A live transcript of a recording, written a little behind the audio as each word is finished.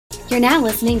You're now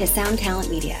listening to Sound Talent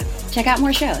Media. Check out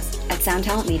more shows at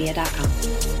soundtalentmedia.com.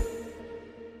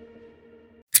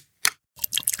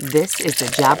 This is the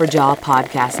Jabberjaw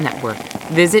Podcast Network.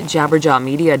 Visit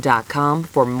jabberjawmedia.com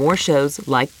for more shows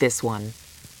like this one.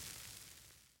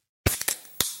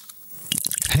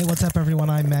 Hey, what's up, everyone?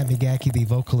 I'm Matt McGackie, the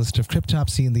vocalist of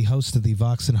Cryptopsy and the host of the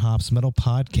Vox and Hops Metal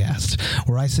Podcast,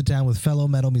 where I sit down with fellow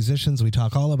metal musicians. We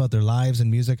talk all about their lives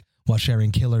and music while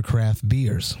sharing killer craft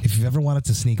beers. If you've ever wanted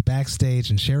to sneak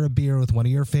backstage and share a beer with one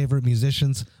of your favorite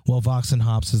musicians, well, Vox and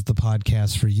Hops is the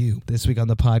podcast for you. This week on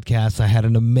the podcast, I had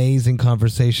an amazing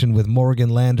conversation with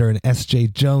Morgan Lander and S.J.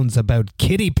 Jones about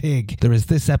Kitty Pig. There is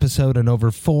this episode and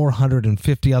over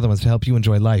 450 other ones to help you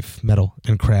enjoy life, metal,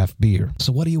 and craft beer.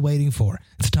 So what are you waiting for?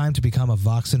 It's time to become a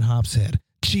Vox and Hops head.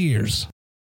 Cheers!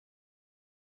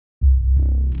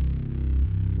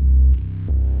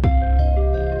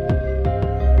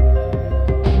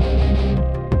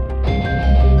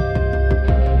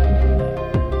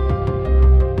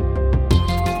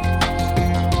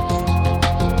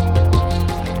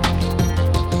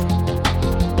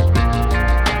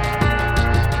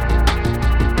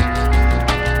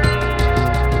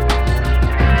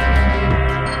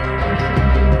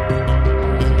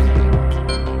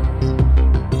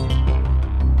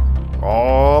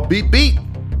 Beep, beep.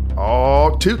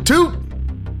 Oh, toot, toot.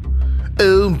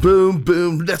 Oh, boom,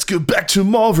 boom. Let's go back to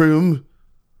my room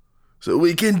so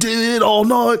we can do it all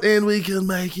night and we can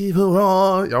make it all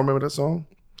right. Y'all remember that song?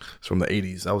 It's from the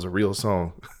 80s. That was a real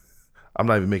song. I'm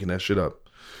not even making that shit up.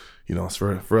 You know, it's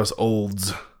for us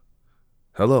olds.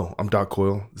 Hello, I'm Doc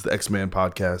Coyle. It's the X-Man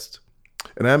podcast.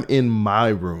 And I'm in my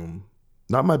room,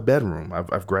 not my bedroom.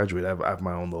 I've graduated. I have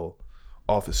my own little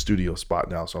office studio spot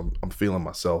now, so I'm feeling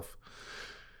myself.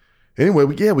 Anyway,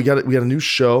 we got a new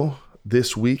show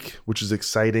this week, which is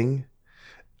exciting.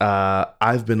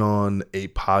 I've been on a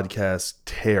podcast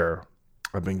tear.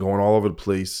 I've been going all over the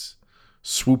place,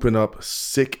 swooping up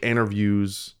sick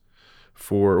interviews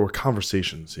or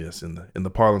conversations, yes, in the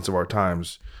parlance of our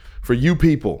times, for you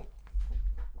people.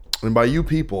 And by you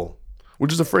people,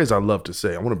 which is a phrase I love to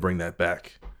say, I want to bring that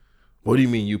back. What do you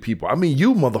mean, you people? I mean,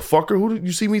 you motherfucker. Who did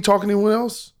you see me talking to anyone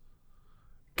else?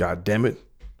 God damn it.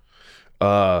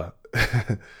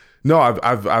 No,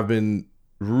 I've been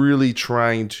really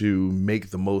trying to make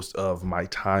the most of my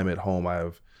time at home. I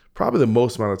have probably the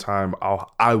most amount of time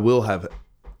I will have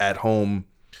at home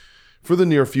for the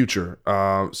near future.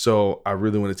 So I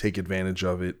really want to take advantage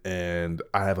of it. And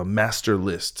I have a master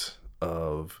list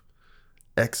of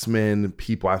X-Men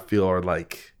people I feel are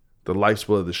like the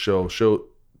lifeblood of the show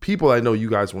people I know you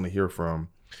guys want to hear from.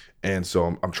 And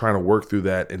so I'm trying to work through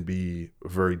that and be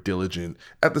very diligent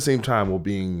at the same time while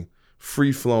being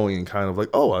free flowing and kind of like,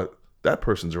 that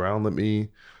person's around. Let me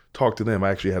talk to them.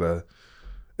 I actually had an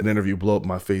interview blow up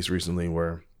my face recently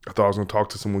where I thought I was going to talk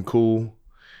to someone cool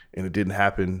and it didn't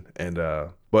happen. And,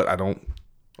 but I'm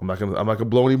not going to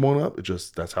blow anyone up. It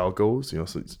just, that's how it goes. You know,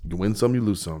 so you win some, you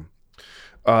lose some.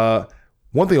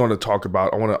 One thing I want to talk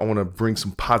about, I want to bring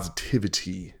some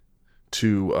positivity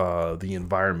to the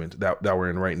environment that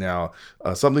we're in right now.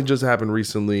 Something just happened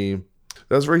recently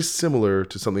that's very similar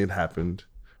to something that happened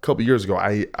a couple years ago.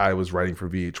 I was writing for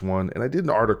VH1 and I did an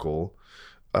article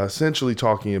essentially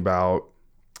talking about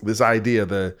this idea,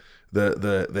 the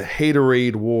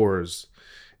haterade wars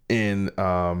in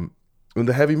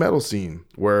the heavy metal scene,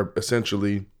 where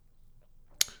essentially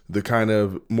the kind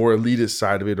of more elitist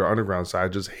side of it or underground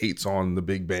side just hates on the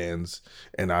big bands.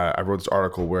 And I wrote this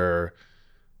article where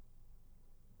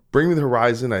Bring Me the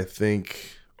Horizon, I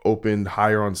think, opened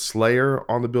higher on Slayer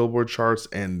on the Billboard charts,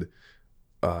 and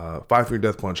Five Finger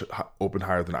Death Punch opened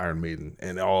higher than Iron Maiden.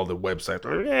 And all the websites,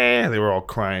 they were all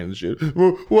crying and shit.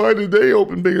 Well, why did they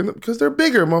open bigger? Because they're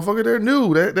bigger, motherfucker. They're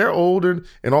new. They're old. And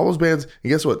all those bands. And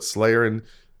guess what? Slayer and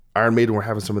Iron Maiden were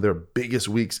having some of their biggest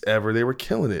weeks ever. They were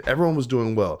killing it. Everyone was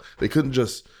doing well. They couldn't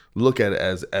just look at it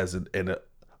as an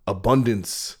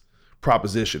abundance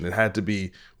proposition. It had to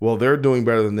be, well, they're doing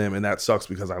better than them, and that sucks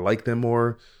because I like them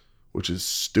more, which is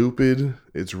stupid.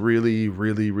 It's really,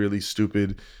 really, really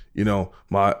stupid. You know,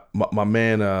 my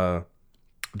man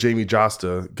Jamie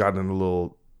Josta got in a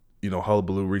little,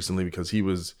 hullabaloo recently because he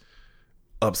was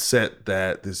upset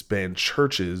that this band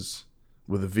Churches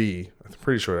with a V, I'm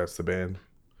pretty sure that's the band,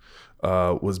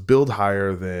 was billed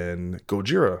higher than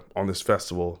Gojira on this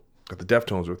festival that the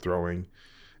Deftones were throwing.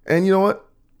 And you know what?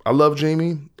 I love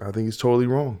Jamie. I think he's totally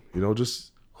wrong.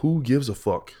 Just who gives a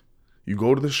fuck? You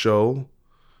go to the show,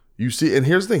 you see, and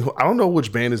here's the thing. I don't know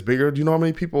which band is bigger. Do you know how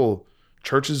many people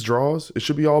Churches draws? It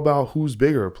should be all about who's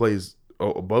bigger, plays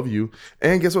above you.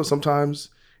 And guess what? Sometimes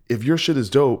if your shit is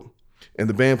dope and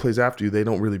the band plays after you, they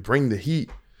don't really bring the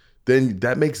heat then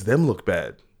that makes them look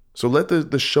bad. So let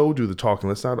the show do the talking.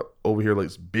 Let's not over here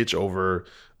let's bitch over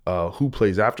who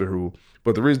plays after who.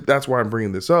 But the reason that's why I'm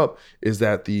bringing this up is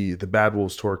that the Bad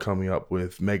Wolves tour coming up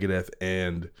with Megadeth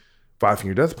and Five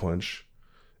Finger Death Punch,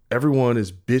 everyone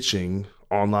is bitching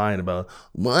online about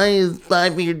why is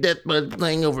Five Finger Death Punch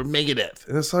playing over Megadeth?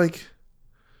 And it's like,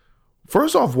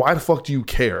 first off, why the fuck do you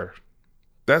care?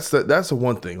 That's the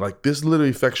one thing. Like, this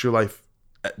literally affects your life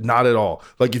not at all.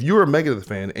 Like, if you're a Megadeth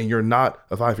fan and you're not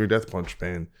a Five Finger Death Punch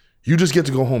fan, you just get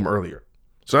to go home earlier.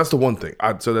 So that's the one thing.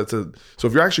 So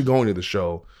if you're actually going to the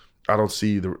show, I don't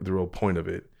see the real point of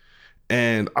it.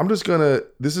 And I'm just gonna.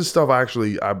 This is stuff I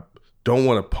don't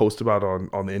want to post about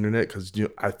on the internet because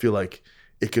I feel like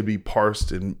it could be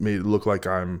parsed and made it look like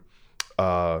I'm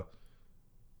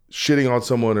shitting on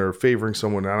someone or favoring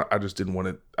someone. I just didn't want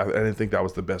it. I didn't think that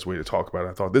was the best way to talk about it.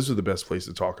 I thought this was the best place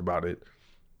to talk about it.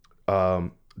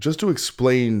 Just to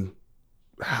explain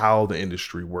how the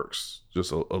industry works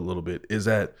just a little bit is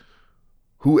that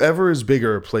whoever is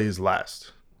bigger plays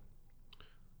last.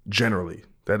 Generally,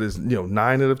 that is,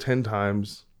 9 out of 10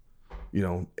 times,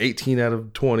 18 out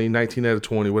of 20, 19 out of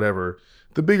 20, whatever.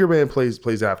 The bigger band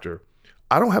plays after.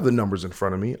 I don't have the numbers in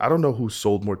front of me. I don't know who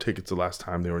sold more tickets the last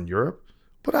time they were in Europe,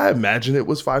 but I imagine it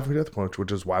was Five Finger Death Punch,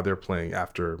 which is why they're playing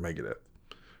after Megadeth.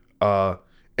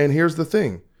 And here's the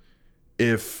thing.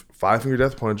 If Five Finger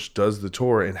Death Punch does the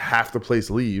tour and half the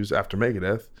place leaves after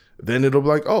Megadeth, then it'll be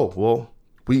like, oh, well,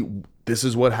 this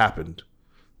is what happened.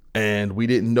 And we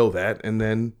didn't know that. And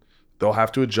then they'll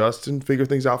have to adjust and figure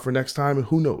things out for next time. And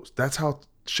who knows? That's how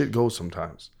shit goes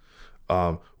sometimes.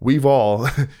 We've all,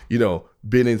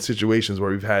 been in situations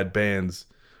where we've had bands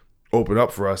open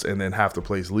up for us and then half the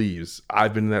place leaves.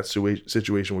 I've been in that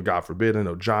situation with God Forbid. I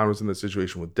know John was in the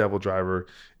situation with Devil Driver.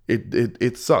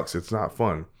 It sucks. It's not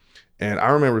fun. And I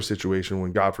remember a situation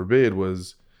when God Forbid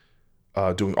was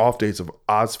doing off dates of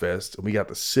Ozfest, and we got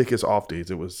the sickest off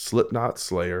dates. It was Slipknot,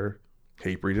 Slayer,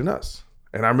 Hatebreed, and us.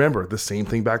 And I remember the same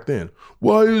thing back then.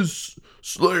 Why is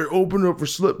Slayer opening up for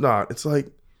Slipknot? It's like,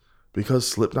 because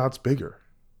Slipknot's bigger.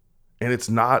 And it's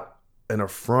not an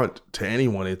affront to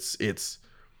anyone. It's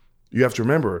you have to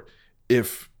remember,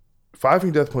 if Five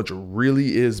Finger Death Punch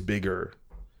really is bigger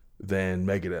than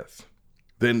Megadeth,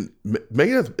 then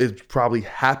Megadeth is probably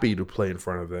happy to play in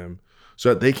front of them so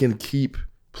that they can keep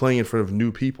playing in front of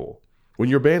new people. When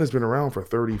your band has been around for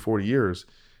 30, 40 years,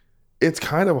 it's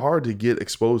kind of hard to get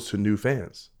exposed to new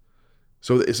fans.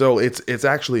 So it's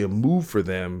actually a move for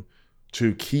them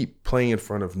to keep playing in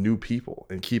front of new people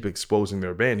and keep exposing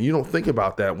their band. You don't think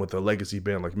about that with a legacy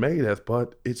band like Megadeth,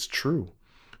 but it's true.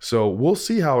 So we'll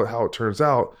see how it turns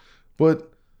out,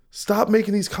 but stop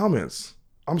making these comments.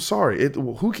 I'm sorry.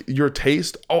 Your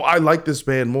taste? Oh, I like this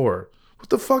band more. What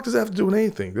the fuck does that have to do with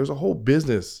anything? There's a whole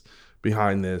business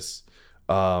behind this.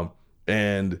 And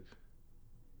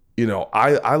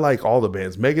I like all the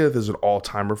bands. Megadeth is an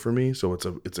all-timer for me, so it's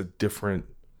a different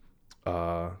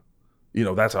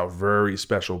that's a very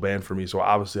special band for me. So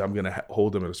obviously I'm gonna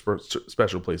hold them in a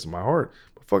special place in my heart.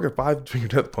 But fucking Five Finger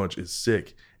Death Punch is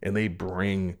sick, and they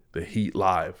bring the heat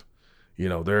live.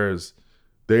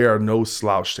 They are no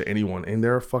slouch to anyone, and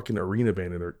they're a fucking arena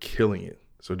band, and they're killing it.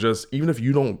 So just even if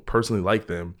you don't personally like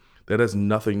them, that has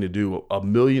nothing to do.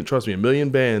 Trust me, a million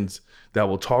bands that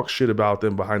will talk shit about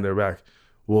them behind their back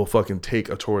will fucking take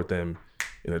a tour at them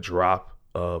in a drop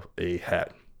of a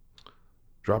hat.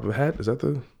 Drop of a hat? Is that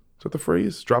the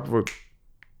phrase? Drop of a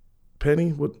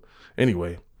penny? What?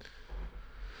 Anyway,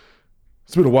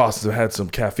 it's been a while since I've had some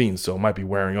caffeine, so it might be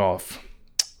wearing off.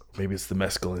 Maybe it's the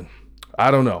mescaline.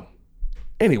 I don't know.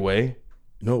 Anyway,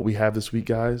 you know what we have this week,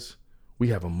 guys? We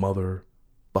have a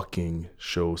motherfucking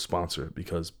show sponsor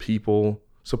because people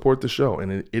support the show,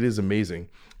 and it is amazing.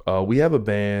 We have a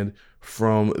band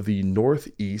from the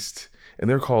Northeast, and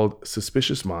they're called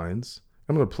Suspicious Minds.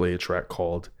 I'm going to play a track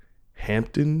called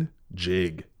Hampton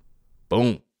Jig.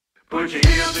 Boom. Put your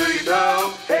heel to your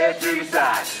toe, head to your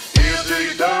side. Heel to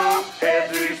your toe,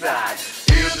 head to your side.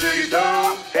 Heel to your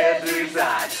toe, head to your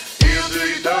side. Heel to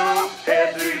your toe,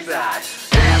 head to your side.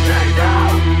 Head to your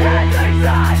toe, head to your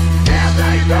side. Head to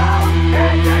your toe,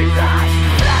 head to your side.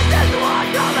 That's the one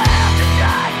called the Hampton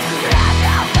Jig. Yeah,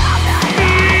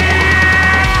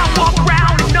 walk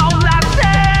around with no life to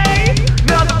say.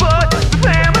 Nothing but the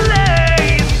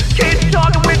families. Kids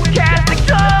talking with Catholic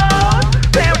tones.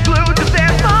 They're glued to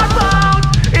their smartphones.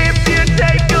 If you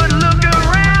take a look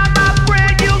around, my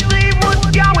friend, you'll see what's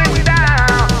going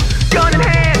down.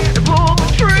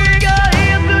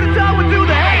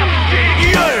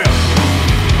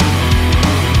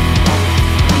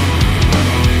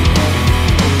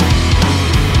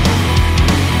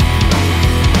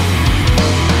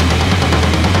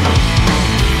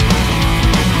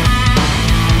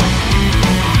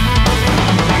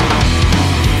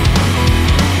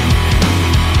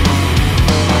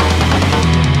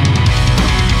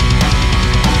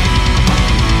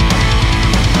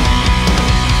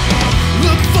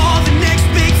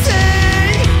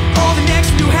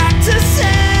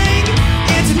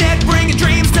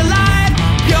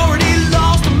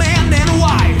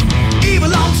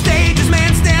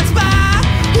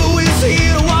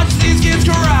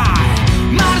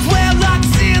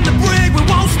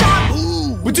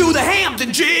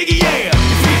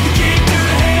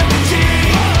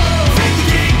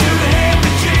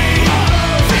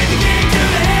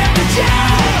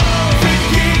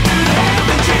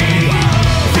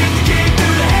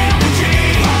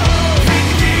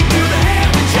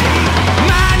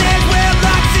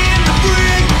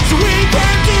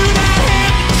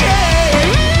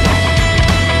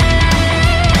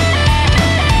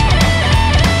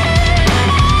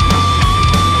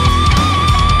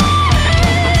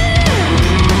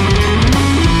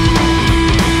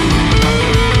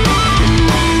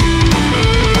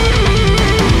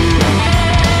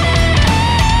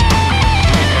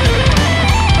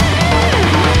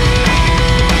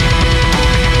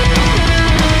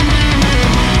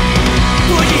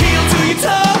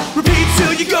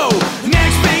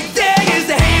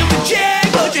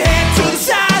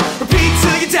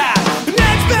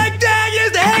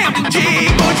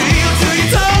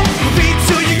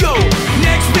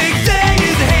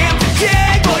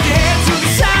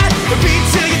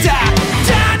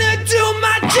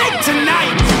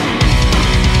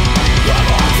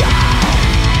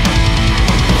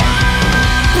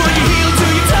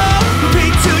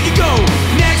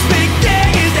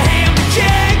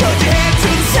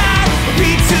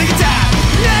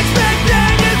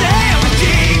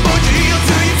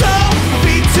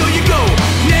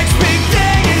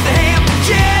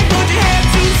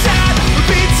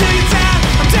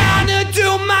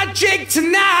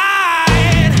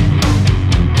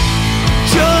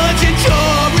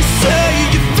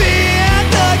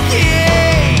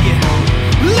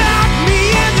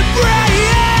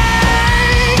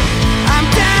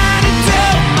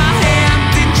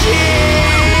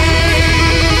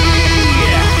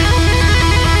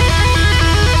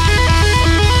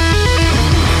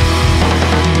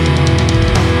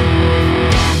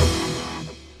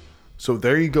 So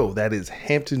there you go. That is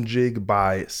Hampton Jig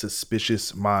by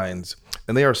Suspicious Minds.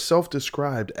 And they are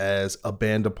self-described as a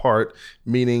band apart,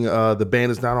 meaning the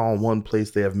band is not all in one place.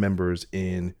 They have members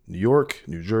in New York,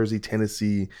 New Jersey,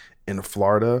 Tennessee, and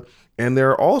Florida. And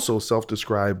they're also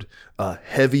self-described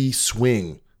heavy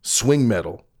swing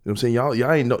metal. You know what I'm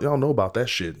saying? Y'all know about that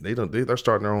shit. They're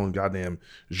starting their own goddamn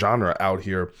genre out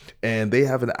here. And they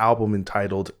have an album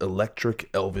entitled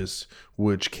Electric Elvis,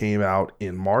 which came out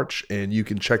in March. And you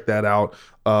can check that out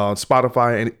on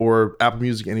Spotify or Apple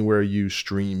Music, anywhere you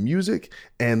stream music.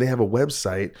 And they have a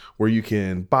website where you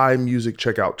can buy music,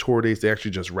 check out tour dates. They actually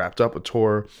just wrapped up a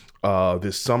tour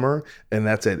this summer. And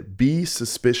that's at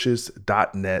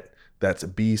besuspicious.net. That's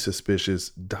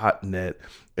besuspicious.net.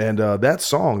 And that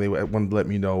song, they wanted to let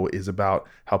me know, is about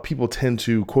how people tend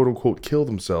to, quote unquote, kill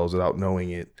themselves without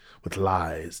knowing it with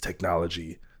lies,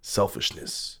 technology,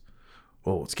 selfishness.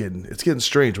 Oh, it's getting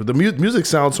strange. But the music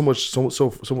sounds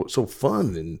so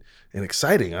fun and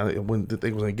exciting. I wouldn't think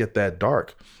it was gonna get that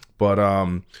dark. But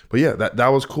yeah, that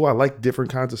was cool. I like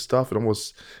different kinds of stuff. It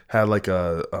almost had like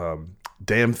a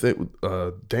damn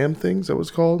things, that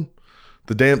was called.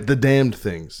 The Damned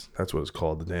Things. That's what it's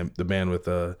called. The band with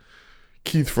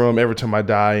Keith from Every Time I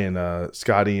Die and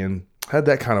Scotty, and had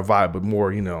that kind of vibe, but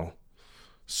more,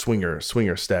 swinger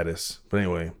status. But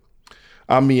anyway,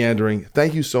 I'm meandering.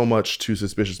 Thank you so much to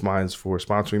Suspicious Minds for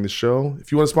sponsoring the show.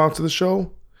 If you want to sponsor the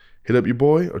show, hit up your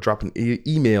boy or drop an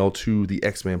email to the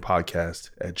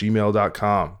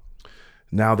xmanpodcast@gmail.com.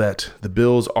 Now that the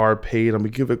bills are paid, I'm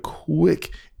going to give a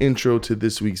quick intro to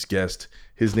this week's guest.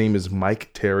 His name is Myke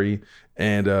Terry,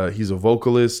 and he's a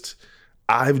vocalist.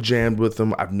 I've jammed with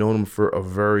him. I've known him for a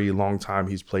very long time.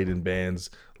 He's played in bands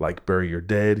like Bury Your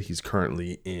Dead. He's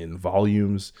currently in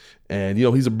Volumes. And,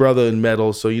 he's a brother in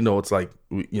metal. So, it's like,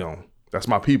 that's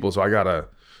my people. So I got to,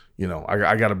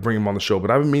 I got to bring him on the show.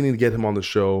 But I've been meaning to get him on the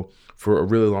show for a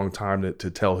really long time to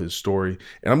tell his story.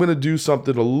 And I'm going to do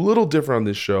something a little different on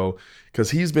this show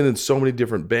because he's been in so many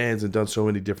different bands and done so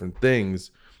many different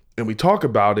things. And we talk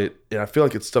about it, and I feel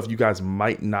like it's stuff you guys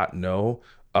might not know.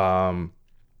 I'm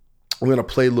going to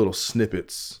play little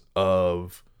snippets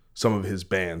of some of his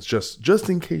bands, just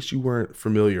in case you weren't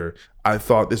familiar. I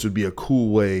thought this would be a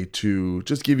cool way to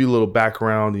just give you a little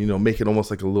background, make it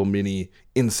almost like a little mini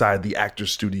inside the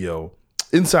actor's studio,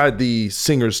 inside the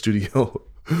singer's studio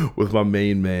with my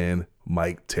main man,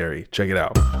 Myke Terry. Check it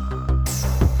out.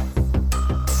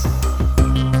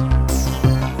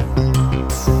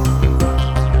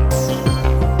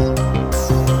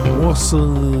 What's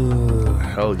up?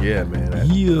 Hell yeah, man.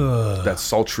 That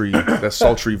sultry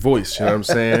voice, you know what I'm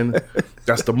saying?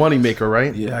 That's the money maker,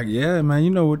 right? Yeah, man. You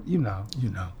know.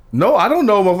 No, I don't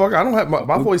know, motherfucker. I don't have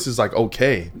my voice is like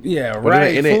okay. Yeah,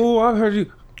 right. Fool, I've heard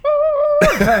you.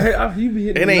 You be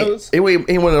hitting the notes. It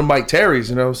ain't one of the Myke Terrys,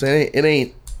 you know what I'm saying? It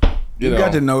ain't. You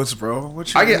got the notes, bro.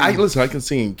 What you listen. I can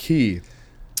sing in key,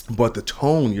 but the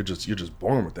tone, you're just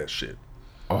born with that shit.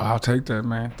 Oh, I'll take that,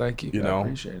 man. Thank you. I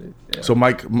appreciate it. Yeah. So,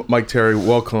 Myke Terry,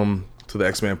 welcome to the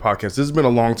X-Man podcast. This has been a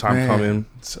long time coming.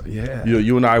 So, yeah.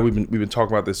 You and I, we've been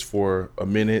talking about this for a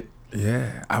minute.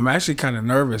 Yeah, I'm actually kind of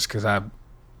nervous because I've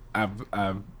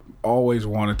always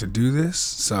wanted to do this.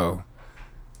 So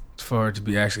for it to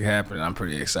be actually happening, I'm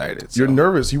pretty excited. So. You're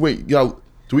nervous. Do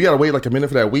we gotta wait like a minute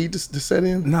for that weed to set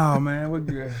in? No, man, we're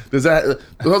good. Does that?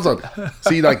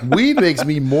 See, like weed makes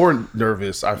me more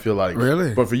nervous. I feel like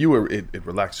really, but for you, it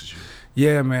relaxes you.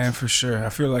 Yeah, man, for sure. I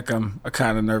feel like I'm a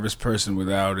kind of nervous person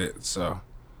without it, so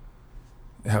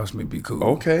it helps me be cool.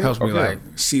 Okay, helps me like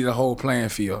see the whole playing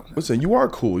field. Listen, you are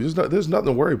cool. There's nothing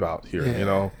to worry about here.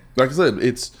 Yeah. Like I said,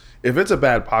 if it's a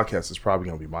bad podcast, it's probably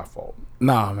gonna be my fault.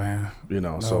 Nah, man.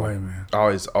 No so way, man.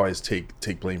 I always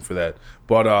take blame for that.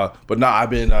 But nah,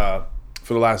 I've been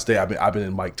for the last day I've been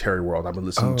in Myke Terry world. I've been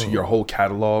listening to your whole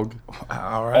catalog.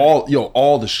 All right.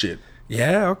 All the shit.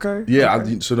 Yeah, okay. Yeah,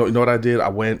 okay. So you know what I did? I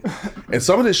went and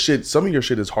some of your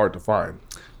shit is hard to find.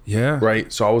 Yeah.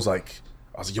 Right? So I was like,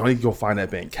 you need to go find that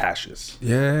band Cassius.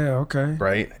 Yeah, okay.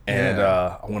 Right? And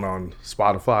I went on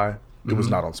Spotify. It was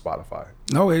not on Spotify.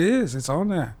 No, it is. It's on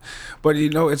there. But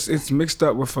it's mixed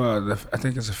up with I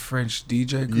think it's a French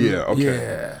DJ group. Yeah, okay.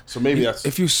 Yeah. So maybe that's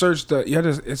if you search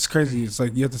it's crazy. It's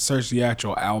like you have to search the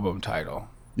actual album title.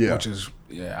 Yeah. Which is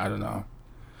I don't know.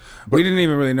 But we didn't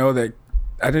even really know that.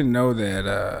 I didn't know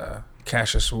that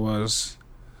Cassius was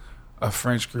a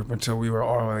French group until we were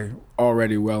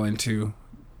already well into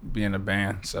being a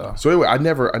band. So anyway, I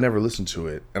never listened to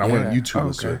it, and I went on YouTube and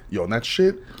listened to it. Yo, and that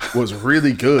shit was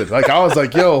really good. Like I was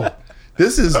like, yo,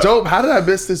 this is dope. How did I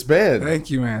miss this band? Thank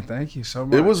you, man. Thank you so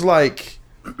much. It was like,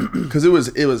 because it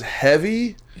was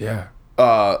heavy. Yeah.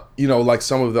 Like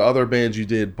some of the other bands you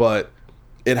did, but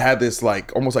it had this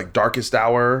like almost like Darkest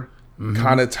Hour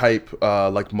kind of type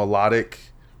like melodic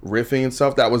riffing and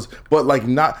stuff that was, but like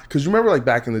not, because you remember like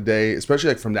back in the day, especially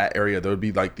like from that area, there would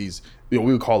be like these, we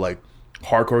would call like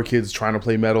hardcore kids trying to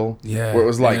play metal, where it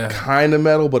was like kind of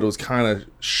metal, but it was kind of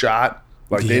shot,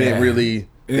 like they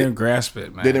didn't grasp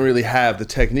it, man. They didn't really have the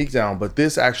technique down, but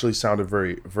this actually sounded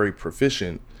very, very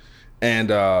proficient.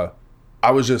 And I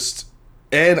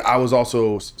was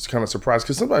also kind of surprised,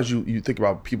 because sometimes you think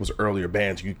about people's earlier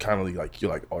bands, you kind of like,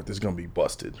 you're like, oh, this is gonna be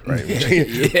busted, right?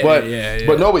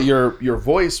 But no, but your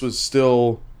voice was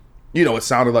still, you know, it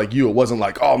sounded like you. It wasn't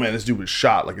like, oh man, this dude was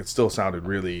shot. Like, it still sounded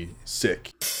really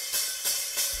sick.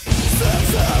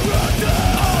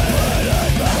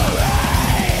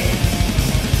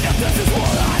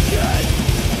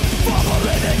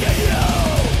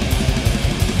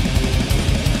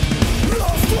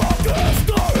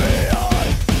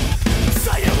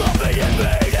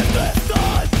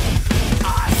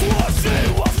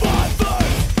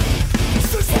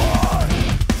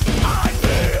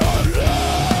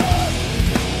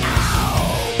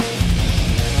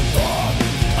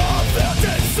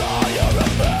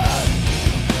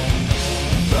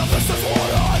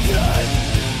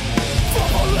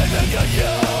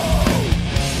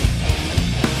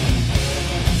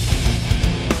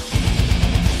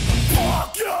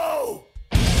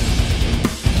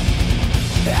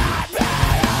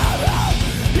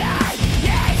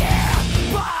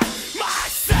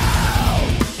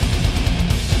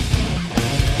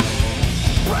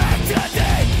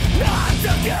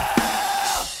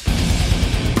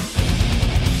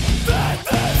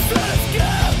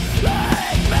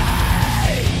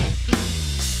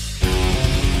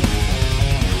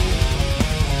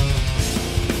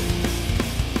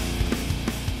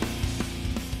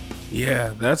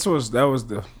 Yeah, that was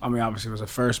the. I mean, obviously it was the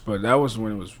first, but that was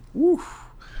when it was. Woo,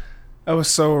 that was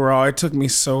so raw. It took me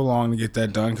so long to get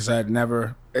that done, because I had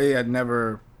never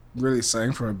really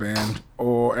sang for a band,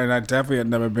 and I definitely had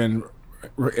never been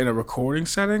in a recording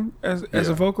setting as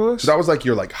a vocalist. So that was like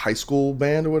your like high school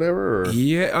band or whatever. Or?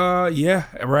 Yeah,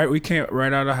 right. We came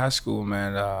right out of high school,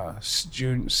 man.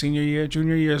 Junior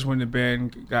year is when the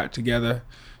band got together.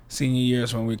 Senior year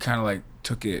is when we kind of like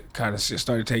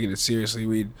started taking it seriously.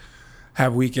 We'd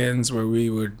have weekends where we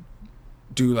would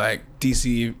do like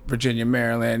DC, Virginia,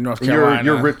 Maryland, North Carolina.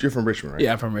 You're from Richmond, right?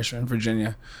 Yeah, I'm from Richmond,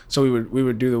 Virginia. So we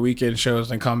would do the weekend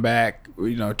shows and come back,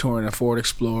 you know, touring a Ford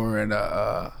Explorer and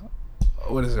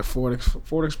what is it, Ford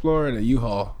Explorer and a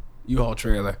U-Haul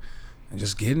trailer, and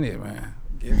just getting it, man.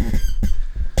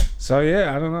 So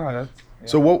yeah, I don't know. Yeah.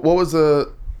 So what was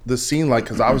the scene like?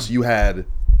 Because obviously you had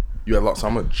a lot. So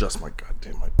I'm gonna adjust my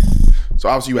goddamn mic. So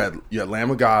obviously you had Lamb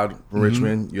of God from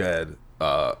Richmond. You had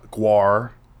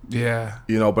Guar. Yeah.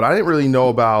 You know, but I didn't really know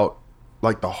about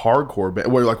like the hardcore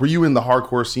band. Were you in the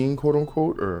hardcore scene, quote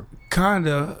unquote, or?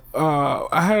 Kinda.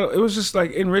 It was just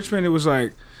like in Richmond. It was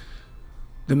like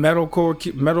the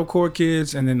metalcore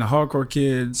kids, and then the hardcore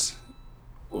kids.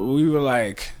 We were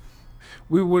like,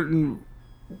 we wouldn't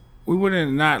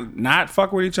not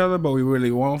fuck with each other, but we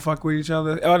really won't fuck with each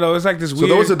other. Oh no, it's like this weird. So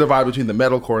there was a divide between the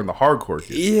metalcore and the hardcore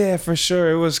kids. Yeah, for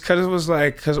sure. It was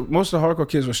because most of the hardcore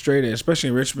kids were straight edge, especially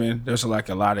in Richmond. There's like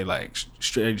a lot of like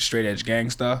straight edge gang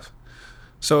stuff.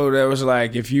 So there was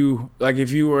like if you were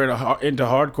into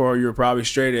hardcore, you were probably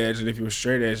straight edge, and if you were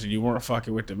straight edge, you weren't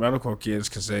fucking with the metalcore kids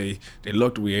because they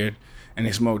looked weird and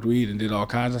they smoked weed and did all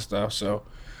kinds of stuff. So.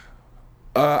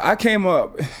 I came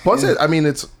up. Plus, I mean,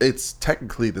 it's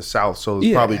technically the South, so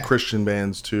it's probably Christian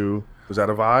bands too. Was that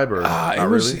a vibe or not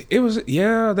really? It was.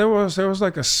 Yeah, there was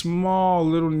like a small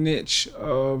little niche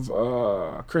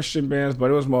of Christian bands, but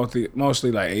it was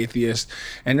mostly like atheist.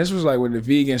 And this was like when the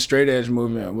vegan straight edge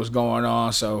movement was going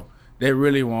on, so they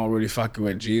really weren't really fucking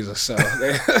with Jesus. So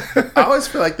I always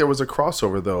feel like there was a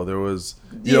crossover though. There was,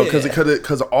 you know,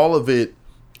 because all of it,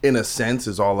 in a sense,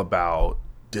 is all about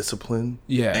discipline,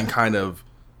 and kind of,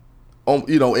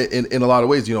 you know, in a lot of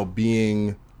ways, you know,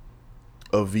 being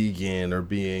a vegan or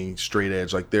being straight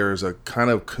edge, like there's a kind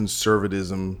of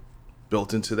conservatism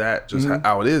built into that, just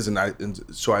how it is,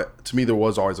 so to me there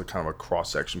was always a kind of a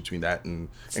cross section between that and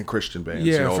Christian bands,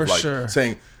 you know, for like sure,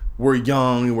 saying we're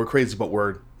young and we're crazy, but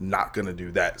we're not gonna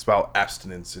do that. It's about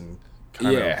abstinence and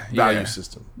kind of value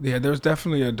system. Yeah, there's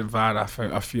definitely a divide. I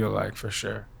feel like for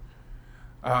sure.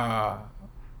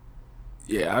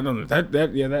 Yeah, I don't know.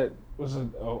 That was a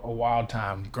wild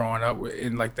time growing up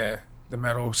in like the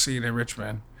metal scene in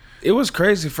Richmond. It was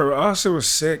crazy for us. It was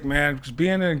sick, man.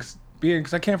 Because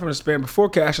because I came from this band before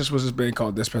Cassius was this band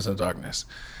called This Present Darkness,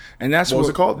 and that's what was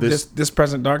it called? This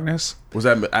Present Darkness. Was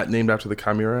that named after the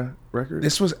Chimera record?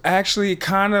 This was actually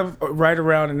kind of right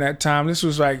around in that time. This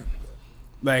was like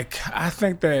like I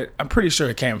think that I'm pretty sure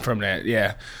it came from that.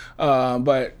 Yeah,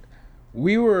 but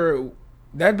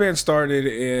that band started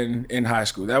in high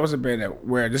school. That was a band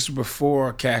where this was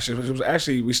before Cassius. It was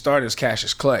actually, we started as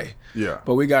Cassius Clay. Yeah.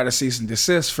 But we got a cease and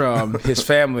desist from his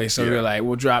family, so we were like,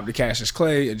 we'll drop the Cassius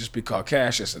Clay and just be called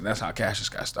Cassius, and that's how Cassius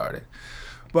got started.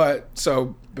 But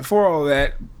so before all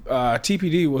that,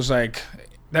 TPD was like,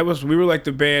 we were like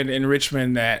the band in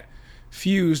Richmond that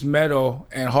fused metal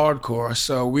and hardcore,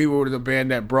 so we were the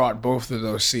band that brought both of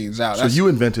those scenes out. So you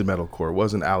invented metalcore. It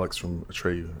wasn't Alex from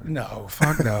Atreyu. No,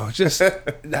 fuck no. Just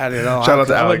not at all. Shout out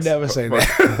to I Alex. would never say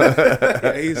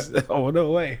that.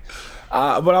 No way.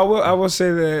 But I will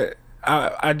say that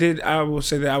I will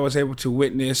say that I was able to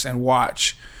witness and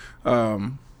watch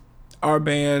our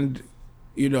band,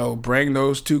 bring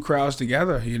those two crowds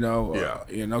together,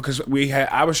 because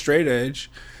I was straight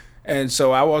edge. And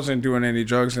so I wasn't doing any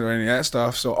drugs or any of that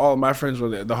stuff. So all of my friends were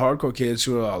the hardcore kids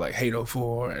who were all like Hate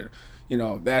 04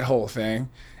 and, that whole thing.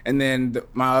 And then the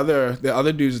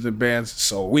other dudes in the band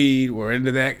sold weed, were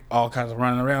into that, all kinds of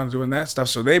running around doing that stuff.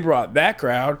 So they brought that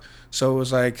crowd. So it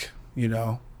was like,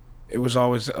 it was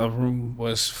always, a room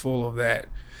was full of that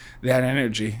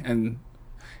energy. And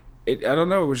I don't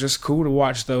know, it was just cool to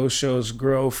watch those shows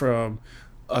grow from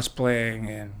us playing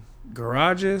in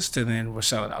garages to then we're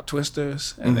selling out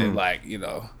Twisters, and then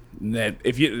that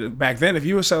if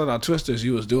you were selling out Twisters,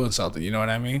 you was doing something. You know what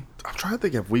I mean? I'm trying to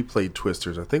think if we played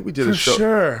Twisters. I think we did For a show.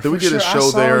 Sure. Then we did a show I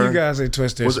saw there. You guys at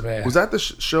Twisters, man. Was that the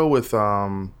show with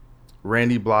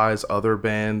Randy Bly's other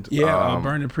band? Yeah,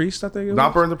 Burn the Priest, I think it was.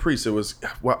 Not Burn the Priest. It was,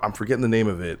 I'm forgetting the name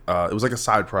of it. It was like a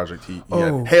side project. He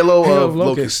Oh, had Halo of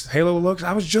Locust. Halo of Locust.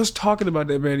 I was just talking about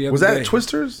that band the other Was day. that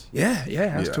Twisters? Yeah,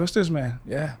 that's Twisters, man.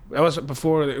 Yeah, that was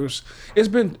before. It's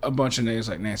been a bunch of names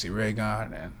like Nancy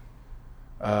Reagan and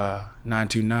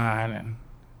 929,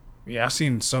 and I've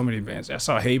seen so many bands. I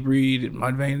saw Haybreed and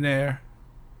Mudvayne there.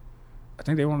 I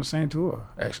think they were on the same tour,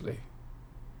 actually.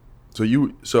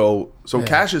 So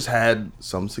Cassius had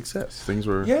some success. Things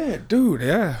were Dude.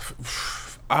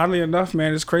 Oddly enough,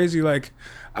 man, it's crazy. Like,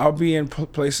 I'll be in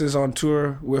places on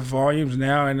tour with Volumes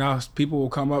now, and now people will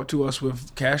come up to us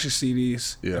with Cassius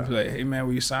CDs and be like, "Hey, man,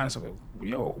 will you sign something?"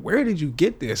 Yo, where did you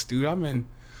get this, dude?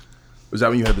 Was that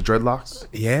when you had the dreadlocks?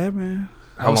 Yeah, man.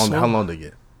 How long did they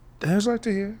get? That was like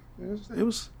to here. It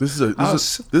was. This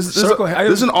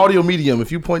is an audio medium.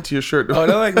 If you point to your shirt, oh,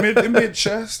 they're like mid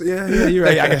chest. Yeah, you're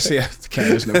right. I guess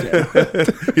there's no camera.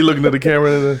 You looking at the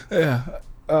camera?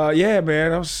 Yeah,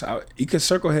 man. You could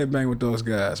circle headbang with those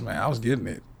guys, man. I was getting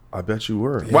it. I bet you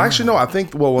were. Yeah. Well, actually, no. I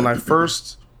think when I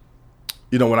first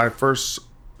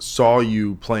saw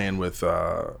you playing with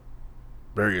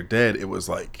Bury Your Dead, it was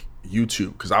like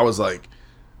YouTube, because I was like,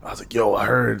 yo, I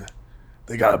heard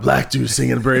they got a black dude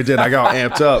singing Bury Your Dead. I got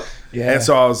amped up. Yeah. And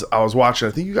so I was watching.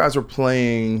 I think you guys were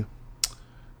playing.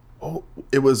 Oh,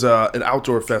 it was an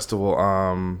outdoor festival.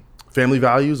 Family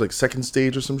Values, like Second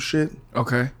Stage or some shit.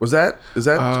 Okay. Is that?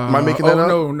 Am I making that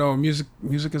up? No. Music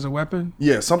is a weapon.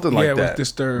 Yeah, something like that. Yeah, with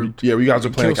Disturbed. Yeah, you guys were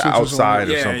playing like outside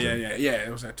or something. Yeah.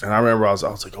 It was that too. And I remember I was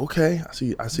like, okay, I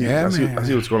see man.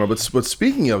 what's going on. But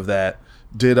speaking of that,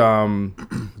 did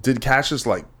Cassius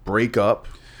like break up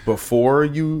before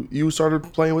you started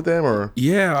playing with them, or?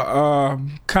 Yeah,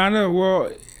 kind of. Well,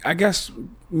 I guess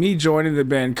me joining the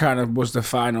band kind of was the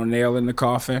final nail in the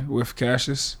coffin with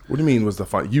Cassius. What do you mean was the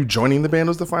final? You joining the band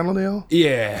was the final nail?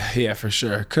 Yeah, for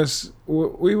sure. Because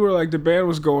we were like, the band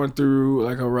was going through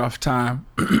like a rough time.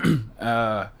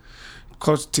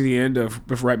 Close to the end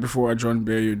right before I joined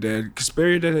Bury Your Dead. Because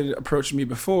Bury Your Dead had approached me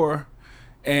before,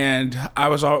 and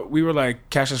we were like,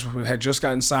 Cassius had just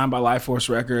gotten signed by Life Force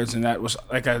Records, and that was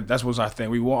our thing.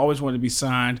 We always wanted to be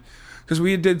signed because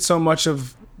we did so much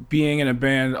of being in a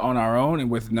band on our own and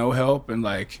with no help, and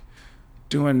like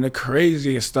doing the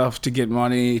craziest stuff to get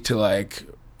money, to like,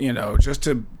 just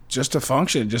to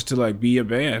function, just to like be a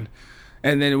band.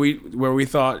 And then we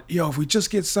thought, yo, if we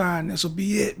just get signed, this will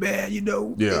be it, man.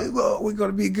 We're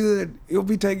gonna be good. It'll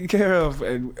be taken care of.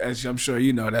 And as I'm sure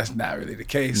you know, that's not really the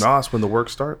case. No, it's when the work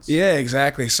starts. Yeah,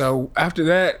 exactly. So after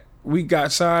that, we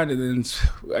got signed, and then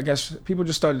I guess people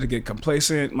just started to get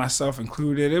complacent, myself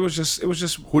included. It was just.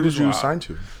 Who did you sign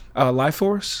to? Life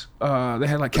Force. They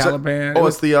had like Caliban.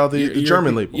 It's the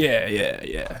German label.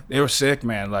 Yeah. They were sick,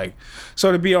 man. Like,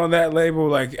 so to be on that label,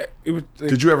 like, it was.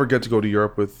 Did you ever get to go to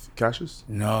Europe with Cassius?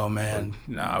 No, man.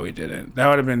 No, we didn't. That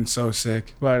would have been so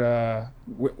sick. But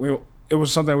it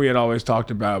was something we had always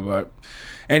talked about.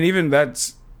 And even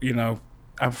that's,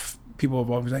 people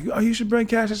have always like, oh, you should bring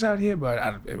Cassius out here,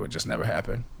 but it would just never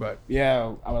happen. But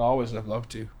yeah, I would always have loved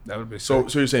to. That would be sick.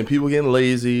 So you're saying people getting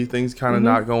lazy, things kind of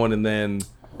not going, and then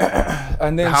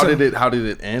how did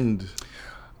it end?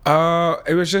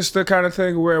 It was just the kind of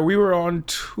thing where we were on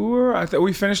tour. I think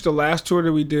we finished the last tour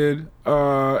that we did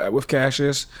with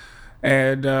Cassius,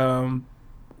 and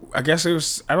I guess it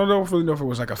was. I don't really know if it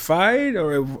was like a fight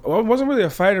or it wasn't really a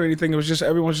fight or anything. It was just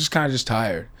everyone's just kind of just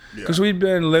tired because we'd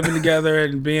been living together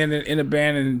and being in a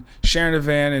band and sharing a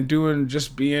van and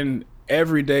being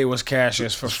every day was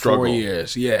Cassius for Struggle. 4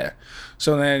 years. Yeah.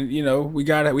 So then we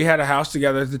had a house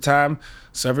together at the time.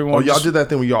 So everyone. Oh, y'all did that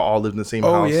thing where y'all all lived in the same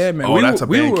house. Oh yeah, man. Oh, that's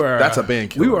a band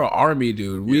killer. We were an army,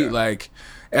 dude. We like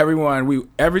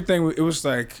everything. It was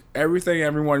like everything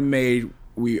everyone made.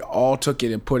 We all took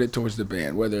it and put it towards the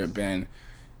band. Whether it been,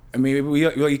 I mean,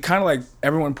 we kind of like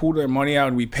everyone pulled their money out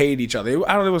and we paid each other.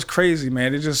 I don't know. It was crazy,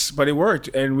 man. But it worked,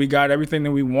 and we got everything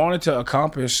that we wanted to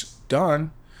accomplish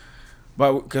done.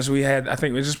 But because I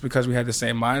think it was just because we had the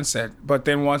same mindset. But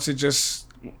then once it just,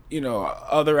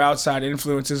 other outside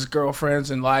influences,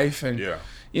 girlfriends and life, and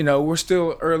we're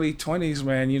still early 20s,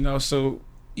 man. So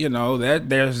that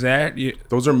there's that.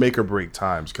 Those are make or break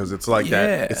times because it's like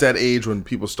that. It's that age when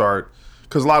people start.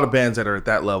 Because a lot of bands that are at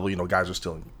that level, guys are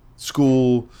still in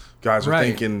school. Guys are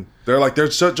thinking they're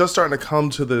just starting to come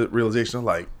to the realization of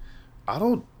like,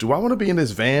 do I want to be in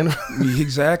this van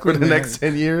exactly for the next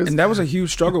 10 years? And that was a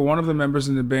huge struggle. One of the members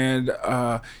in the band,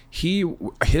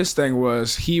 his thing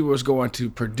was he was going to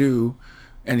Purdue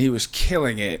and he was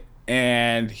killing it.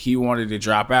 And he wanted to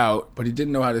drop out, but he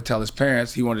didn't know how to tell his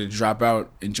parents. He wanted to drop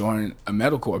out and join a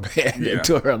metalcore band and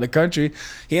tour around the country.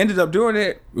 He ended up doing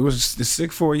it. It was the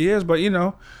sick 4 years, but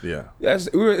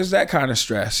it's that kind of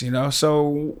stress,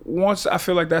 So once I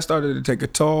feel like that started to take a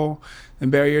toll,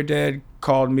 and Bury Your Dead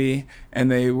called me,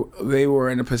 and they were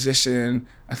in a position.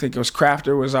 I think it was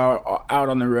Crafter was out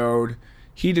on the road.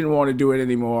 He didn't want to do it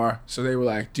anymore, so they were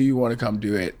like, "Do you want to come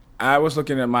do it?" I was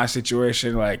looking at my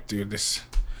situation like, dude, this.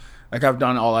 Like I've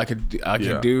done all I could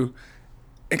do,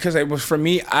 because it was for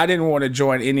me. I didn't want to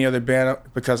join any other band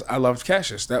because I loved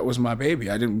Cassius. That was my baby.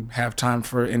 I didn't have time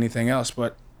for anything else.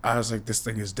 But I was like, this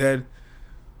thing is dead.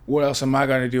 What else am I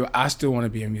gonna do? I still want to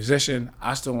be a musician.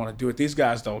 I still want to do it. These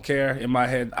guys don't care. In my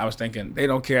head, I was thinking they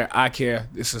don't care. I care.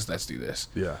 Let's do this.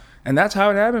 Yeah. And that's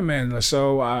how it happened, man.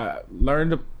 So I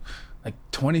learned like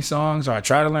 20 songs, or I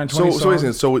tried to learn 20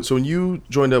 songs. So when you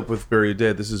joined up with Bury Your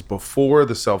Dead, this is before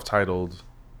the self-titled.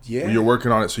 Yeah, you're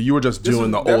working on it, so you were just doing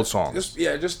the old songs.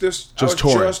 Just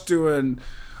touring. Just doing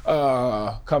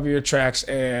Cover Your Tracks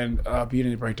and Beauty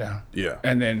and the Breakdown. Yeah,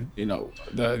 and then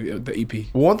the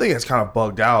EP. One thing that's kind of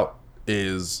bugged out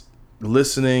is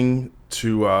listening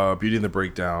to Beauty and the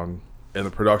Breakdown and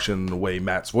the production and the way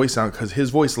Matt's voice sounded, because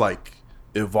his voice like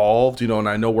evolved, and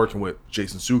I know working with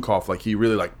Jason Sukoff, like he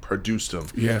really like produced him.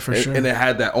 Yeah, for sure. And it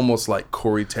had that almost like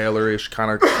Corey Taylor-ish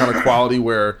kind of quality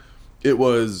where it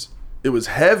was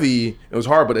heavy, it was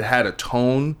hard, but it had a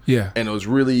tone. Yeah. And it was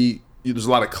really, there's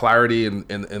a lot of clarity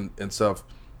and stuff.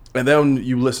 And then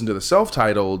you listen to the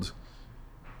self-titled,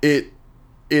 it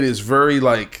is very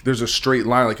like, there's a straight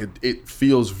line, like it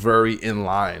feels very in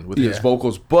line with his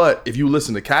vocals. But if you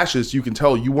listen to Cassius, you can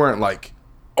tell you weren't like,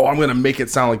 oh, I'm going to make it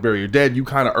sound like Bury Your Dead. You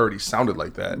kind of already sounded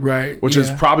like that. Right. Which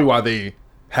is probably why they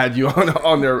had you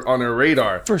on their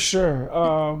radar. For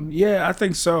sure. Yeah, I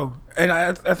think so. And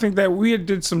I think that we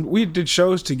did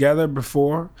shows together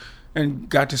before and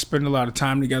got to spend a lot of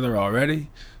time together already.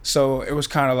 So it was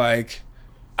kind of like,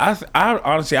 I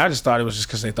honestly, I just thought it was just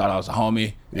because they thought I was a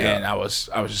homie and I was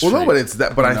just no, but it's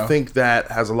that. But I think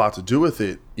that has a lot to do with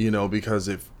it, because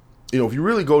if you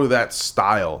really go to that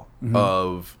style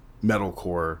of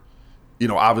metalcore,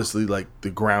 obviously like the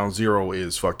ground zero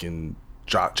is fucking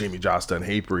Jamie Josta and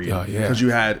Hatebreed. Oh, yeah. Because you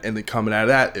had, and then coming out of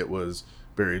that, it was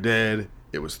Bury Your Dead,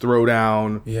 it was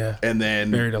Throwdown, and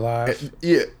then Buried Alive.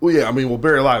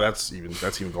 Buried Alive. That's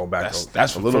even going back.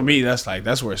 That's a little for me.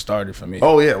 That's where it started for me.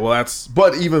 Oh yeah, well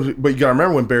but you gotta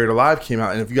remember when Buried Alive came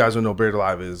out, and if you guys don't know, Buried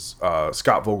Alive is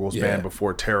Scott Vogel's band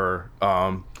before Terror.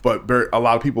 But a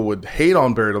lot of people would hate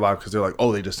on Buried Alive because they're like,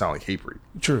 oh, they just sound like Hatebreed.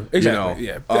 True,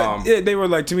 exactly. They were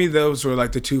like, to me, those were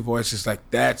like the two voices.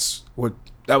 Like that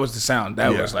was the sound.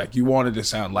 That was like, you wanted to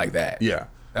sound like that. Yeah.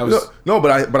 That was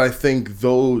but I think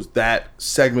that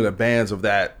segment of bands of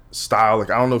that style, like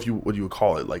I don't know what you would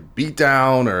call it, like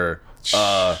beatdown or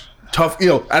tough. At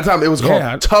the time it was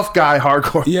called tough guy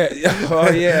hardcore. Yeah. Oh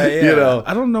yeah.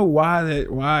 I don't know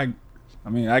why. I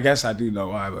mean, I guess I do know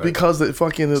why, but because it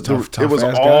was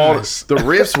all guys. The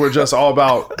riffs were just all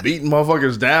about beating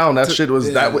motherfuckers down. That shit was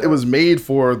it was made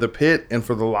for the pit and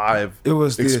for the live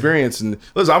experience. And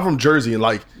listen, I'm from Jersey, and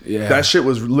like that shit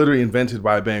was literally invented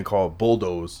by a band called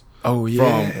Bulldoze. Oh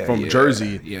yeah, from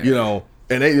Jersey,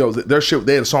 And they, their shit,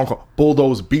 they had a song called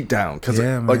Bulldoze Beatdown because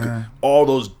like all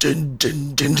those din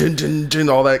din din din din din,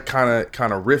 all that kind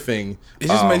of riffing. It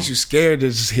just makes you scared to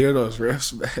just hear those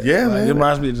riffs, man. Yeah, like, man. It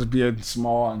reminds me of just being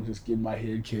small and just getting my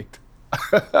head kicked.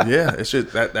 Yeah, it's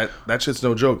just that shit's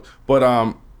no joke. But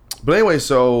anyway,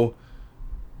 so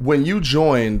when you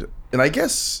joined, and I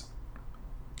guess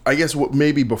what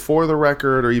maybe before the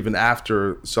record or even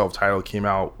after Self-Titled came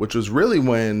out, which was really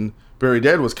when Bury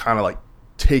Dead was kind of like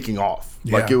taking off.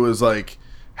 Like it was like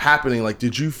happening. Like,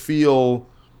 did you feel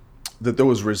that there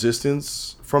was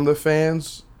resistance from the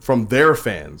fans, from their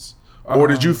fans, or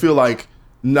did you feel like,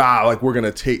 nah, like we're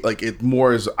gonna take like it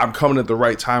more as I'm coming at the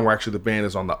right time where actually the band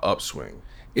is on the upswing?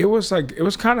 It was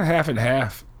kind of half and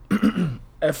half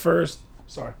at first.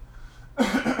 Sorry.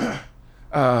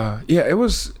 It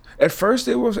was at first.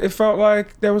 It felt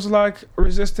like there was like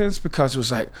resistance because it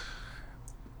was like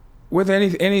with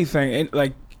anything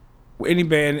like. Any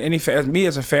band, any fan, me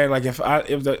as a fan, like if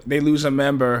they lose a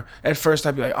member, at first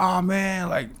I'd be like, oh man,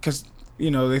 like, because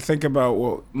they think about,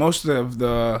 well, most of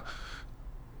the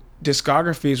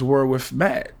discographies were with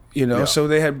Matt, so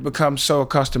they had become so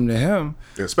accustomed to him.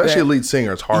 Especially a lead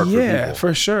singer, it's hard for people. Yeah,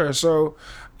 for sure. So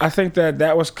I think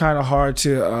that was kind of hard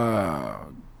to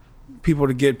people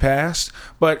to get past,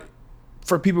 but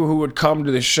for people who would come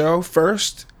to the show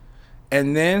first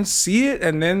and then see it,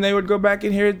 and then they would go back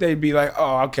and hear it, they'd be like,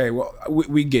 oh, okay, well,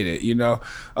 we get it,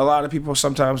 A lot of people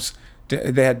sometimes,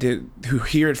 they had to, who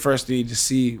hear it first, need to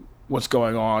see what's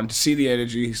going on, to see the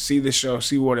energy, see the show,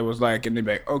 see what it was like, and they'd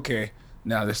be like, okay,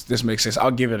 now this makes sense.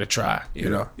 I'll give it a try, you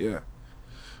know? Yeah.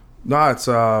 No, it's,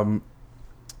 I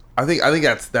think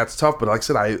that's tough, but like I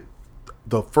said,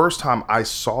 the first time I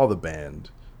saw the band,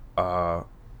 I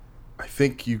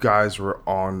think you guys were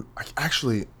on,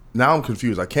 actually... Now I'm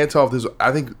confused. I can't tell if this...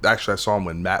 I think actually I saw him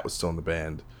when Matt was still in the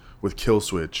band with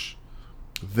Killswitch.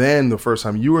 Then the first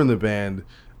time you were in the band,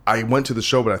 I went to the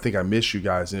show, but I think I missed you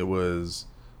guys, and it was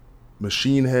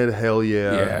Machine Head, Hell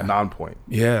Yeah, Non-Point.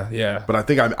 Yeah. But I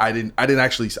think I didn't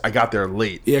actually... I got there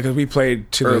late. Yeah, because we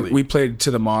played to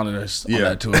the monitors on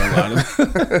that tour.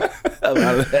 A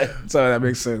lot of that. So that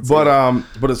makes sense.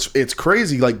 But it's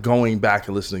crazy like going back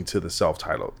and listening to the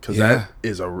Self-Titled, because that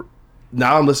is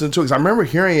now I'm listening to it because I remember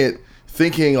hearing it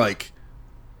thinking like,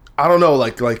 I don't know,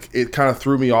 like it kind of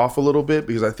threw me off a little bit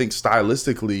because I think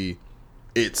stylistically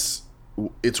it's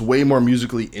way more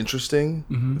musically interesting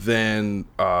than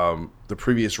the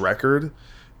previous record,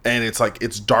 and it's like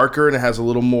it's darker and it has a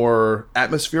little more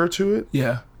atmosphere to it.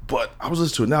 Yeah. But I was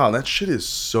listening to it now and that shit is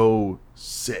so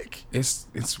sick.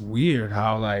 It's weird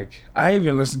how like I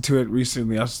even listened to it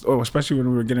recently, especially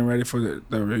when we were getting ready for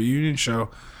the reunion show.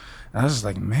 And I was just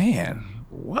like, man,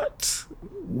 what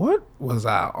was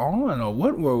I on, or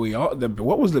what were we on?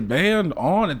 What was the band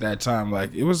on at that time?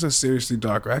 Like, it was a seriously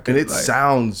dark record. And it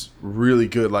sounds really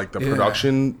good, like the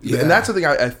production. And that's the thing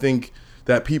I think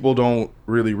that people don't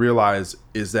really realize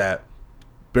is that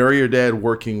Bury Your Dead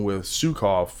working with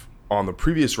Sukoff on the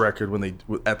previous record, when they,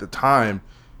 at the time,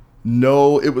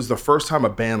 it was the first time a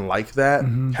band like that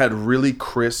had really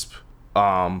crisp,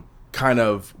 kind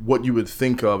of what you would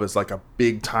think of as like a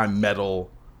big time metal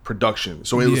production.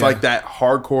 So it was like that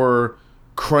hardcore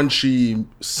crunchy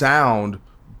sound,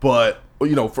 but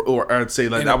or I'd say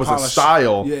like that was a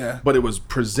style, but it was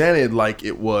presented like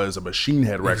it was a Machine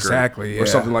Head record or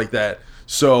something like that.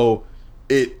 So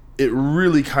it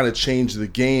really kind of changed the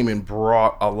game and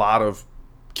brought a lot of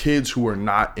kids who were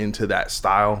not into that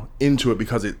style into it,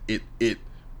 because it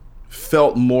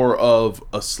felt more of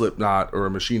a Slipknot or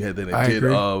a Machine Head than it did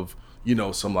of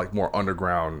some like more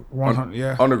underground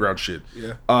underground shit.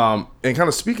 And kind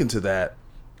of speaking to that,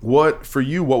 what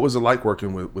was it like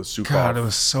working with Sukoff? God, it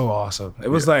was so awesome. It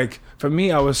was like, for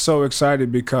me, I was so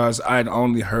excited because I'd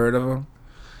only heard of him,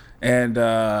 and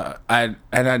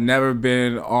I'd never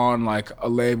been on like a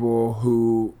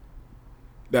label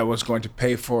that was going to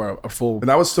pay for a full. And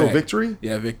that was still thing. Victory?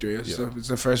 Yeah, Victory. It's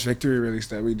the first Victory release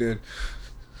that we did.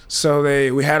 So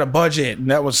we had a budget, and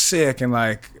that was sick, and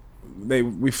like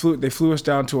they flew us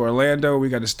down to Orlando. We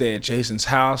got to stay at Jason's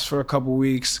house for a couple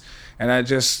weeks, and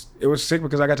it was sick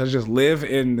because I got to just live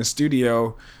in the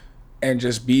studio and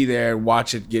just be there and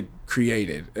watch it get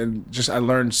created, and just I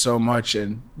learned so much.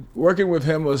 And working with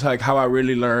him was like how I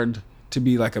really learned to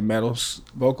be like a metal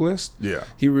vocalist. Yeah,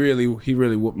 he really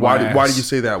whooped my ass. Why do you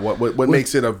say that? What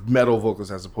makes it a metal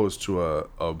vocalist as opposed to a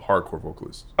hardcore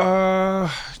vocalist?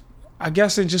 I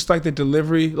guess it's just like the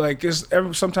delivery. Like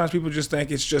sometimes people just think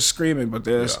it's just screaming, but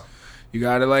you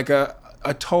got like a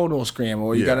tonal scream,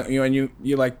 or you got and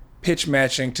you like pitch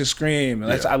matching to scream.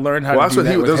 I learned how to that's do what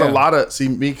that with there's him. a lot of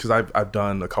me because I've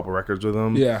done a couple records with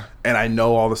him. Yeah. And I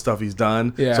know all the stuff he's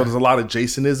done. Yeah. So there's a lot of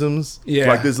Jasonisms. Yeah.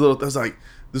 Like there's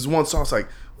one song. It's like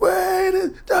wait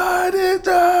it die.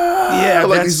 Yeah,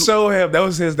 like that's so him.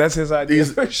 That's his idea.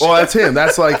 Well, that's him.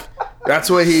 That's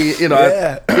what he,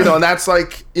 Yeah. and that's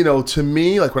like, to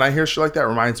me, like when I hear shit like that, it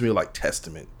reminds me of like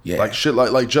Testament. Yeah. Like shit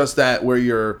like just that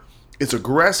where it's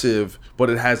aggressive, but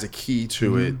it has a key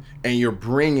to it. And you're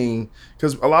bringing,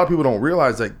 because a lot of people don't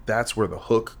realize like that's where the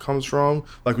hook comes from.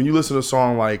 Like when you listen to a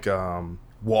song like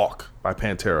Walk by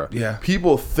Pantera, Yeah.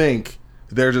 people think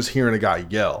they're just hearing a guy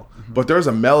yell, but there's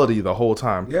a melody the whole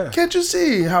time. Yeah. Can't you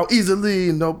see how easily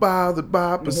no bothered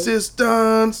by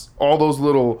persistence? All those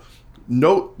little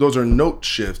those are note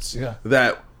shifts. Yeah.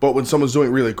 But when someone's doing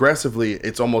it really aggressively,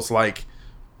 it's almost like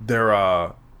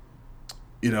they're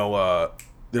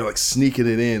they're like sneaking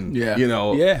it in. Yeah.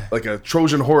 Yeah. Like a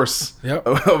Trojan horse. Yep.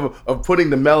 of putting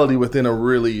the melody within a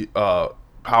really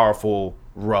powerful,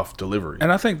 rough delivery.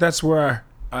 And I think that's where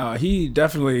he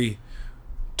definitely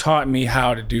taught me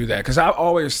how to do that, because I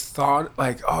always thought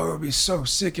like, oh, it would be so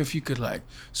sick if you could like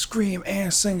scream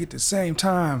and sing at the same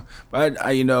time, but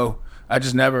I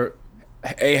just never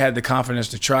had the confidence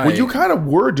to try. Well, you kind of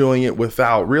were doing it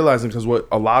without realizing, because what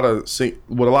a lot of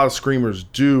screamers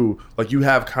do, like you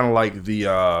have kind of like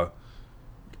the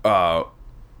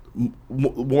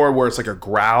more where it's like a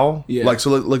growl, like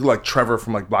so like Trevor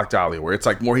from like Black Dahlia, where it's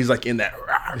like more he's like in that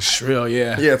shrill,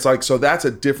 yeah, it's like, so that's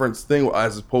a different thing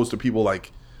as opposed to people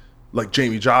like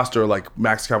Jamie Joster or like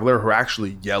Max Cavalera, who are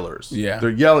actually yellers. Yeah, they're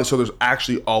yelling, so there's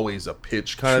actually always a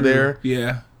pitch kind of there.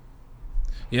 Yeah,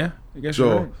 I guess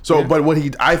you're right. So, but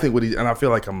and I feel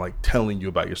like I'm like telling you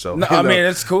about yourself. No, I mean,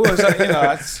 it's cool. It's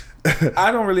like,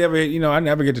 I don't really ever, I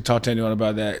never get to talk to anyone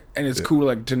about that, and it's cool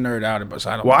like to nerd out about. So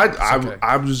I don't. Well,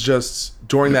 I was just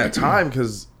during that time,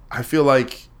 because I feel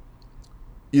like,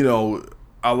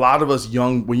 a lot of us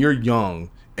when you're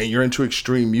young and you're into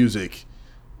extreme music,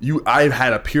 I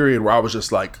had a period where I was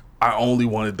just like, I only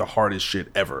wanted the hardest shit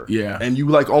ever. Yeah. And you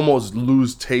like almost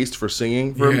lose taste for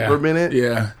singing for a minute.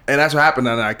 Yeah. And that's what happened.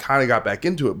 And I kind of got back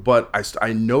into it. But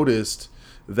I noticed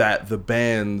that the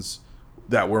bands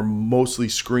that were mostly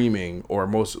screaming or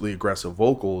mostly aggressive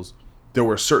vocals, there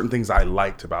were certain things I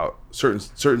liked about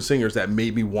certain singers that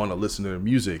made me want to listen to their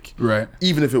music. Right.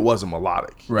 Even if it wasn't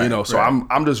melodic. Right. So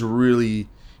I'm just really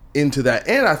into that.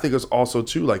 And I think it's also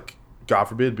too, like, God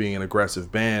forbid, being an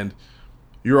aggressive band,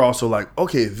 you're also like,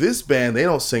 okay, this band, they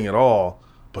don't sing at all,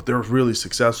 but they're really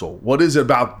successful. What is it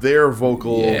about their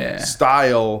vocal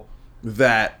style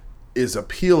that is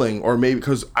appealing? Or maybe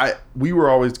because we were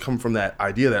always come from that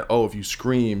idea that, oh, if you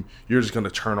scream, you're just going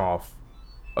to turn off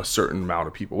a certain amount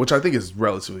of people, which I think is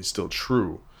relatively still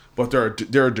true. But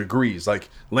there are degrees. Like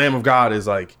Lamb of God is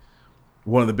like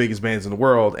one of the biggest bands in the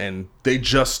world, and they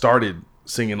just started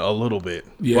singing a little bit.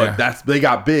 Yeah. But they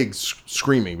got big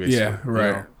screaming, basically. Yeah,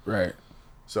 right, right.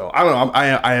 So I don't know.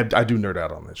 I do nerd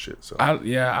out on that shit. So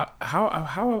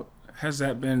how has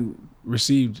that been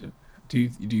received? Do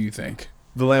you think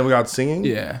the Lamb of God singing?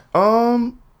 Yeah.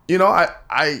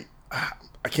 I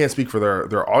can't speak for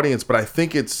their audience, but I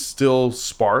think it's still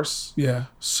sparse. Yeah.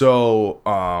 So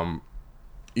I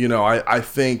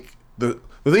think the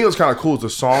thing that was kind of cool is the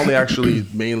song they actually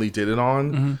mainly did it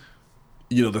on. Mm-hmm.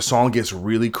 The song gets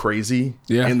really crazy.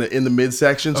 Yeah. In the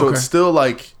midsection, so it's still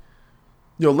like.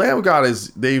 Lamb of God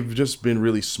they've just been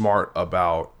really smart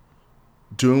about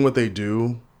doing what they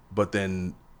do, but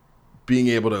then being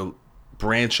able to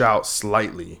branch out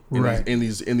slightly in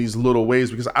these little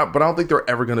ways, but I don't think they're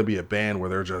ever going to be a band where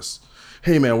they're just,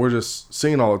 hey man, we're just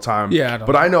singing all the time. Yeah.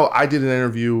 But I know I did an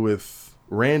interview with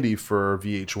Randy for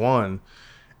VH1,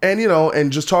 and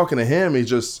and just talking to him,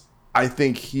 I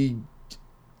think he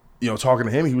talking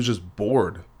to him, he was just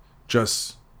bored,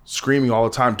 just screaming all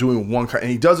the time, doing one kind,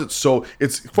 and he does it so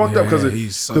it's fucked up because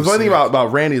the funny thing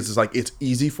about Randy is like it's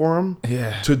easy for him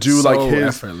to do like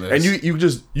his effortless. And you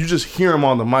just hear him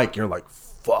on the mic, you're like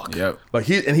fuck, like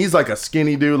he's like a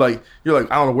skinny dude, like you're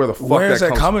like I don't know where the fuck where's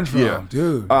that coming from,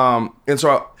 dude. And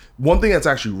so one thing that's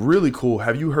actually really cool,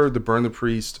 have you heard the Burn the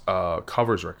Priest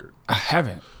covers record? I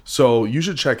haven't. So you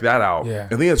should check that out. Yeah.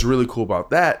 The thing that's really cool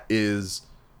about that is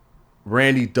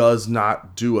Randy does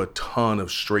not do a ton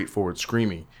of straightforward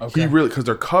screaming. He really, because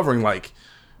they're covering like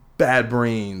Bad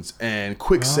Brains and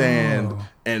Quicksand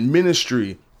and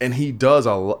Ministry, and he does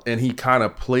and he kind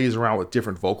of plays around with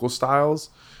different vocal styles.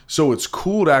 So it's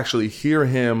cool to actually hear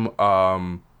him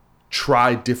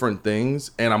try different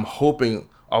things, and I'm hoping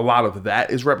a lot of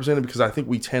that is represented, because I think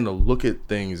we tend to look at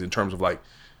things in terms of like,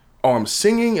 oh, I'm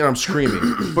singing and I'm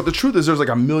screaming, but the truth is there's like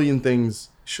a million things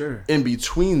Sure. in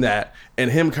between that,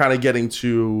 and him kind of getting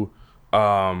to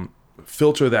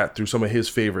filter that through some of his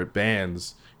favorite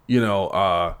bands,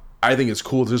 I think it's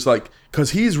cool, just like,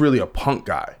 because he's really a punk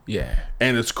guy. Yeah.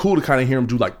 And it's cool to kind of hear him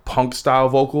do like punk style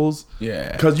vocals.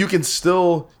 Yeah. Because you can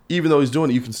still, even though he's doing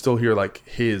it, you can still hear like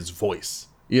his voice,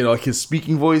 like his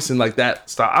speaking voice and like that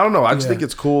style. I don't know. I just think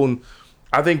it's cool. And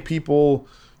I think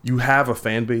you have a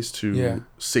fan base to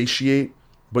satiate,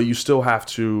 but you still have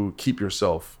to keep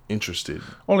yourself interested.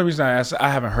 Only reason I asked, I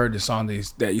haven't heard the song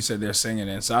that you said they're singing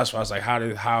in. So that's why I was like,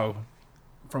 how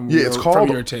it's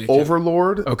called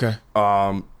Overlord. Okay.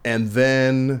 And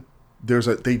then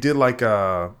they did like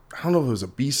I don't know if it was a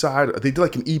B-side. They did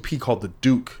like an EP called The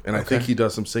Duke, and I think he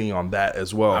does some singing on that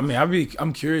as well. I mean,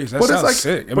 I'm curious. That sounds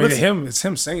sick. I mean, it's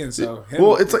him singing. So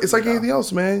it's like anything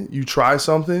else, man. You try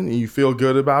something and you feel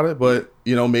good about it, but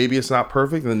maybe it's not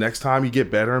perfect. And the next time you get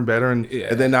better and better, and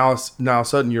then now all of a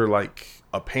sudden you're like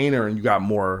a painter and you got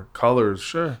more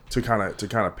colors to kind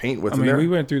of paint with. I mean, we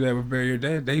went through that with Bury Your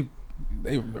Dead. They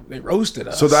roasted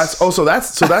us. So that's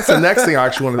the next thing I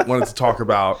actually wanted to talk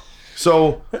about.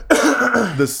 So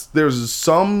there's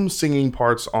some singing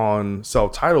parts on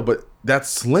Self-Titled, but that's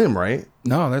Slim, right?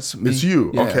 No, that's me. It's you.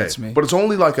 Yeah, okay. It's me. But it's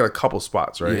only like at a couple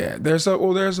spots, right? Yeah. There's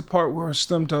a part where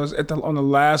Slim does on the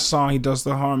last song, he does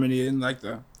the harmony in like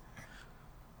the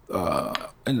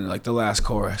last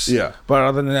chorus. Yeah. But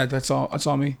other than that, that's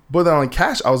all me. But then on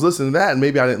Cash, I was listening to that, and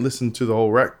maybe I didn't listen to the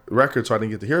whole record, so I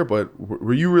didn't get to hear it. But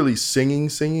were you really singing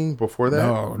before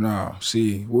that? No.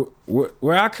 See,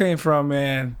 where I came from,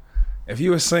 man. If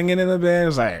you were singing in the band,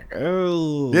 it's like,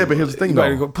 oh. Yeah, but here's the thing, you though.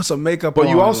 gotta go put some makeup on. But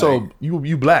you also, like,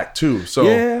 you black, too. So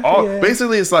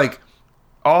basically, it's like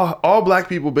all black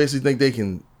people basically think they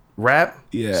can rap,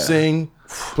 sing,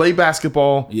 play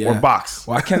basketball, or box.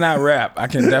 Well, I cannot rap. I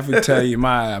can definitely tell you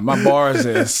my bars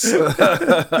is. Yeah,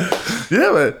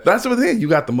 but that's the thing. You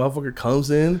got the motherfucker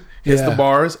comes in, hits the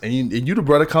bars, and you the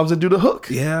brother comes and do the hook.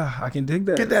 Yeah, I can dig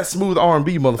that. Get that smooth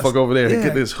R&B motherfucker over there and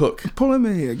get this hook. Pull him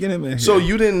in here. Get him in here. So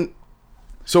you didn't.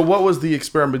 So what was the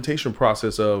experimentation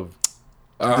process of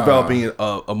developing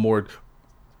a more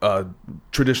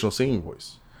traditional singing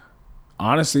voice?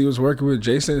 Honestly, it was working with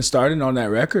Jason and starting on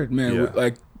that record, man. Yeah.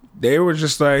 Like they were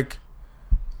just like,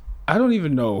 I don't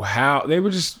even know how we were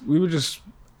just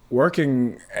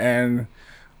working, and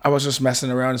I was just messing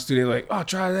around in the studio like, oh,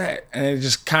 try that, and it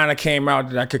just kind of came out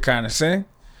that I could kind of sing,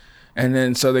 and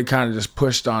then so they kind of just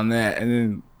pushed on that, and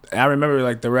then I remember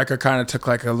like the record kind of took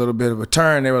like a little bit of a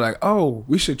turn. They were like, oh,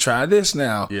 we should try this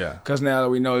now. Yeah. Because now that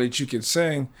we know that you can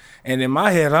sing. And in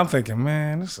my head, I'm thinking,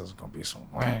 man, this is going to be some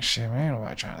whack shit, man. I'm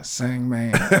not trying to sing,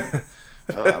 man.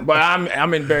 But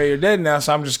I'm in Bury Your Dead now,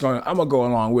 so I'm going to go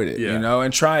along with it,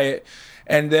 and try it.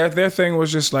 And their thing was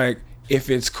just like, if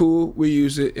it's cool, we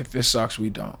use it. If it sucks, we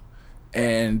don't.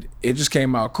 And it just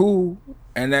came out cool.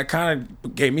 And that kind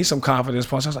of gave me some confidence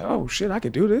points. I was like, oh, shit, I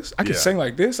could do this. I can sing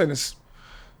like this. And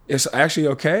it's actually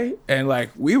okay. And like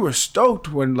we were stoked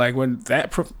when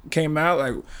that came out,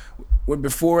 like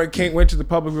before it went to the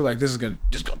public, we were like, this is gonna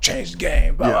change the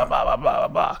game, blah blah blah blah blah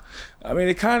blah. I mean,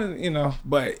 it kind of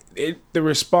but the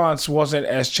response wasn't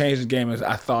as changed the game as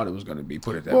I thought it was going to be.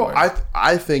 Put it that way. Well,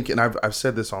 I think, and I've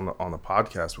said this on the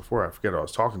podcast before. I forget who I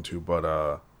was talking to, but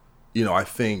I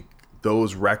think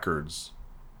those records,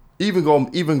 even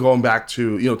going back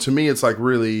to to me, it's like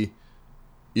really,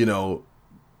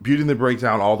 Beauty and the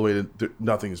Breakdown all the way to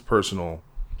Nothing Is Personal,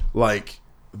 like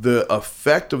the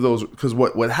effect of those, because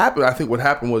what happened, I think what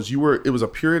happened was it was a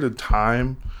period of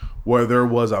time where there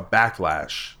was a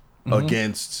backlash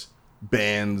against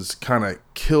bands kind of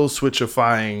kill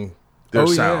switchifying their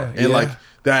sound. And like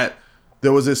that,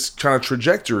 there was this kind of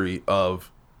trajectory of,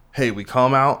 hey, we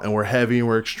come out and we're heavy and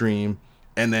we're extreme.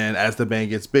 And then as the band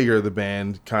gets bigger, the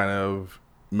band kind of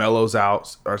mellows out,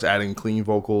 starts adding clean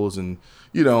vocals and,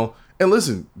 and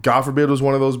listen, God Forbid was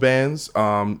one of those bands,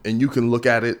 and you can look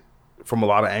at it from a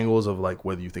lot of angles of like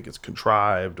whether you think it's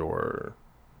contrived or,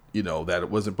 that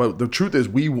it wasn't. But the truth is,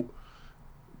 we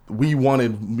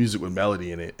wanted music with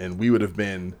melody in it, and we would have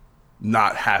been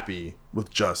not happy with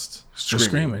just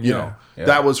screaming.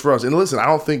 That was for us. And listen, I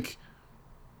don't think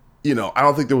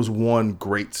there was one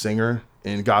great singer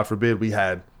in God Forbid. We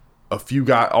had a few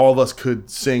guys. All of us could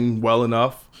sing well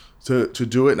enough to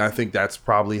do it, and I think that's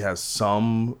probably has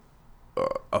some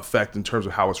effect in terms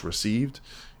of how it's received,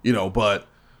 but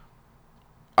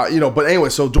anyway,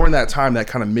 so during that time, that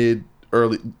kind of mid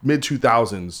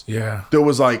 2000s, there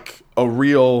was like a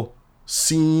real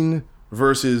scene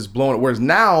versus blowing it. Whereas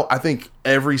now, I think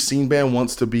every scene band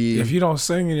wants to be. If you don't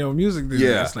sing in your music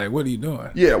video, it's like, what are you doing?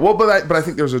 Yeah, well, but I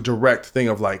think there's a direct thing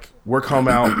of like, we're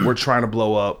coming out, we're trying to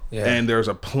blow up, and there's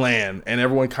a plan, and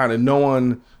everyone kind of, no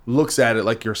one looks at it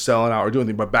like you're selling out or doing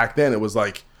anything. But back then, it was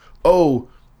like, oh,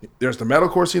 there's the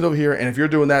metalcore scene over here, and if you're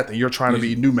doing that, then you're trying to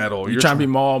be new metal. You're trying to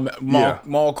be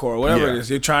mallcore, whatever it is.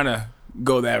 You're trying to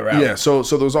go that route. Yeah, so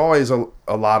there's always a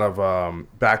lot of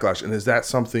backlash. And is that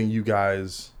something you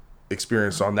guys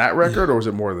experienced on that record, or was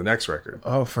it more the next record?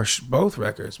 Oh, for both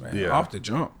records, man. Yeah. Off the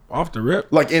jump, off the rip.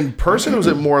 Like in person, or was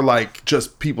it more like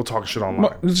just people talking shit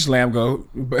online? Just lamb goat.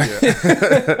 That's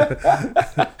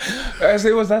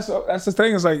the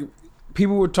thing. Is like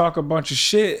people would talk a bunch of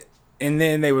shit, and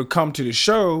then they would come to the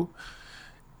show,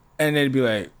 and they'd be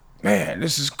like, "Man,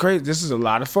 this is crazy. This is a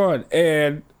lot of fun."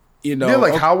 And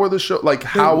how were the show? Like,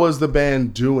 how was the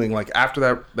band doing? Like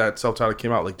after that self-titled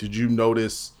came out, like, did you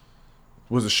notice?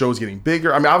 Was the shows getting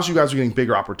bigger? I mean, obviously you guys were getting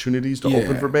bigger opportunities to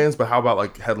open for bands, but how about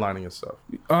like headlining and stuff?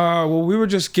 Well, we were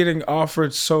just getting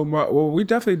offered so much. Well, we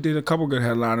definitely did a couple good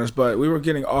headliners, but we were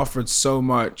getting offered so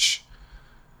much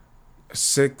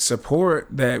sick support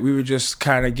that we were just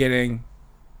kind of getting,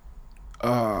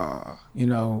 the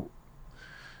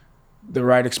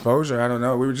right exposure. I don't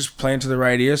know. We were just playing to the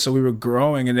right ear, so we were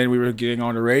growing, and then we were getting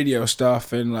on the radio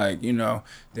stuff, and then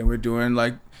we're doing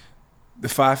like the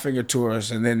Five Finger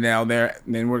tours, and then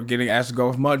then we're getting asked to go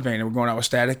with Mudvayne, and we're going out with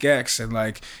Static X, and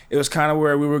like it was kind of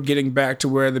where we were getting back to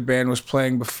where the band was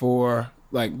playing before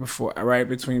after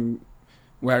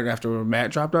Matt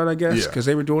dropped out, I guess, because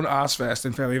they were doing Ozfest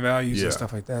and Family Values and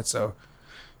stuff like that. So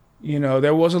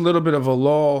there was a little bit of a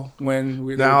lull when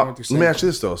we now. Were going through let me ask you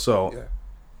this though. So,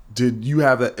 did you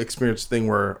have that experience thing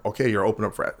where you're opening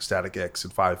up for Static X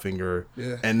and Five Finger,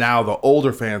 and now the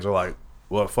older fans are like,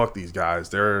 well, fuck these guys.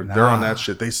 They're on that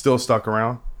shit. They still stuck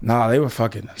around? Nah, they were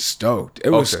fucking stoked. It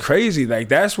was crazy. Like,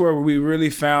 that's where we really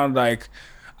found, like,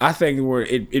 I think where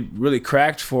it really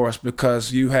cracked for us,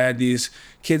 because you had these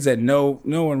kids that no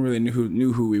one really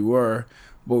knew who we were,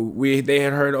 but they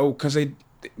had heard, because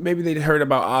maybe they'd heard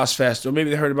about Ozfest, or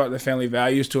maybe they heard about the Family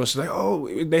Values to us. So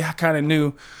like, they kind of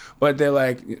knew, but they're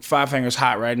like, Five Finger's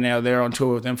hot right now. They're on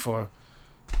tour with them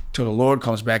till the Lord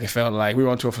comes back. It felt like we were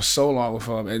on tour for so long with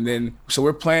them, and then so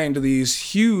we're playing to these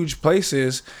huge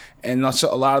places, and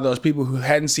also a lot of those people who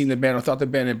hadn't seen the band or thought the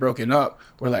band had broken up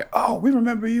were like, "Oh, we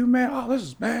remember you, man. Oh, this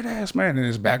is badass, man." And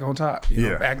it's back on top,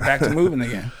 back to moving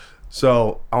again.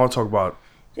 So I want to talk about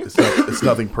it's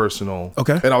nothing personal.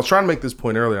 Okay. And I was trying to make this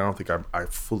point earlier. I don't think I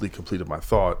fully completed my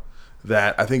thought,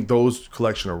 that I think those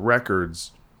collection of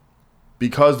records,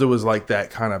 because there was like that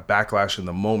kind of backlash in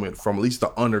the moment from at least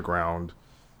the underground,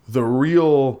 the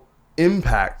real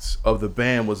impact of the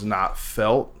band was not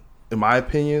felt, in my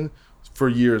opinion, for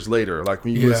years later. Like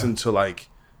when you listen to like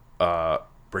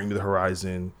Bring Me the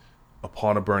Horizon,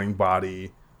 Upon a Burning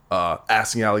Body,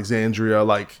 Asking Alexandria,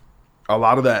 like a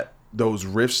lot of those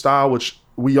riff style, which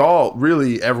we all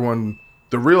really, everyone,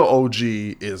 the real OG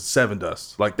is Seven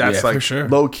Dust. Like that's like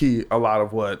low key a lot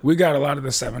of what we got. A lot of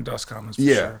the Seven Dust comments. For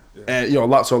sure. And a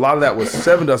lot of that was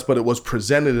Seven Dust, but it was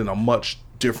presented in a much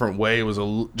different way. It was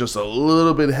just a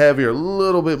little bit heavier, a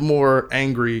little bit more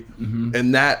angry,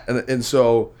 and part of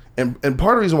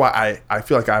the reason why I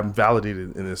feel like I'm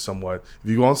validated in this somewhat.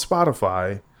 If you go on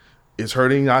Spotify, It's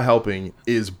Hurting Not Helping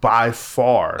is by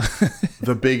far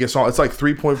the biggest song. It's like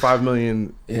 3.5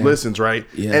 million listens, right?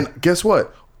 Yeah. And guess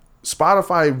what?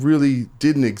 Spotify really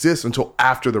didn't exist until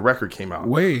after the record came out.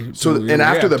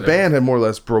 After the band had more or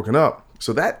less broken up.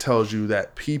 So that tells you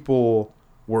that people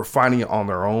were finding it on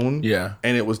their own. Yeah.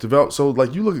 And it was developed. So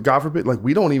like you look at God Forbid, like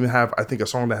we don't even have, I think, a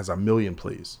song that has 1 million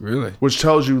plays. Really? Which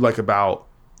tells you like about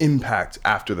impact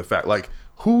after the fact. Like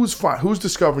who's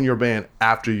discovering your band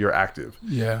after you're active?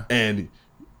 Yeah. And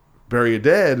Bury Your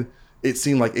Dead, it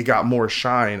seemed like it got more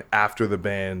shine after the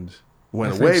band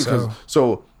went away.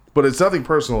 But It's Nothing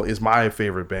Personal is my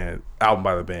favorite album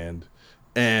by the band.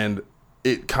 And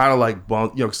it kind of like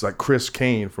bumped, because like Chris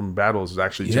Kane from Battles is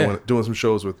actually doing some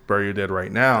shows with Bury Your Dead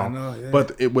right now. I know,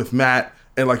 But with Matt,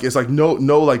 and like it's like no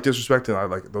like disrespect, and I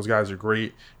like those guys are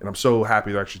great, and I'm so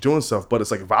happy they're actually doing stuff. But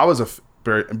it's like if I was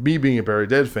me being a Bury Your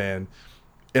Dead fan,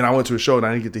 and I went to a show and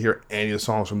I didn't get to hear any of the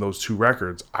songs from those two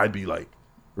records, I'd be like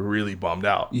really bummed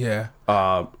out. Yeah.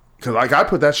 Because like I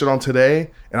put that shit on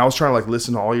today, and I was trying to like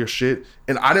listen to all your shit,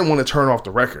 and I didn't want to turn off the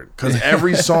record because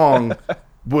every song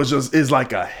is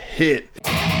like a hit.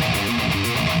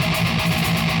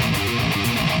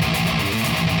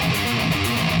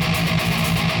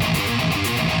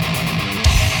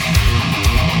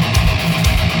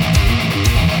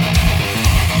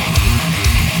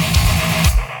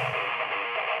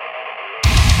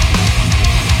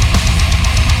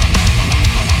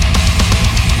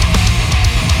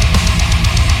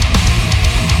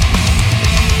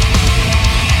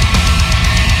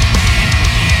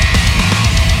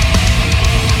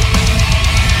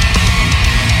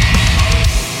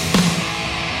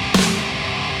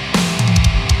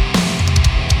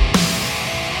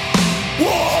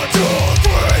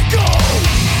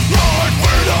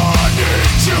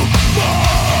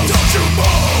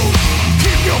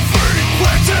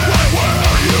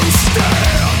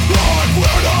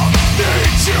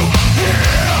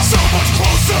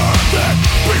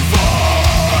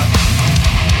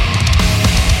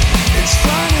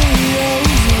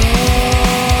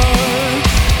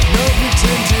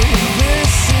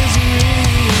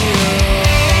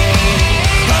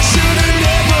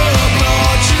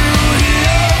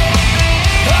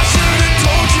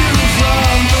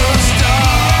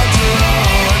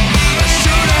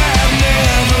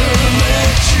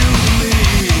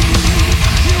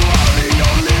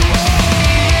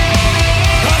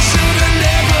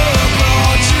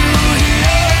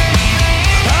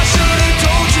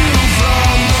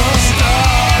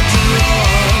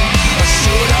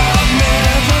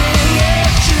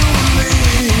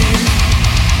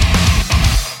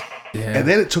 And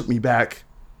then it took me back.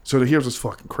 So here's what's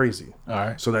fucking crazy. All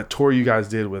right. So that tour you guys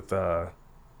did with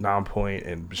Nonpoint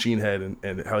and Machine Head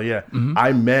and Hell Yeah,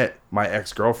 I met my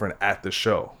ex-girlfriend at the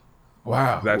show.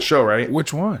 Wow. That show, right?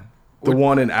 Which one? The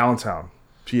one in Allentown,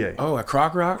 PA. Oh, at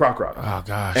Croc Rock? Croc Rock. Oh,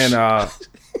 gosh.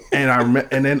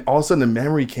 And then all of a sudden the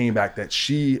memory came back that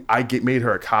I made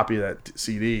her a copy of that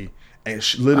CD, and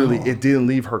she, literally it didn't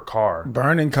leave her car.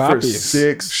 Burning copies. For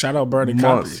 6 Shout out burning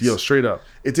months. copies. Yo, straight up.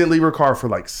 It didn't leave her car for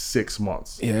like 6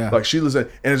 months. Yeah. Like she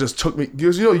listened, and it just took me,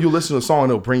 because you listen to a song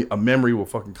and it'll bring a memory will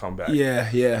fucking come back.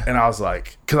 Yeah. And I was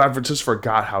like, because I just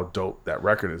forgot how dope that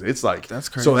record is. It's like, that's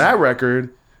crazy. So that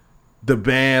record, the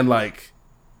band like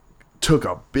took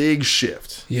a big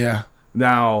shift. Yeah.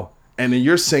 Now, and then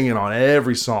you're singing on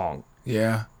every song.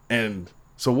 Yeah. And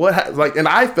so and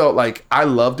I felt like I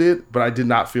loved it, but I did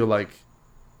not feel like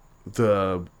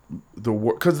the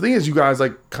because the thing is, you guys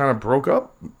like kind of broke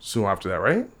up soon after that,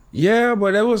 right? Yeah,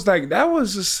 but it was like, that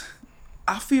was just,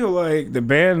 I feel like the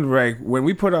band, like when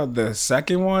we put out the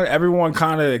second one, everyone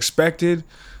kind of expected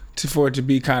for it to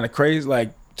be kind of crazy,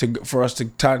 like for us to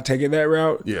take it that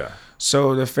route. Yeah.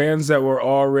 So the fans that were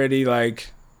already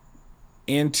like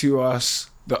into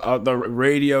us, the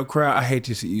radio crowd, I hate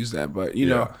to use that, but you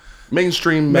know,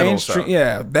 mainstream metal stuff.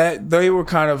 Yeah, that they were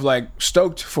kind of like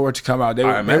stoked for it to come out.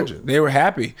 I imagine they were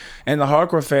happy, and the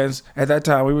hardcore fans at that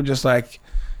time, we were just like,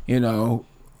 you know,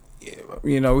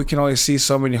 we can only see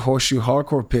so many horseshoe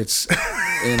hardcore pits.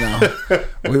 You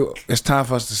know, it's time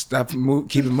for us to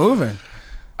keep it moving.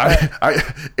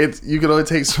 You can only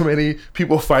take so many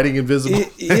people fighting invisible.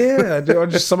 Or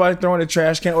just somebody throwing a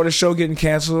trash can, or the show getting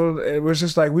canceled. It was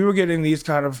just like we were getting these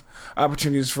kind of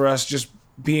opportunities for us just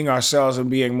being ourselves and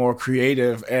being more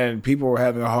creative, and people were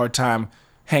having a hard time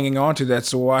hanging on to that.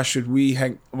 So why should we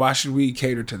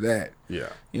cater to that? Yeah,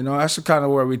 you know, that's kind of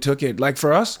where we took it. Like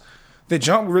for us, the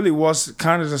jump really was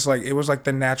kind of just like, it was like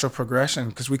the natural progression,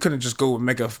 because we couldn't just go and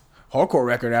make a hardcore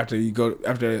record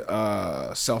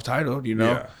after self-titled, you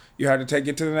know. You had to take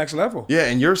it to the next level. Yeah,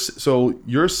 and you're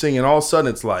singing, all of a sudden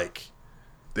it's like,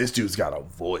 this dude's got a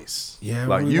voice. Yeah,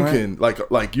 like you can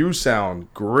like you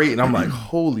sound great, and I'm like,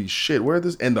 holy shit, where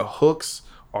this, and the hooks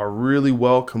are really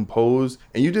well composed,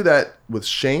 and you did that with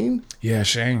Shane. Yeah,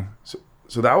 Shane.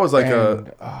 So that was like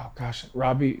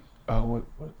Robbie, what?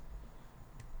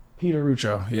 Peter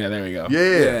Ruccio. Yeah, there we go.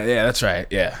 Yeah, that's right.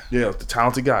 Yeah, the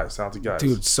talented guys.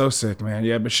 Dude, so sick, man.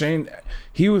 Yeah, but Shane,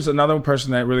 he was another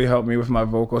person that really helped me with my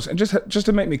vocals, and just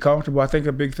to make me comfortable. I think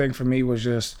a big thing for me was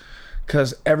just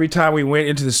because every time we went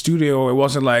into the studio, it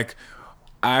wasn't like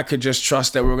I could just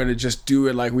trust that we're gonna just do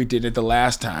it like we did it the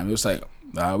last time. It was like,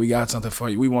 we got something for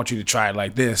you. We want you to try it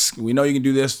like this. We know you can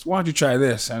do this. Why don't you try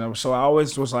this? And so I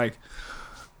always was like,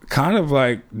 kind of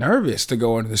like nervous to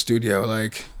go into the studio.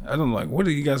 Like, I don't know, like, what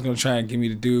are you guys gonna try and get me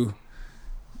to do?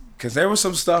 Because there was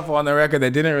some stuff on the record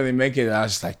that didn't really make it. I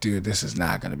was just like, dude, this is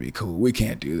not gonna be cool. We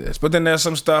can't do this. But then there's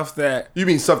some stuff that, you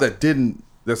mean stuff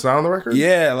that's not on the record?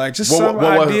 Yeah, like just some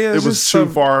ideas. It was too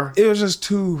far. It was just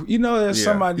too, there's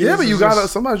some ideas. Yeah, but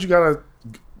sometimes you gotta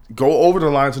go over the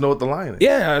line to know what the line is.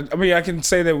 Yeah, I mean, I can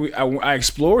say that I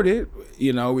explored it.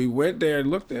 You know, we went there and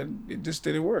looked at it. It just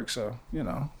didn't work. So,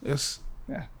 it's.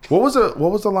 Yeah. What was the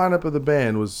lineup of the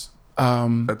band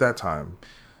at that time?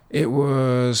 It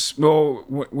was, well,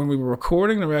 when we were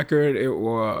recording the record, it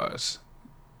was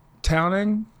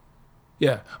Towning.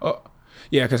 Yeah. Oh,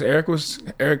 yeah, because Eric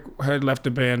had left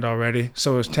the band already.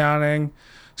 So it was Towning,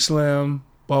 Slim,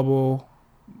 Bubble,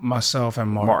 myself,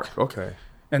 and Mark. Okay.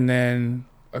 And then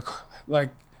like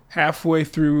halfway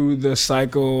through the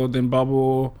cycle, then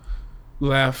Bubble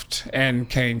left and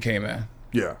Kane came in.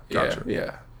 Yeah, gotcha.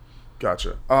 Yeah.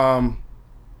 Gotcha.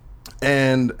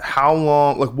 And how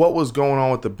long, like, what was going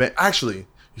on with the band? Actually,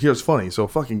 here's funny. So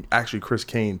actually Chris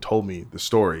Kane told me the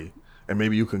story, and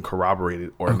maybe you can corroborate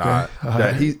it or not.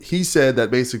 That he said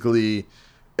that basically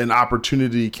an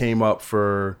opportunity came up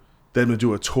for them to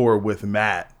do a tour with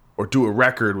Matt, or do a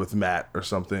record with Matt or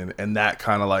something, and that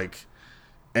kind of like,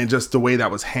 and just the way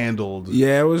that was handled.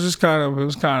 Yeah, it was just kind of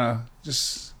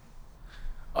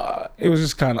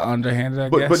underhanded, I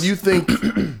guess. But you think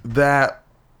that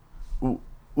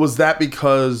was that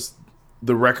because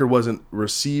the record wasn't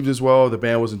received as well, the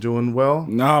band wasn't doing well?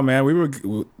 No, man,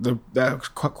 that was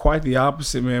quite the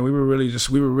opposite, man. We were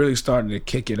really starting to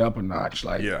kick it up a notch.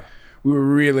 Like, we were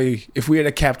really, if we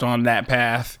had kept on that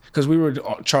path, because we were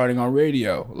charting on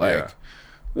radio,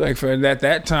 like for at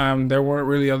that time, there weren't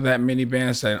really that many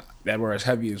bands that were as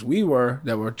heavy as we were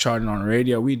that were charting on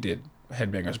radio. We did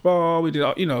Headbangers Ball, we did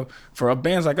all, for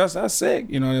bands like us, that's sick,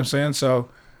 you know what I'm saying? So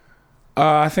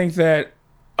I think that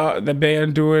the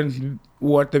band doing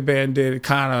what the band did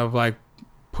kind of like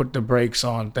put the brakes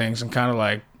on things and kind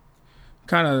of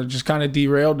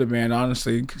derailed the band,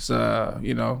 honestly, because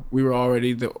you know, we were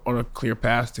already on a clear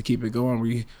path to keep it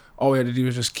going. All we had to do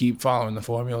was just keep following the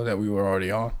formula that we were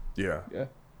already on. Yeah. Yeah.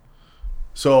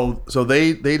 So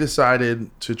they decided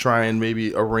to try and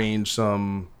maybe arrange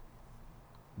some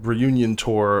reunion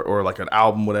tour or like an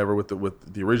album, whatever, with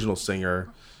the original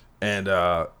singer, and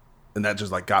that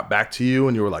just like got back to you,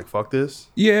 and you were like, "Fuck this."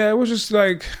 Yeah, it was just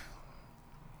like,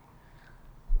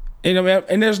 you know,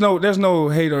 and there's no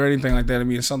hate or anything like that. I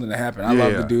mean, it's something that happened. I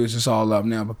love the dude. It's just all love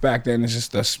now. But back then, that's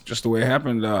just the way it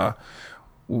happened.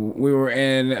 We were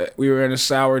in a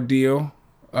sour deal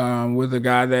with a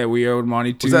guy that we owed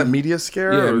money to. Was that Media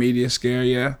Scare? Yeah, Media Scare.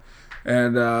 Yeah,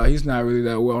 and he's not really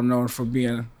that well known for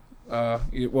being.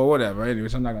 Well, whatever.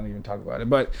 Anyways, I'm not gonna even talk about it.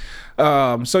 But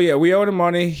so yeah, we owed him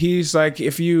money. He's like,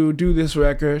 if you do this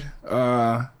record,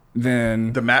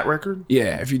 then the Matt record.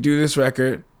 Yeah, if you do this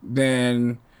record,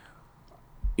 then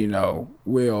you know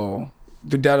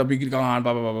the debt will be gone.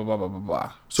 Blah blah blah blah blah blah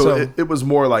blah. So it was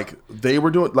more like they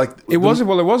were doing like it wasn't.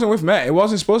 Well, it wasn't with Matt. It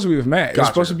wasn't supposed to be with Matt. It was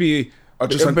supposed to be.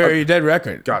 Just a Bury Your Dead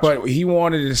record. Gotcha. But he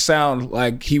wanted it to sound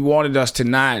like he wanted us to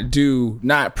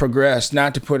not progress,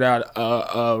 not to put out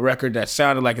a record that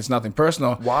sounded like it's nothing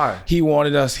personal. Why?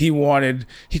 Because he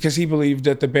believed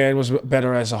that the band was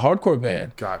better as a hardcore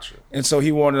band. Gotcha. And so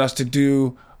he wanted us to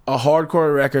do a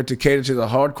hardcore record to cater to the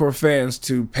hardcore fans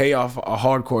to pay off a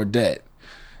hardcore debt.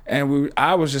 And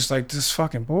I was just like, this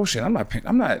fucking bullshit. I'm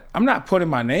not putting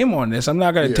my name on this. I'm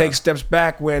not gonna take steps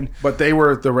back when. But the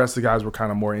rest of the guys were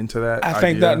kind of more into that. I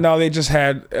think that no, they just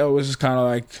had. It was just kind of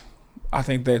like, I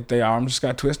think that their arms just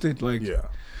got twisted. Like, yeah.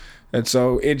 And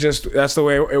so that's the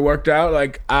way it worked out.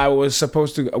 Like I was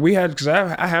supposed to. Because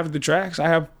I have the tracks. I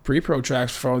have pre-pro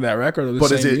tracks from that record.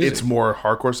 But it's more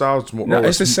hardcore style.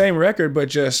 It's the same record, but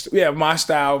just my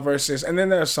style versus. And then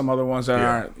there's some other ones that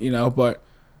aren't. But.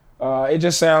 It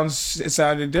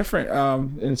sounded different.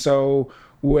 And so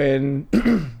when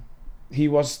he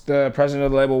was the president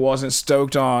of the label, wasn't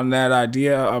stoked on that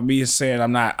idea of me saying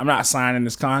I'm not signing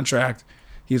this contract.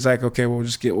 He's like, okay,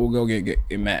 we'll go get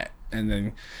Matt. And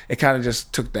then it kind of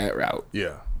just took that route.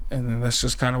 Yeah. And then that's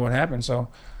just kind of what happened. So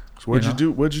what'd you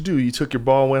do? What'd you do? You took your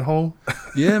ball and went home?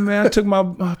 Yeah, man. I took my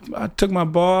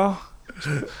ball.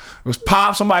 It was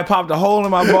somebody popped a hole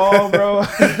in my ball, bro.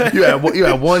 you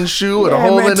had one shoe and a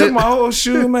hole in it. Took my whole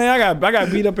shoe, man. I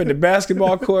got beat up at the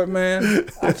basketball court, man.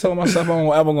 I told myself I'm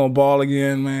ever gonna ball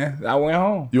again, man. I went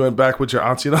home. You went back with your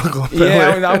auntie and uncle.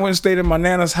 Yeah, I went and stayed in my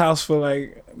nana's house for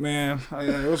it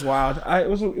was wild. It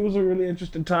was a really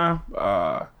interesting time.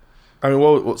 I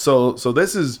mean, so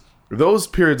this is those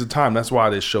periods of time. That's why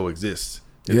this show exists.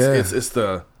 It's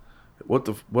the. What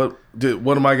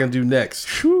am I gonna do next?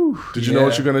 Did you know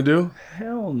what you're gonna do?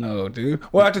 Hell no, dude.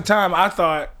 Well, at the time, I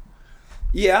thought,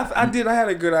 I did. I had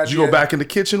a good idea. Did you go back in the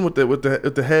kitchen with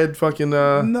the head fucking?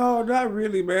 No, not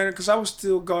really, man. Because I was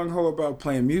still gung ho about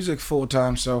playing music full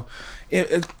time. So,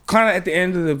 it kind of at the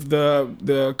end of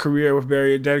the career with Bury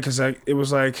Your Dead, because it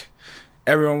was like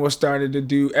everyone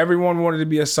wanted to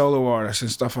be a solo artist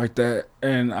and stuff like that.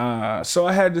 And so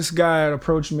I had this guy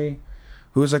approach me.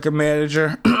 Who was like a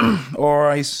manager,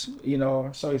 or he's,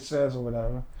 so he says or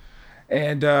whatever,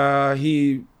 and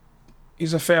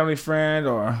he's a family friend,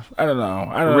 or I don't know.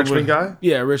 A Richmond guy?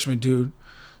 Yeah, Richmond dude.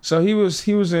 So he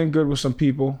was in good with some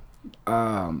people.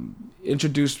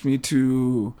 Introduced me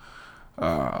to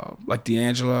like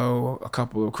D'Angelo, a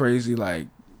couple of crazy like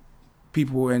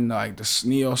people in like the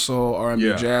neo soul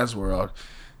R&B jazz world.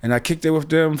 And I kicked it with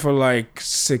them for like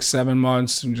 6-7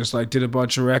 months and just like did a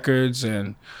bunch of records.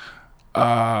 And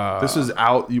this is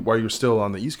out while you're still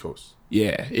on the East Coast.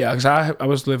 Yeah, because I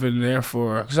was living there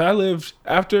because I lived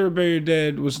after Bury Your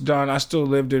Dead was done. I still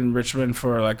lived in Richmond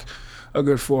for like a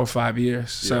good 4 or 5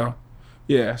 years. So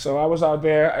so I was out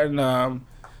there, and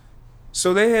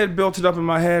so they had built it up in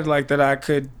my head like that I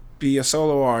could be a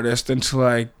solo artist, and to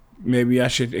like maybe I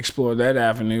should explore that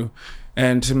avenue,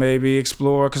 and to maybe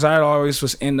explore, because I always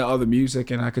was into other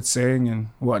music and I could sing and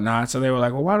whatnot. So they were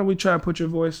like, well, why don't we try and put your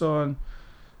voice on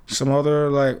some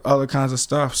other kinds of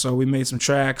stuff. So we made some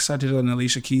tracks. I did an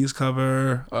Alicia Keys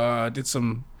cover. Did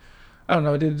some, I don't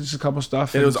know, I did just a couple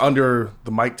stuff. And it was under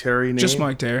the Myke Terry name? Just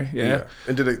Myke Terry, yeah.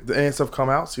 And did any stuff come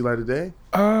out, see light of day?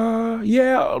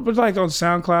 Yeah, but like on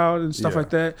SoundCloud and stuff like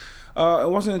that. It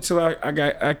wasn't until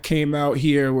I came out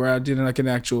here where I did like an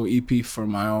actual EP for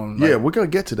my own. We're gonna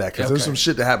get to that because there's some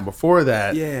shit that happened before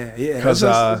that. Yeah. Because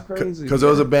there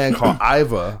was a band called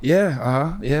Iva.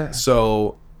 Yeah.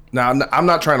 So now I'm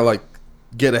not trying to like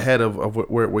get ahead of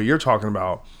what you're talking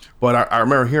about, but I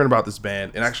remember hearing about this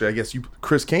band, and actually I guess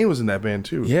Chris Kane was in that band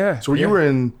too. Yeah. So you were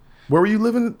in Where were you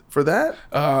living for that?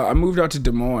 I moved out to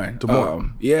Des Moines.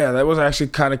 Yeah, that was actually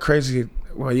kind of crazy.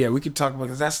 Well, yeah, we could talk about,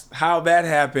 because that's how that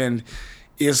happened.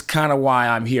 Is kind of why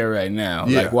I'm here right now.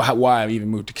 Yeah. Like why I even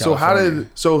moved to California.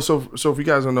 So if you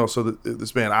guys don't know,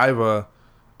 this band, I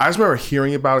just remember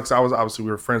hearing about it, because we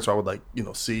were friends, so I would like,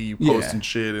 see you post and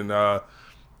shit, and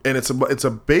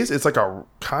it's like a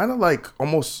kind of like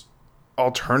almost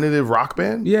alternative rock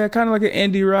band. Yeah, kind of like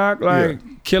an indie rock,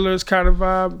 like Killers kind of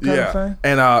vibe kind of thing.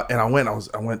 And I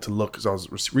went to look, because I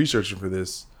was researching for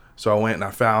this. So I went and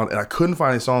I couldn't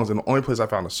find any songs, and the only place I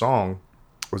found a song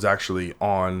was actually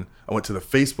I went to the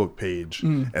Facebook page,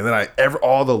 and then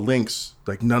all the links,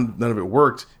 like none of it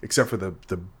worked except for the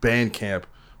Bandcamp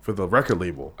for the record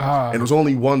label. And there was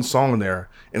only one song there,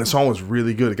 and the song was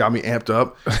really good. It got me amped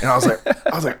up, and I was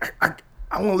like,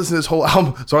 I want to listen to this whole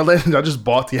album. So I just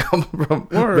bought the album from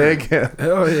Bandcamp.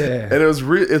 Oh yeah. And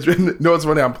it's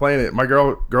funny, I'm playing it. My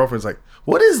girlfriend's like,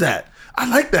 "What is that? I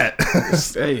like that."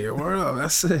 Hey, word up,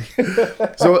 that's sick.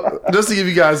 So just to give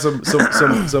you guys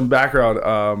some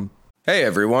background. Hey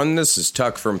everyone, this is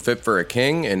Tuck from Fit for a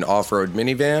King, an off-road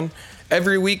minivan.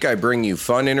 Every week I bring you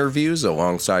fun interviews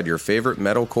alongside your favorite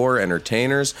metalcore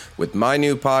entertainers with my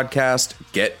new podcast,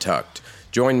 Get Tucked.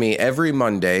 Join me every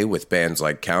Monday with bands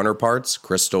like Counterparts,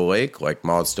 Crystal Lake, like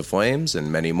Moths to Flames,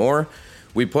 and many more.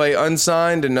 We play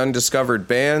unsigned and undiscovered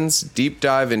bands, deep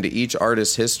dive into each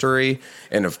artist's history,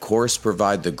 and of course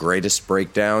provide the greatest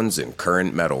breakdowns in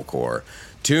current metalcore.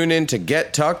 Tune in to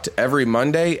Get Tucked every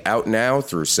Monday, out now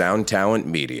through Sound Talent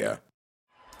Media.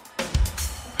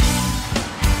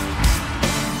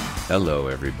 Hello,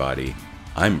 everybody.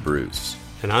 I'm Bruce.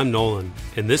 And I'm Nolan,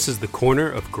 and this is the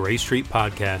Corner of Gray Street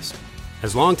podcast.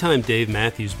 As longtime Dave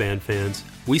Matthews Band fans,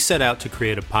 we set out to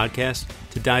create a podcast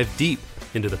to dive deep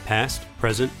into the past,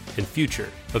 present, and future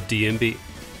of DMB.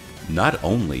 Not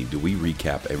only do we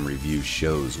recap and review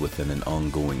shows within an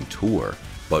ongoing tour,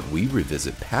 but we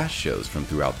revisit past shows from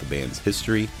throughout the band's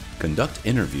history, conduct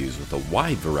interviews with a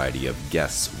wide variety of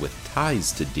guests with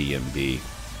ties to DMB,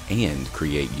 and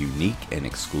create unique and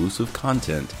exclusive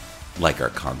content like our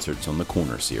Concerts on the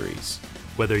Corner series.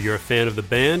 Whether you're a fan of the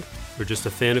band or just a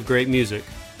fan of great music,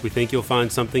 we think you'll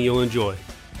find something you'll enjoy.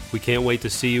 We can't wait to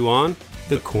see you on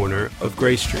the Corner of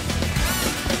Gray Street.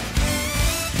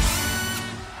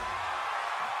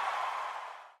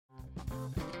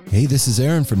 Hey, this is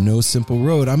Aaron from No Simple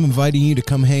Road. I'm inviting you to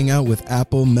come hang out with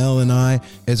Apple, Mel, and I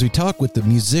as we talk with the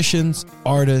musicians,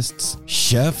 artists,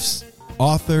 chefs,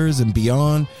 authors, and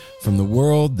beyond from the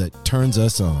world that turns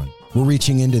us on. We're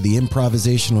reaching into the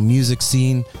improvisational music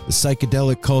scene, the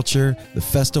psychedelic culture, the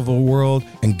festival world,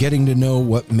 and getting to know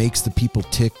what makes the people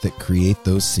tick that create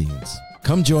those scenes.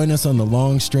 Come join us on the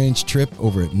long, strange trip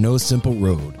over at No Simple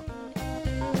Road.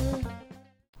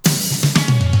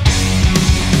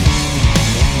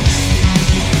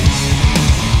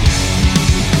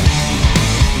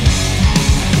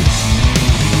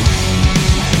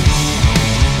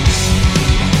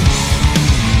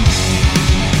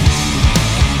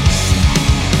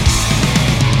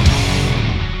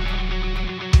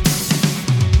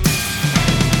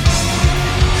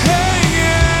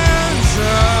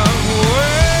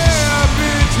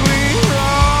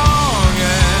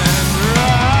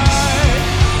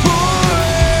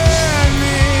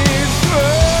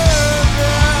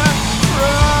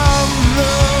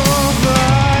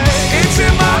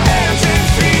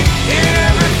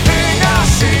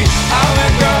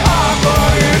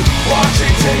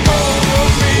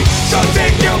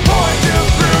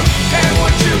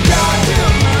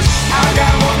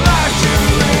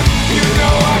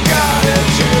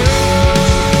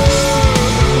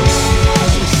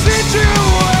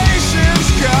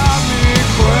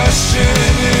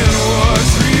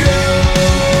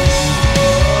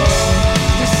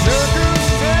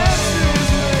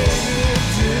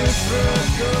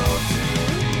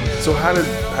 So how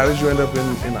did you end up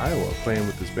in Iowa playing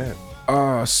with this band?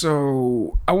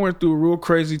 So I went through a real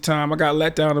crazy time. I got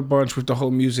let down a bunch with the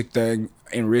whole music thing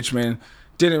in Richmond.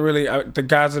 Didn't really, the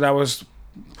guys that I was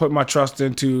putting my trust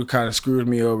into kind of screwed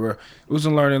me over. It was a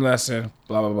learning lesson,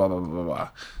 blah, blah, blah, blah, blah, blah.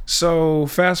 So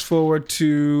fast forward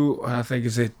to, I think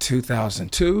is it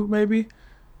 2002 maybe?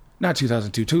 Not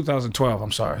 2002, 2012,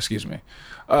 I'm sorry, excuse me.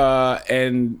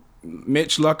 And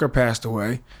Mitch Lucker passed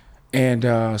away.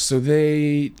 And so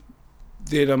they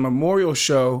did a memorial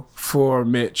show for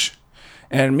Mitch.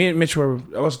 And me and Mitch I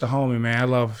was the homie, man.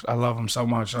 I love him so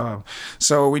much.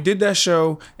 So we did that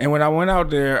show, and when I went out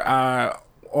there,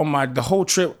 on the whole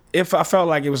trip, I felt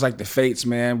like it was like the fates,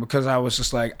 man, because I was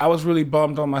just like, I was really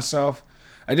bummed on myself.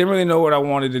 I didn't really know what I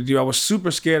wanted to do. I was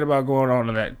super scared about going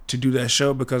on to do that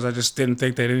show because I just didn't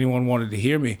think that anyone wanted to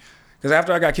hear me. Because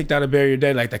after I got kicked out of Bury Your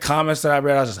Dead, like the comments that I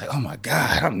read, I was just like, oh my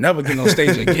God, I'm never getting on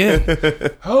stage again.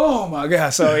 Oh my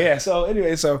God. So yeah. So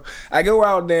anyway, so I go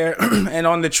out there, and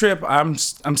on the trip, I'm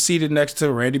seated next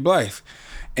to Randy Blythe,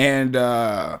 and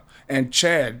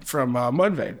Chad from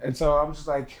Mudvayne. And so I'm just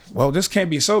like, well, this can't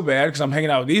be so bad because I'm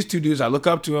hanging out with these two dudes. I look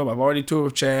up to them. I've already toured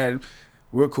with Chad.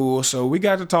 We're cool. So we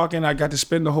got to talking. I got to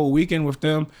spend the whole weekend with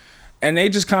them. And they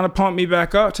just kind of pumped me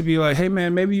back up to be like, hey,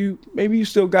 man, maybe you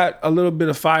still got a little bit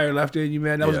of fire left in you,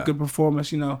 man. That was a good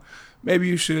performance, Maybe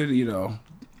you should,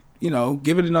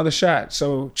 give it another shot.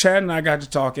 So Chad and I got to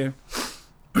talking.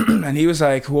 And he was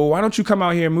like, well, why don't you come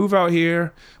out here, move out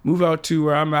to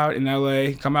where I'm out in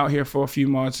LA, come out here for a few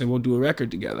months and we'll do a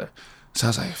record together. So I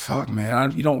was like, fuck,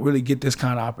 man, you don't really get this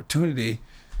kind of opportunity.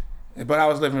 But I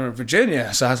was living in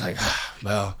Virginia. So I was like,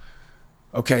 well,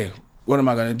 okay, what am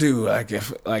I going to do? I'm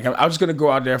just going to go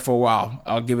out there for a while.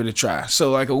 I'll give it a try.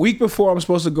 So like a week before I'm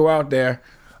supposed to go out there,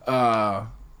 I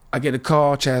get a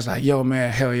call. Chad's like, yo,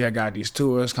 man, hell yeah, I got these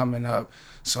tours coming up.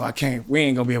 So we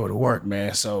ain't gonna be able to work,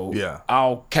 man. So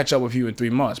I'll catch up with you in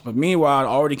 3 months. But meanwhile, I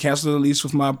already canceled the lease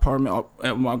with my apartment,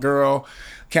 my girl,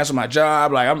 canceled my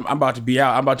job. Like I'm about to be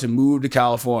out. I'm about to move to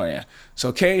California.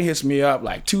 So Kane hits me up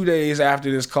like 2 days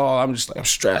after this call. I'm just like, I'm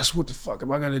stressed. What the fuck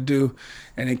am I gonna do?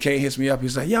 And then Kane hits me up.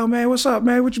 He's like, yo, man, what's up,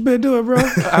 man? What you been doing, bro?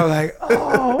 I was like,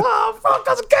 oh, fuck,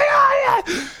 that's okay.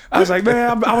 I was like,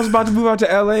 man, I was about to move out to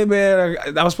LA, man.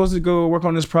 I was supposed to go work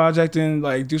on this project and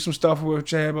like do some stuff with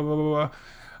Chad, blah, blah, blah, blah.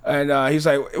 And he's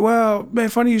like, well, man,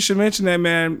 funny you should mention that,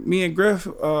 man. Me and Griff,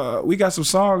 we got some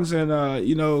songs and,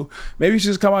 maybe you should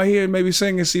just come out here and maybe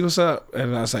sing and see what's up.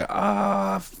 And I was like,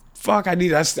 fuck, I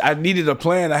needed a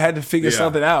plan. I had to figure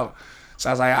something out. So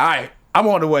I was like, all right, I'm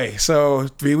on the way. So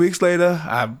 3 weeks later,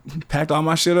 I packed all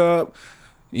my shit up,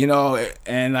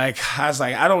 and like, I was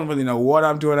like, I don't really know what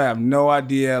I'm doing. I have no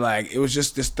idea. Like, it was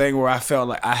just this thing where I felt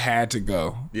like I had to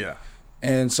go. Yeah.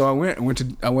 And so I went to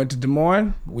Des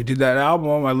Moines. We did that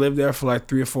album. I lived there for like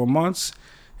 3 or 4 months.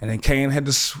 And then Kane had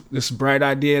this bright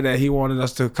idea that he wanted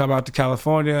us to come out to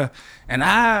California. And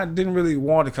I didn't really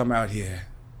want to come out here.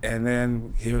 And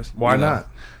then he was, why not?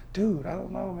 Dude, I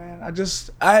don't know, man.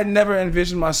 I had never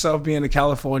envisioned myself being a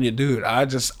California dude. I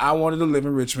wanted to live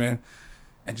in Richmond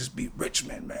and just be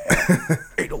Richmond, man.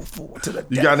 804 to the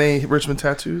You got any Richmond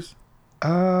tattoos?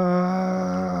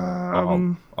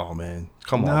 Oh man,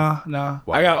 come on. Nah.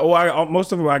 Wow.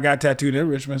 Most of them I got tattooed in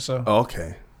Richmond. So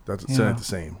okay, that's not the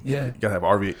same. Yeah, you gotta have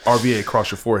RVA across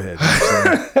your forehead.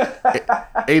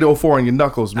 804 on your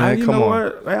knuckles, man. You come know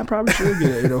on. What? I probably should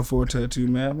get an 804 tattoo,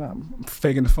 man. I'm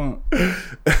faking the funk.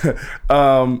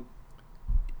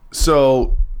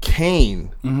 So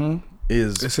Kane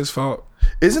it's his fault.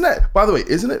 Isn't that? By the way,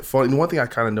 isn't it funny? And one thing I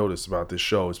kind of noticed about this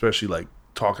show, especially like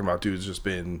talking about dudes just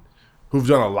been who've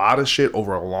done a lot of shit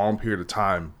over a long period of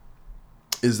time,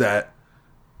 is that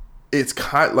it's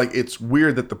kind of like it's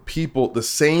weird that the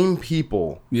same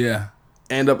people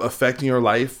end up affecting your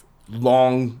life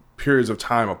long periods of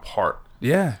time apart.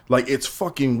 Yeah. Like it's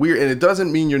fucking weird. And it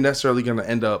doesn't mean you're necessarily going to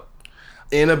end up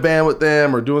in a band with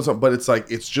them or doing something, but it's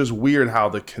like, it's just weird how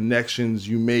the connections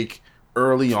you make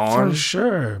early on. For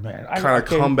sure, man. Kind of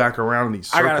come back around in these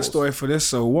circles. I got a story for this.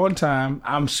 So one time,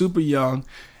 I'm super young,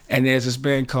 and there's this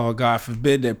band called God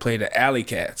Forbid that played the Alley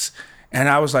Cats. And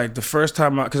I was like, the first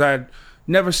time, because I had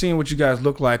never seen what you guys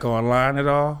look like online at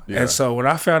all. Yeah. And so when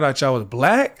I found out y'all was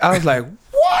black, I was like,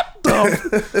 what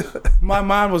the? My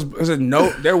mind was no,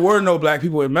 there were no black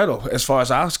people in metal as far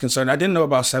as I was concerned. I didn't know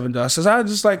about Seven Dust. Cause I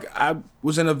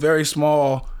was in a very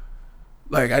small,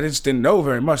 like, I just didn't know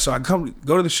very much. So I go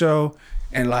to the show,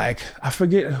 and like, I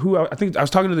forget who, I think I was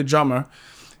talking to the drummer,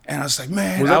 and I was like,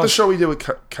 man. Was that the show we did with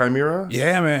Chimera?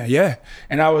 Yeah, man, yeah.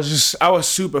 And I was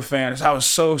super fan. I was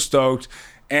so stoked.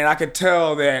 And I could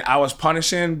tell that I was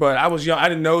punishing, but I was young. I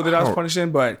didn't know that I was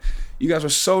punishing, but you guys were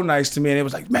so nice to me. And it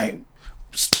was like, man,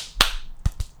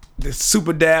 this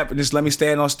super dap, and just let me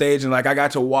stand on stage. And like, I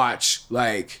got to watch,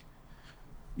 like,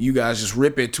 you guys just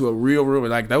rip it to a real room.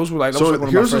 Like, that was like, one of my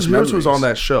first memories. Here's what was on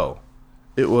that show.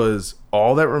 It was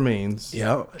All That Remains,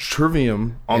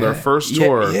 Trivium on their first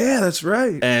tour. Yeah, that's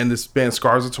right. And this band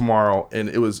Scars of Tomorrow. And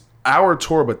it was our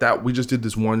tour, but that we just did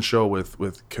this one show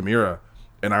with Chimera.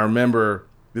 And I remember,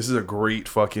 this is a great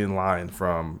fucking line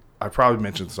from, I probably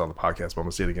mentioned this on the podcast, but I'm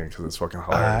going to say it again because it's fucking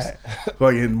hilarious.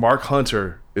 Fucking Mark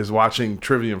Hunter is watching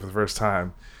Trivium for the first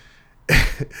time.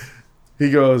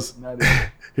 He goes,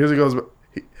 he's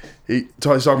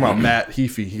talking about Matt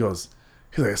Heafy. He's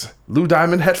like, Lou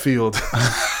Diamond Hetfield.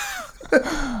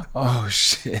 Oh,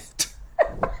 shit.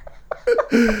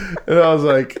 And I was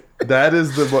like, that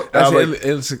is the...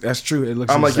 That's true. It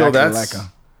looks I'm exactly like, yo, like him.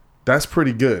 That's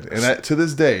pretty good. And that, to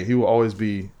this day, he will always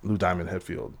be Lou Diamond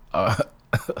Hetfield.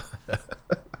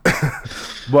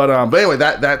 But anyway,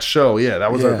 that show,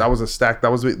 that was a stack.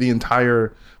 That was the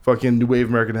entire fucking new wave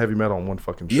American heavy metal in one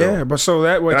fucking show. Yeah, but so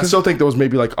that way, I still think there was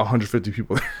maybe like 150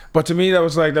 people there. But to me, that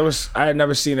was I had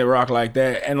never seen it rock like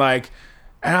that, and I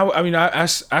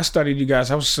studied you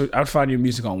guys. I'd find your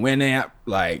music on Winamp,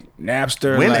 like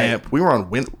Napster. Winamp, we were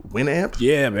on Winamp.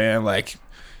 Yeah, man,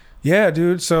 yeah,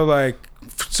 dude. So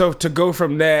to go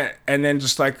from that, and then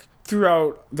just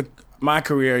throughout my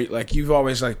career, you've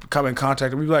always come in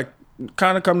contact, and we've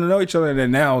kind of come to know each other, and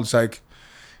then now it's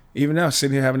even now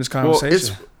sitting here having this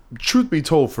conversation. Well, truth be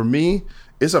told, for me,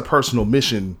 it's a personal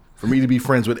mission for me to be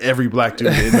friends with every black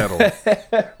dude in metal.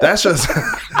 That's just,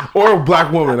 or a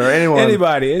black woman or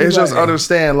anybody. It's just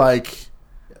understand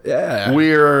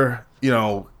we're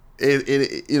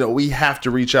we have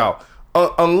to reach out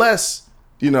unless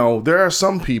there are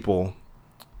some people,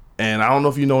 and I don't know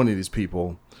if you know any of these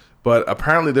people, but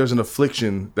apparently there's an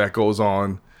affliction that goes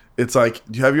on. It's have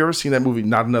you ever seen that movie,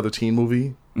 Not Another Teen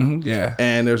Movie? Mm-hmm, yeah.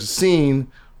 And there's a scene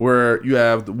where you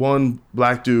have the one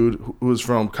black dude who was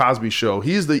from Cosby's show.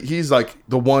 He's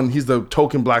the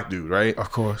token black dude, right?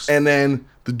 Of course. And then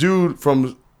the dude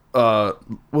from what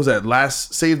was that,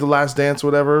 Save the Last Dance,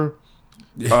 whatever.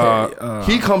 He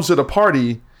comes to the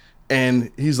party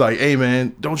and he's like, "Hey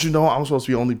man, don't you know I'm supposed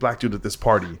to be the only black dude at this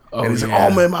party?" And he's like,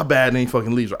 "Oh man, my bad," and he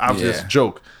fucking leaves. Obviously it's a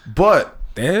joke. But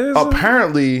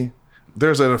apparently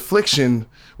there's an affliction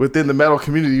within the metal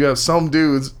community. You have some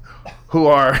dudes who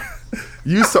are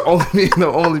used to only being the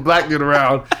only black dude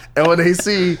around, and when they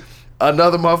see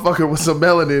another motherfucker with some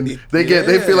melanin,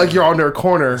 they feel like you're on their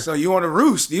corner. So you on a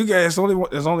roost. You guys,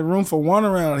 there's only room for one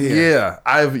around here. Yeah,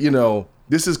 I've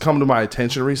this has come to my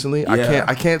attention recently. Yeah.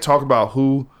 I can't talk about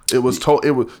who it was told.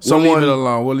 It was someone. We'll leave it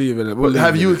alone. We'll leave it.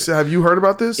 Have you heard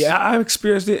about this? Yeah, I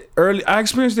experienced it early.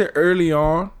 Early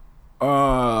on.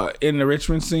 In the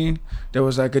Richmond scene, there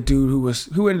was a dude who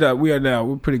ended up,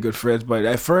 we're pretty good friends, but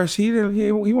at first he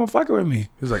won't fucking with me. He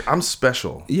was like, "I'm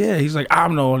special." Yeah, he's like,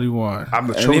 "I'm the only one. I'm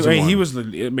the chosen one." He was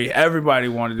everybody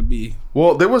wanted to be.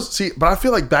 Well, but I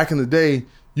feel like back in the day,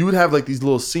 you would have these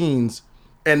little scenes,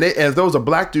 and if there was a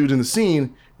black dude in the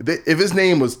scene, if his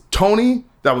name was Tony,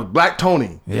 that was Black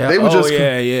Tony. Yeah. They would there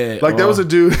was a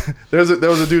dude. there was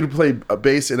a dude who played a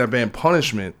bass in that band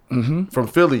Punishment from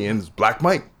Philly, and it's Black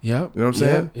Mike. Yep. You know what I'm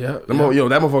saying? Yeah. That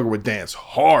motherfucker would dance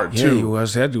hard too. Yeah, he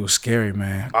was. That dude was scary,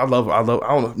 man. I don't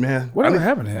know, man. Whatever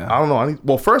happened to him? I don't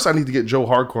know. First I need to get Joe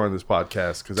Hardcore on this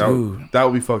podcast because that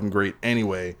would be fucking great.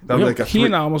 Anyway, that would he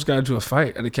and I almost got into a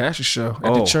fight at the Cassius show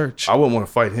at the church. I wouldn't want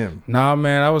to fight him. Nah,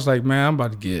 man. I was like, man, I'm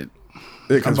about to get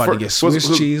Swiss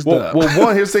cheesed up. Well,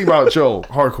 one, here's the thing about Joe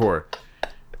Hardcore.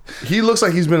 He looks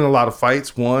like he's been in a lot of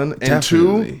fights, one. And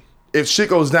Definitely. Two, if shit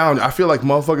goes down, I feel like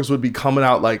motherfuckers would be coming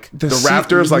out like the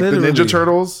Raptors, like the Ninja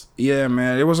Turtles. Yeah,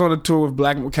 man. It was on a tour with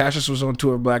Black. Cassius was on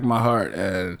tour with Black My Heart.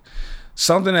 And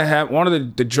something that happened, one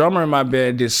of the drummer in my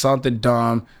band did something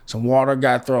dumb. Some water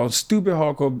got thrown. Stupid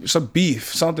hardcore. Some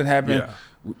beef. Something happened.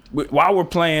 Yeah. While we're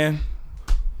playing,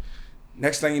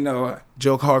 next thing you know,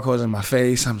 Joe Hardcore's in my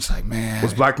face. I'm just like, man.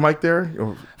 Was Black Mike there?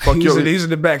 He's in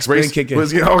the back, spin kicking.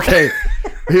 Okay.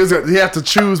 He had to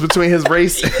choose between his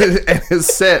race and his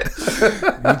set.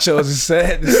 He chose his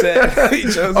set.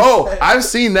 I've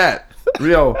seen that.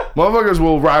 Motherfuckers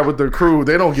will ride with their crew.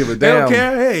 They don't give a damn. They don't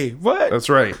care. Hey, what? That's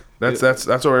right.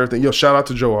 That's all everything. Shout out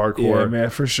to Joe Hardcore. Yeah, man,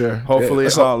 for sure. Hopefully,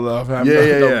 it's all love.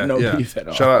 No beef at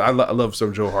all. Shout out. I love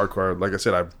some Joe Hardcore. Like I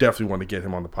said, I definitely want to get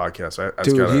him on the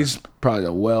podcast. He's probably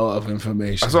a well of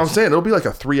information. That's what I'm saying. It'll be like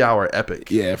a 3-hour epic.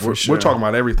 Yeah, for sure. We're talking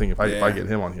about everything if I get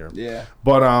him on here. Yeah.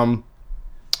 But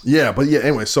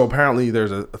anyway, so apparently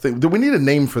there's a thing. Do we need a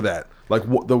name for that? Like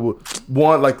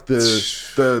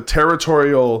the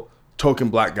territorial token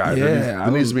black guy. Yeah,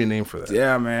 there needs to be a name for that.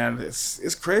 Yeah, man.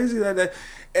 It's crazy that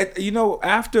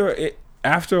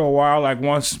after a while, like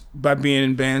once by being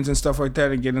in bands and stuff like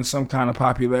that and getting some kind of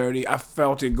popularity, I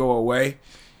felt it go away.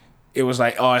 It was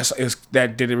like, it's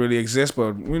that didn't really exist.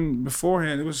 But when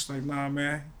beforehand, it was like, nah,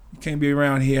 man, you can't be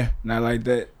around here. Not like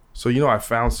that. So I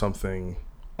found something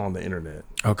on the internet.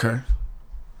 Okay.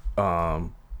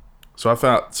 So I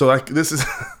found this is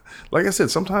like I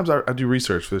said. Sometimes I do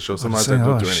research for this show. Sometimes I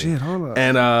don't do anything. Shit, hold up.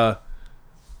 And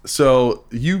so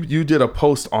you did a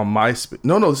post on MySpace.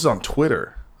 No, this is on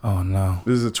Twitter. Oh no,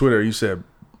 this is a Twitter. You said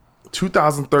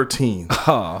 2013.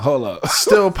 Oh, hold up.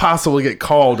 Still possible to get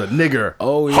called a nigger.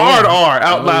 Oh yeah. Hard R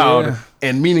out loud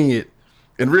and meaning it.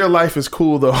 In real life is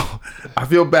cool though. I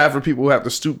feel bad for people who have to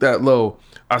stoop that low.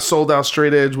 I sold out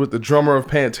straight edge with the drummer of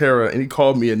Pantera, and he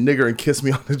called me a nigger and kissed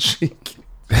me on the cheek.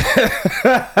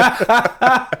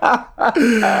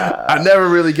 I never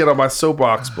really get on my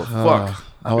soapbox, but fuck.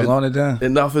 I was on it then.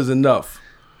 Enough is enough.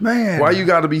 Man. Why you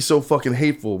got to be so fucking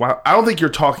hateful? I don't think you're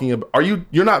talking about.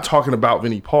 You're not talking about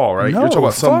Vinnie Paul, right? No, you're talking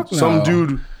about some no.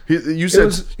 dude. You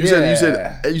said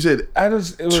 2 out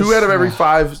of every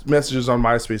 5 messages on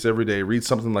MySpace every day read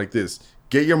something like this: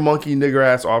 "Get your monkey nigger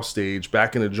ass off stage,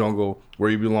 back in the jungle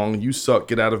where you belong. You suck.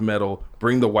 Get out of metal.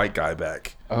 Bring the white guy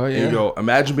back." Oh yeah. And you go.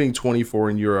 Imagine being 24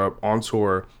 in Europe on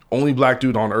tour, only black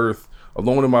dude on earth,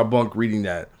 alone in my bunk, reading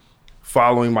that.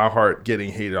 Following my heart,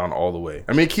 getting hated on all the way.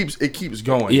 I mean, it keeps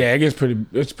going. Yeah, it's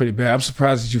pretty bad. I'm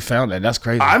surprised that you found that. That's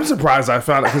crazy. I'm surprised I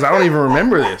found it because I don't even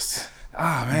remember this.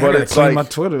 Ah man, but I it's clean like my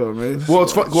Twitter though, man. Well,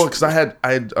 it's fun. Well, because I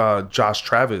had Josh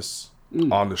Travis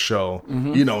on the show.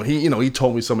 Mm-hmm. He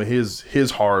told me some of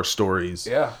his horror stories.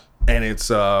 Yeah, and it's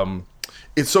so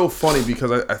funny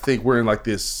because I think we're in like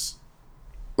this.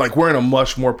 Like we're in a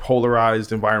much more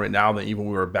polarized environment now than even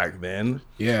we were back then.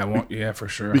 Yeah, yeah, for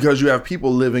sure. Because you have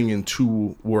people living in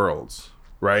 2 worlds,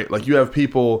 right? Like you have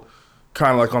people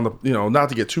kind of like on the, not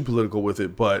to get too political with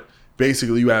it, but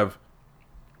basically you have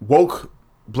woke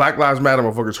Black Lives Matter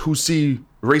motherfuckers who see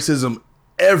racism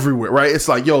everywhere, right? It's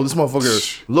like, yo, this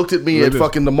motherfucker looked at me at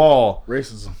fucking the mall.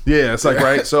 Racism. Yeah, it's like,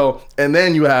 right? So, and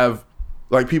then you have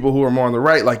like people who are more on the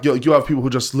right, like you have people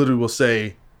who just literally will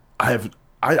say,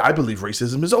 I believe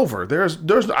racism is over.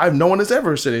 No one has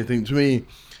ever said anything to me.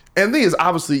 And the thing is,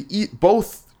 obviously,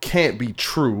 both can't be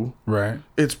true. Right.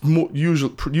 It's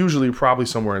usually probably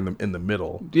somewhere in the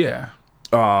middle. Yeah.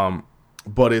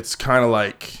 But it's kind of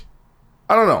like,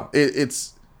 I don't know.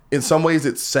 It's in some ways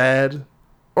it's sad,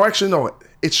 or actually no,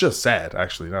 it's just sad.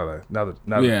 Actually, now that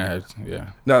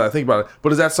I think about it.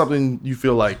 But is that something you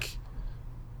feel like?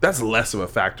 That's less of a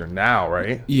factor now,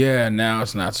 right? Yeah, now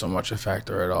it's not so much a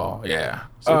factor at all. Yeah.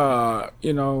 I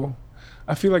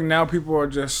feel like now people are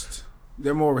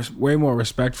they're way more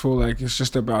respectful. Like it's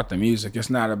just about the music. It's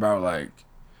not about like,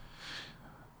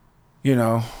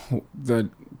 the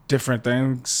different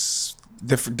things,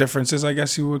 differences, I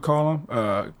guess you would call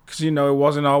them. Because, it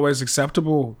wasn't always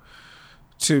acceptable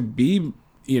to be,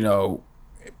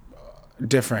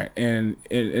 different, and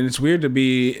it's weird to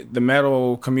be the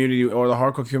metal community or the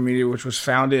hardcore community, which was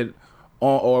founded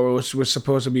on, or which was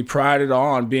supposed to be prided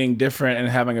on being different and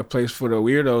having a place for the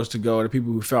weirdos to go, the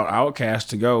people who felt outcast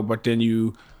to go. But then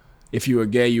if you were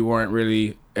gay, you weren't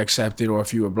really accepted, or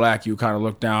if you were black, you kind of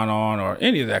looked down on, or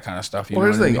any of that kind of stuff. Well,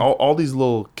 here's the thing: all these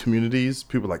little communities,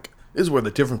 people like. This is where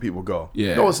the different people go.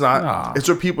 Yeah. No, it's not. Nah. It's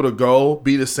for people to go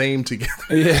be the same together.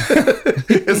 Yeah.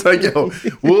 It's like, yo,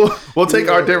 we'll take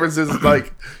our differences,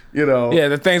 like, Yeah,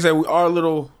 the things that our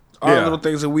little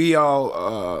things that we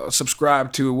all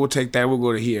subscribe to, we'll take that. We'll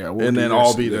go to here, and then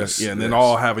all be this. Yeah, and then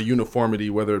all have a uniformity,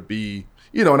 whether it be,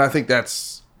 and I think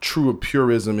that's true of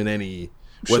purism in any,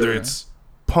 whether it's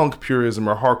punk purism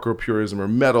or hardcore purism or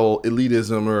metal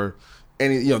elitism or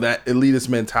any, that elitist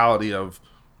mentality of.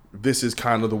 This is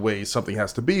kind of the way something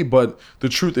has to be, but the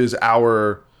truth is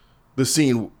the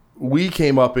scene we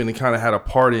came up in and kind of had a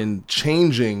part in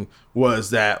changing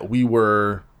was that we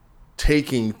were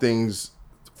taking things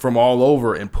from all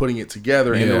over and putting it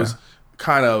together, and it was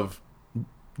kind of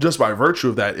just by virtue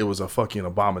of that, it was a fucking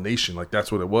abomination. Like that's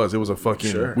what it was. It was a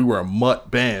fucking we were a mutt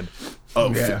band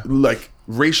of like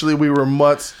racially we were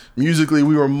mutts, musically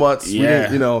we were mutts. Yeah.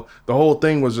 The whole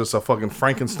thing was just a fucking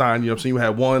Frankenstein. You know what I'm saying? You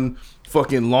had one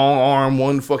fucking long arm,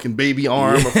 one fucking baby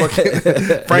arm, a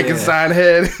fucking Frankenstein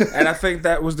head. And I think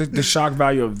that was the shock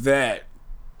value of that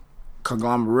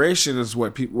conglomeration is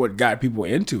what got people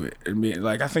into it. I mean,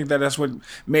 like I think that's what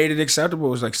made it acceptable.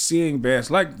 Was like seeing bands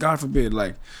like, God forbid,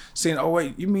 like saying, "Oh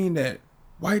wait, you mean that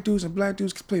white dudes and black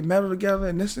dudes can play metal together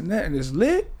and this and that and it's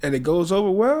lit and it goes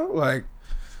over well?" Like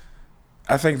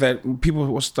I think that when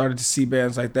people started to see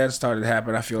bands like that started to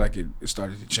happen, I feel like it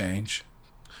started to change.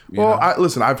 Well,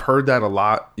 listen, I've heard that a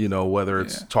lot, whether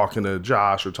it's talking to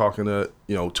Josh or talking to,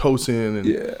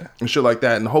 Tosin and shit like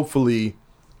that. And hopefully,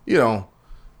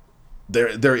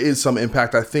 there is some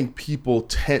impact. I think people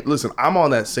listen, I'm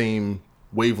on that same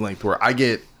wavelength where I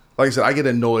get, like I said, I get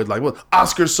annoyed. Like, well,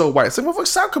 Oscar's so white. It's like, well,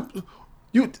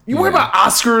 you worry about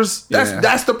Oscars?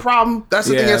 That's the problem. That's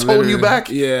the thing that's holding you back.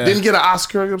 Yeah. Didn't get an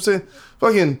Oscar. You know what I'm saying?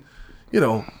 Fucking,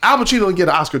 Al Pacino didn't get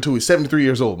an Oscar till he's 73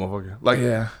 years old, motherfucker.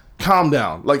 Like, calm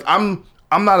down. Like, I'm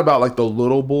not about like the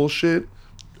little bullshit.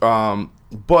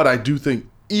 But I do think,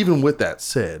 even with that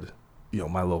said,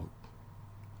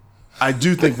 I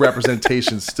do think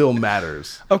representation still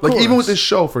matters. Of like course. even with this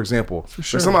show, for example,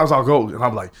 sure. like sometimes I'll go and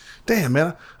I'm like, damn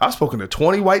man, I've spoken to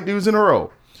 20 white dudes in a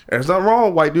row. And there's nothing wrong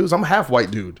with white dudes. I'm a half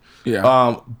white dude.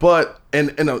 Yeah. But and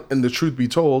the truth be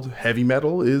told, heavy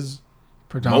metal is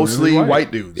mostly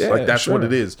white dudes. Yeah, like that's sure. what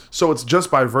it is. So it's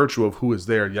just by virtue of who is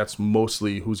there. That's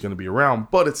mostly who's going to be around.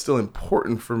 But it's still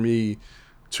important for me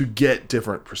to get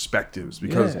different perspectives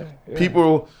because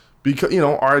people, because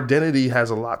our identity has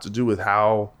a lot to do with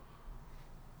how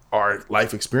our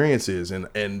life experience is,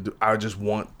 and I just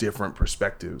want different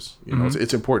perspectives.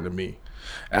 It's important to me.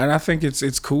 And I think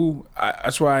it's cool.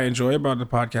 That's what I enjoy about the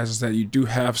podcast is that you do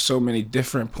have so many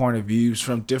different point of views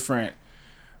from different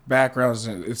backgrounds.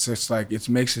 And it's just like, it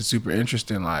makes it super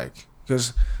interesting. Like,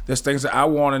 because there's things that I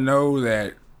want to know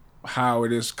that how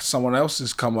it is someone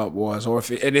else's come up was, or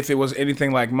if it was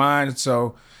anything like mine.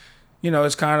 So,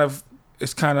 it's kind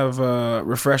of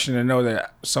refreshing to know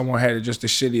that someone had it just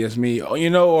as shitty as me,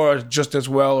 or just as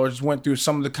well, or just went through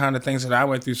some of the kind of things that I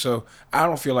went through. So I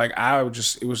don't feel like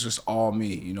it was just all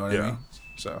me. You know what I mean?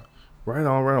 So. Right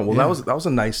on. Well, that was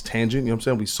a nice tangent. You know what I'm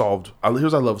saying? We solved.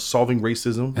 Here's I love solving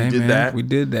racism. We did that. We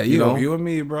did that. You and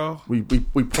me, bro. We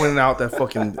pointed out that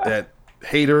fucking that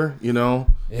hater.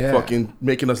 Fucking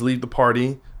making us leave the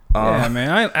party. Yeah,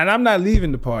 man. I'm not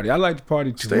leaving the party. I like the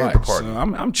party too much. At the party. So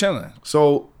I'm chilling.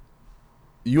 So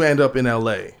you end up in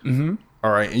LA. Mm-hmm.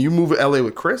 All right, and you move to LA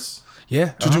with Chris. Yeah.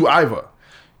 To do Iva.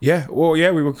 Yeah. Well,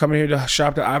 yeah. We were coming here to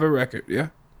shop the Iva record. Yeah.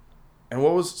 And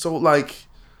what was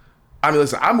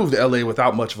listen, I moved to LA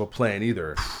without much of a plan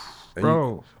either.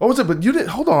 Bro. What was it? But you didn't.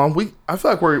 Hold on. I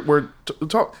feel like we're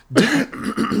talking.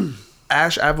 Didn't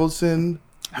Ash Avildsen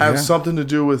have something to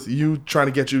do with you trying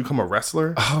to get you to become a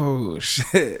wrestler? Oh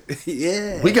shit!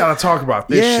 Yeah. We gotta talk about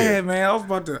this shit. Yeah, man.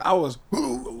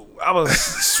 I was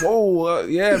swole.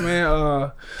 Yeah,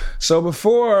 man. So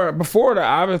before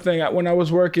the Iva thing, when I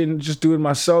was working, just doing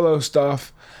my solo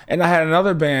stuff, and I had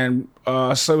another band.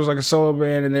 So it was like a solo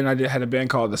band, and then I had a band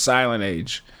called The Silent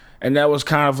Age, and that was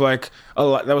kind of like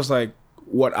that was like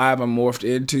what Iva morphed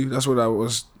into. That's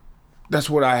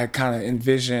what I had kind of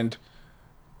envisioned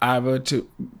Iva to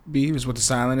be, was what The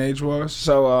Silent Age was.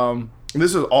 So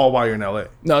this is all while you're in LA.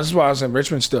 No, this is why I was in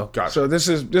Richmond still. Gotcha. So this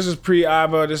is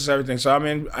pre-Iva. This is everything. So I'm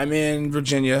in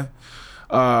Virginia,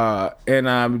 and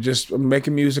I'm just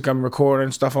making music. I'm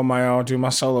recording stuff on my own, doing my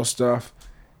solo stuff,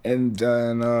 and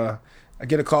then I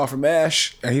get a call from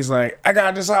Ash, and he's like, "I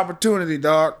got this opportunity,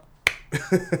 dog."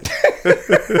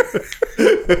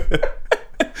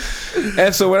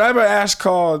 And so whenever Ash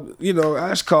calls,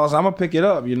 I'm gonna pick it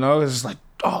up. It's like,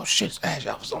 oh shit, it's Ash.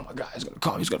 Oh my God, he's gonna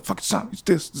call. He's gonna fucking stop.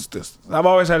 It's this. I've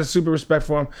always had a super respect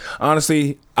for him.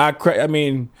 Honestly,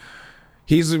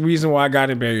 he's the reason why I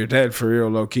got in Bury Your Dead for real,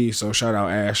 low key. So shout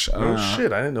out Ash. Oh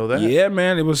shit, I didn't know that. Yeah,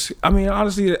 man. It was.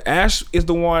 Honestly, Ash is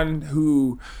the one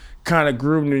who kind of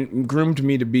groomed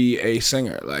me to be a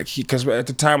singer. Like because at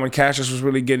the time when Cassius was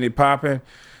really getting it popping,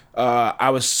 I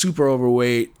was super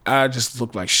overweight. I just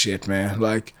looked like shit, man.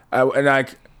 Like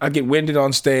I get winded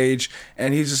on stage,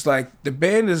 and he's just like, the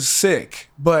band is sick,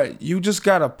 but you just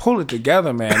gotta pull it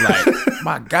together, man. Like,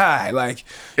 my guy, like,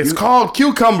 it's called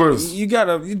cucumbers. You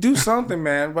do something,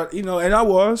 man. But and I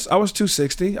was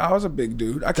 260. I was a big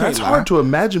dude. That's hard to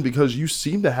imagine because you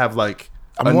seem to have like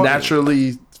a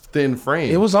naturally thin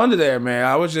frame. It was under there,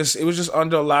 man. It was just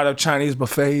under a lot of Chinese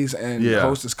buffets and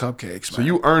Hostess cupcakes, man. So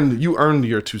you earned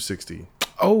your 260.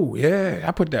 Oh yeah,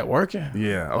 I put that work in.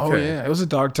 Yeah. Okay. Oh yeah, it was a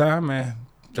dark time, man.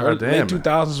 God damn, late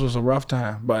 2000s was a rough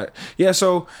time, but yeah.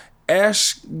 So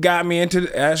Ash got me into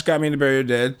Bury Your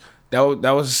Dead. That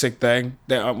was a sick thing.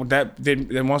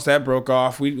 Then once that broke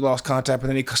off, we lost contact. But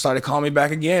then he started calling me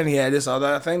back again. He had this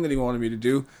other thing that he wanted me to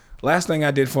do. Last thing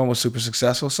I did for him was super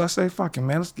successful. So I said, "Fucking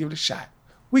man, let's give it a shot.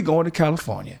 We going to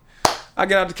California." I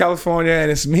get out to California,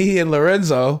 and it's me and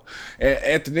Lorenzo and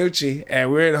Antonucci, and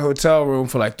we're in a hotel room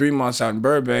for like 3 months out in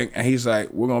Burbank, and he's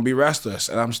like, "We're going to be wrestlers."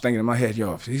 And I'm just thinking in my head,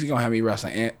 yo, if he's going to have me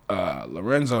wrestling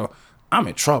Lorenzo, I'm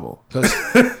in trouble. Because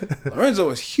Lorenzo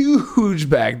was huge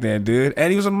back then, dude. And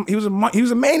he was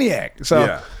a maniac.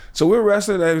 So we're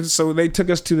wrestling, and so they took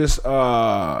us to this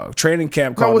training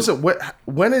camp called...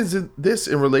 When is this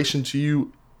in relation to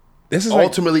you? This is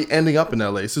ultimately ending up in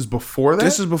LA. This is before that?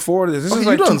 This is before this. This is you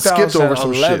like done skipped over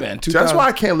some shit. 2011. That's why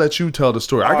I can't let you tell the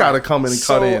story. I got to come in and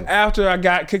cut in. After I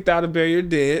got kicked out of Bury Your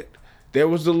Dead, there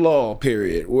was the lull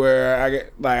period where I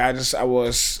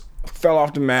fell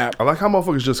off the map. I like how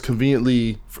motherfuckers just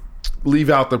conveniently leave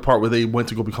out the part where they went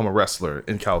to go become a wrestler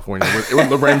in California with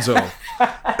Lorenzo.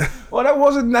 Well, that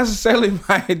wasn't necessarily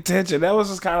my intention. That was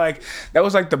just kind of like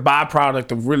the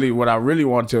byproduct of really what I really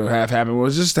wanted to have happen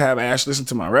was just to have Ash listen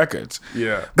to my records.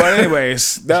 Yeah. But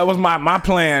anyways, that was my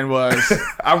plan was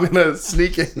I'm gonna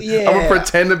sneak in. Yeah. I'm gonna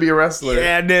pretend to be a wrestler.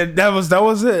 Yeah, and then that was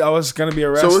it. I was gonna be a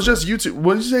wrestler. So it was just you two.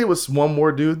 What did you say it was one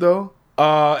more dude though?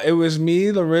 It was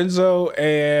me, Lorenzo,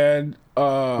 and it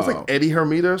was like Eddie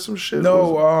Hermita or some shit.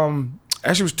 No,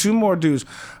 Actually, it was two more dudes.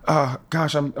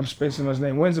 Gosh, I'm spacing on his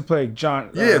name. When's the Plague?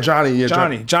 Johnny. Johnny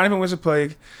from When's the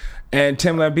Plague, and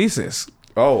Tim Lambesis.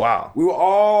 Oh wow. We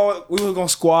were gonna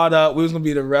squad up. We was gonna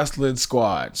be the wrestling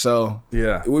squad. So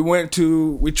yeah,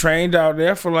 we trained out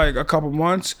there for like a couple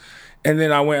months, and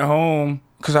then I went home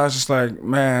because I was just like,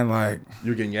 man, like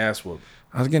you're getting your ass whooped.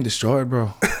 I was getting destroyed,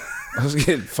 bro. I was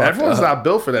getting fucked Everyone's up. not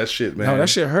built for that shit, man. No, that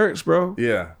shit hurts, bro.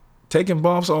 Yeah. Taking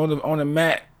bumps on the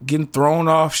mat, getting thrown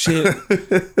off shit.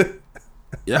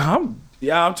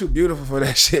 I'm too beautiful for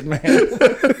that shit, man.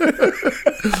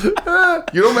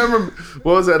 You don't remember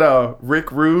what was that?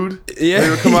 Rick Rude. Yeah, they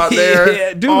would come out there.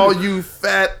 Yeah, dude. Oh, you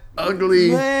fat,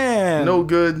 ugly, man, no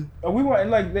good. We went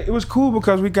like it was cool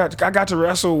because I got to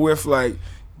wrestle with like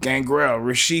Gangrel,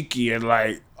 Rishiki, and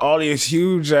like all these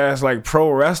huge ass like pro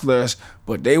wrestlers,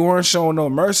 but they weren't showing no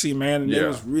mercy, man. And they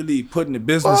was really putting the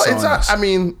business on us. I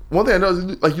mean, one thing I know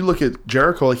is like you look at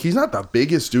Jericho, like he's not the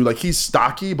biggest dude. Like he's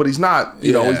stocky, but he's not.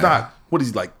 You know, he's not. What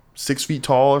he's like 6 feet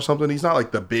tall or something. He's not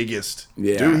like the biggest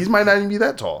dude. He might not even be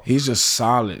that tall. He's just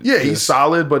solid. Yeah, he's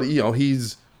solid, but you know,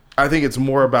 I think it's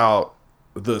more about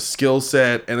the skill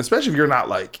set, and especially if you're not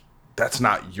like. That's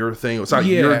not your thing. It's not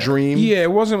your dream. Yeah,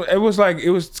 it wasn't. It was like it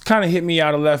was kind of hit me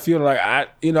out of left field. Like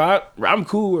I'm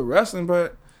cool with wrestling,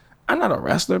 but I'm not a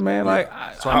wrestler, man. Yeah. Like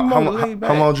how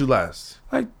long did you last?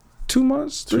 Like 2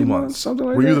 months, 3 months, something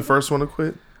like that. Were you the first one to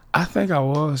quit? I think I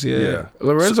was. Yeah.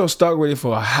 Lorenzo stuck with it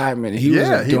for a hot minute. He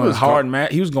was doing hard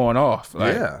match. He was going off.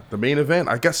 Like, the main event.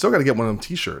 I guess still got to get one of them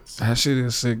T-shirts. That shit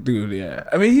is sick, dude. Yeah.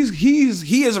 I mean, he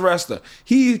is a wrestler.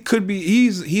 He could be.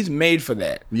 He's made for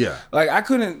that. Yeah. Like I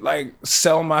couldn't like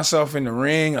sell myself in the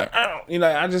ring. Like I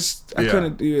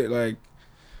couldn't do it. Like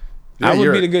I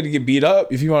would be the good to get beat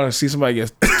up if you want to see somebody get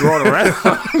thrown around.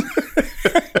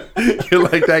 You're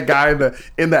like that guy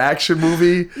in the action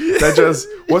movie that just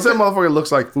what's that motherfucker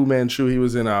looks like Fu Manchu. He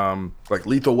was in like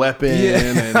Lethal Weapon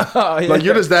and like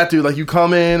you're just that dude. Like you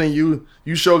come in and you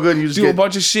show good and you just do a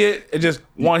bunch of shit and just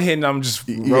one hit and I'm just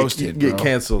roasted. Get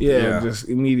canceled. Yeah, just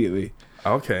immediately.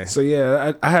 Okay. So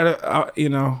yeah, I had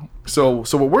So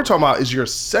what we're talking about is your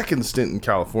second stint in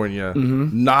California,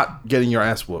 not getting your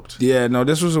ass whooped. Yeah, no,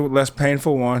 this was a less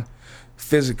painful one,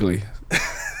 physically.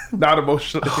 Not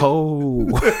emotionally. Oh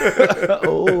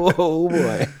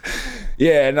boy.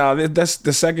 Yeah, no, that's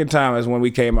the second time is when we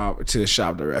came out to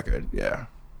shop the record. Yeah.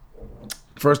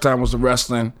 First time was the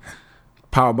wrestling,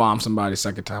 powerbomb somebody.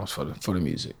 Second time was for the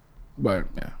music. But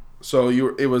yeah. So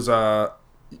you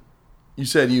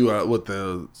said you with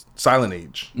the Silent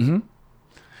Age. Mm-hmm.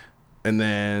 And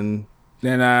then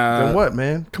what,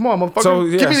 man? Come on,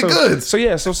 motherfucker. Give me the goods.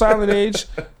 So Silent Age,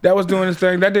 that was doing its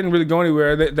thing. That didn't really go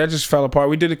anywhere. That just fell apart.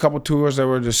 We did a couple tours that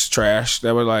were just trash.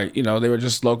 That were like, they were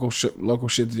just local shit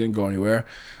that didn't go anywhere.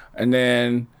 And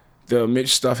then the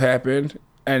Mitch stuff happened.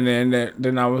 And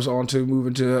then I was on to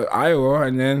moving to Iowa.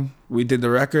 And then we did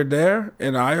the record there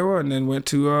in Iowa. And then went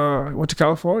to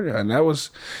California. And that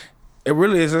was... It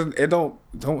really is.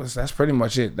 That's pretty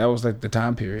much it. That was like the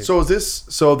time period. So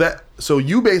so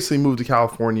you basically moved to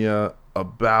California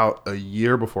about a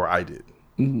year before I did.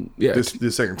 Mm-hmm. Yeah.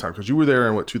 This second time because you were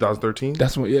there in 2013.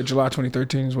 That's when July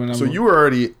 2013 is when I. So you were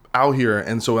already out here,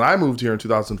 and so when I moved here in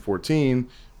 2014,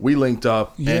 we linked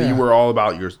up, and you were all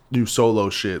about your new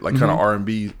solo shit, like kind of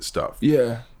R&B stuff.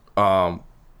 Yeah.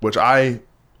 Which I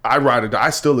ride it. I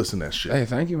still listen to that shit. Hey,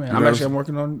 thank you, man. I'm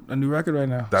working on a new record right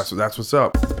now. That's what's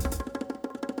up.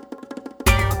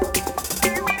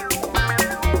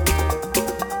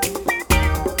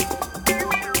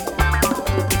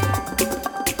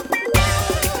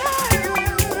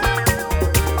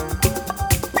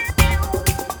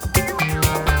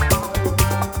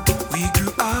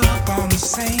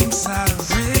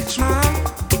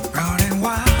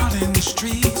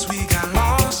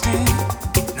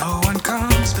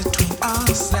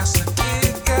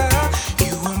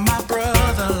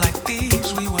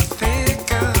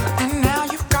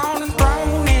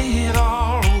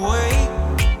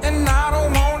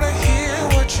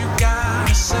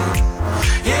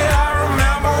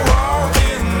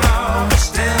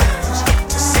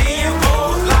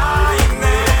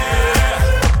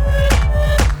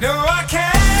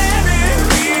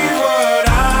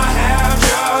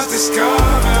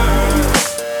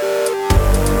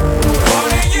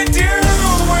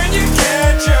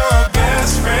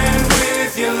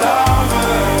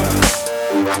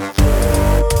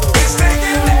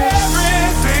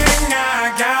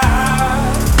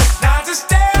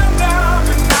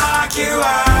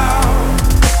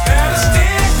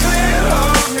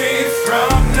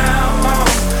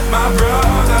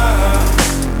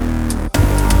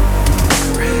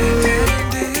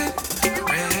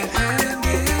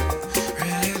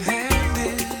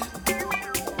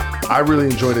 I really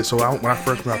enjoyed it. So when I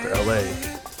first went out to LA,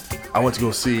 I went to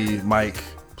go see Myke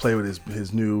play with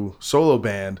his new solo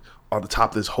band on the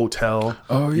top of this hotel.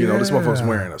 Oh, yeah. You know, this motherfucker's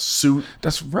wearing a suit.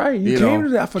 That's right. You came to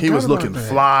that. I forgot he was about looking that.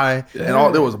 fly,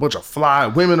 and there was a bunch of fly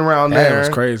women around there. That was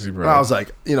crazy, bro. And I was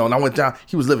like, and I went down.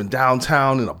 He was living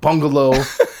downtown in a bungalow.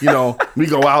 We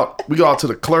go out to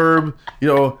the club.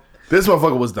 This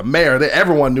motherfucker was the mayor.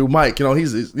 Everyone knew Myke.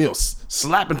 He's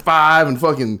slapping five and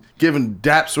fucking giving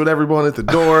daps with everyone at the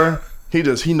door. He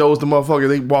knows the motherfucker.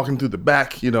 They walking through the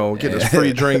back, getting us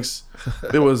free drinks.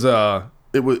 It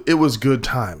was good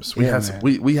times. We had some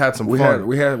fun.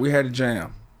 We had a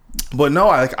jam. But no,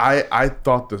 I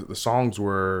thought the songs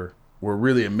were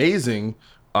really amazing,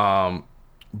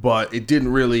 but it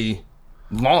didn't really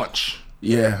launch.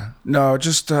 Yeah, no,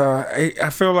 just I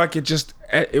feel like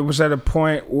it was at a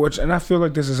point and I feel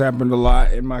like this has happened a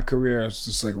lot in my career. It's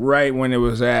just like right when it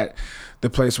was at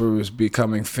the place where it was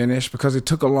becoming finished, because it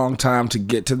took a long time to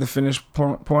get to the finished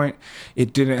point.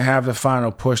 It didn't have the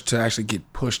final push to actually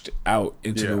get pushed out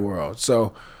into the world.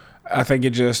 So I think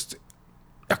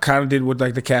I kind of did what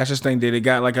like the Cassius thing did. It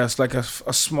got like a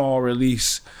small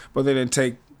release, but they didn't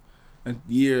take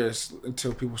years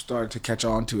until people started to catch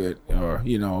on to it, or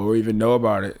even know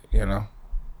about it.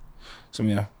 So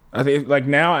yeah, I think like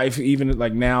now,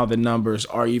 now the numbers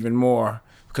are even more,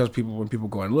 because when people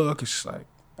go and look, it's just like,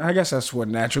 I guess that's what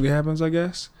naturally happens, I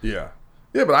guess. Yeah,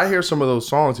 but I hear some of those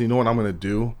songs, and you know what I'm gonna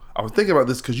do? I was thinking about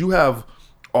this because you have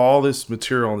all this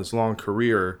material in this long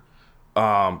career,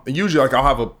 and usually like I'll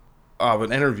have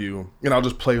an interview and I'll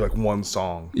just play like one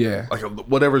song, like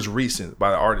whatever's recent by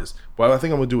the artist. What I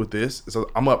think I'm gonna do with this is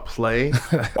I'm gonna play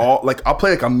I'll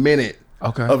play like a minute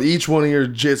of each one of your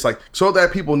jits, like so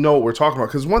that people know what we're talking about.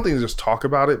 Because one thing is just talk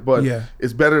about it, but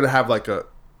it's better to have like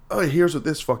here's what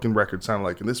this fucking record sounded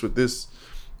like, and this with this.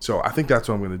 So I think that's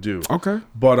what I'm gonna do. Okay,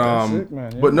 but That's it,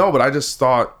 man. but I just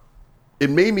thought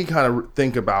it made me kind of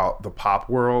think about the pop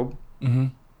world,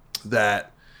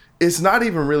 that it's not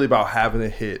even really about having a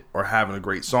hit or having a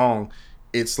great song.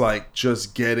 It's like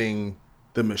just getting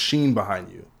the machine behind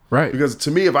you. Right. Because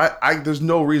to me, if I there's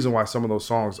no reason why some of those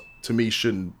songs to me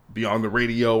shouldn't be on the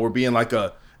radio or be in like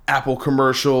a Apple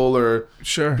commercial or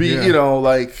so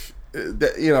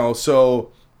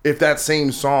if that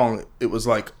same song, it was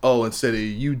like, instead of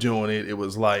you doing it, it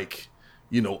was like,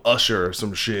 Usher or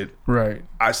some shit. Right.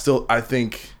 I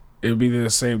think it would be the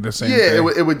same yeah, thing.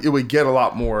 it would get a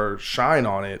lot more shine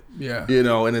on it. Yeah.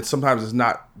 And sometimes it's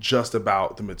not just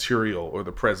about the material or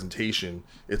the presentation.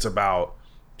 It's about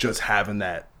just having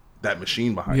that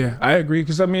machine behind you. Yeah, I agree.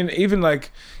 Because I mean, even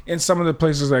like in some of the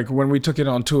places, like when we took it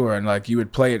on tour and like you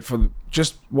would play it for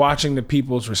just watching the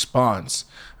people's response.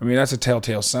 I mean, that's a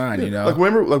telltale sign, Like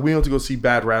remember, like we went to go see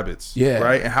Bad Rabbits. Yeah.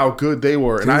 Right. And how good they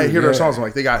were. And I hear their songs, I'm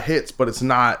like, they got hits, but it's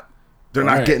not. They're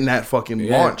not getting that fucking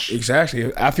launch.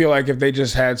 Exactly. I feel like if they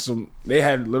just had they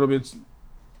had little bits,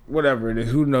 whatever it is,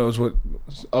 who knows what,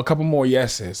 a couple more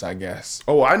yeses, I guess.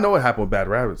 Oh, I know what happened with Bad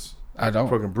Rabbits. I don't.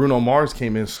 Fucking Bruno Mars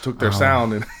came in, took their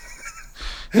sound, and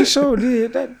he sure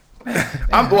did that.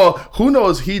 Well, who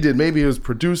knows? He did. Maybe it was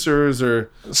producers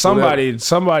or somebody. Whatever.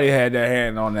 Somebody had their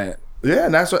hand on that. Yeah,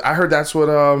 and that's what I heard. That's what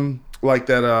like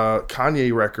that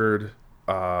Kanye record,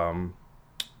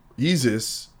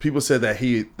 Yeezus. People said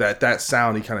that that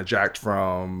sound he kind of jacked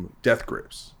from Death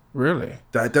Grips. Really?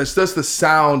 That's just the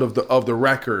sound of the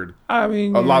record. I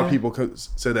mean, a lot of people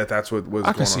said that's what was.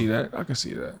 I can see that. I can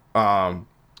see that.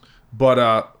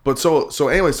 But so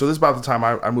anyway, so this is about the time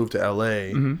I moved to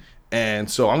LA,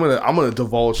 and so I'm gonna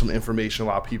divulge some information a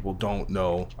lot of people don't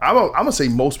know. I'm gonna say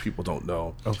most people don't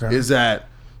know. Okay. Is that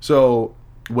so?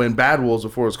 When Bad Wolves,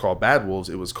 before it was called Bad Wolves,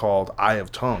 it was called Eye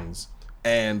of Tongues,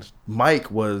 and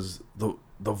Myke was the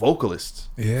vocalist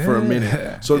for a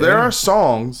minute. So there are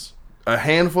songs, a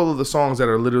handful of the songs that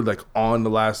are literally like on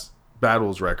the last Bad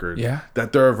Wolves record. Yeah.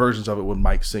 That there are versions of it with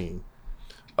Myke singing.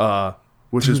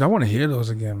 Dude, I want to hear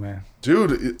those again, man.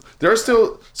 Dude, there's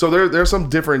still there's some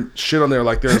different shit on there.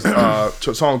 Like there's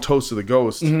song "Toast to the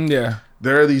Ghost." Yeah,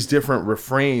 there are these different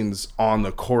refrains on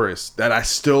the chorus that I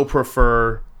still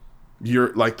prefer.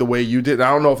 Like the way you did. I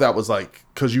don't know if that was like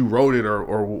because you wrote it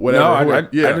or whatever. No, I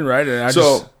didn't write it.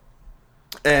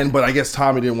 But I guess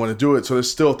Tommy didn't want to do it. So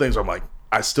there's still things I'm like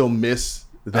I still miss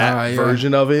that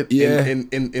version of it. Yeah.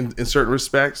 in certain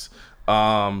respects.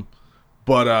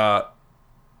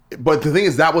 But the thing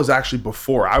is, that was actually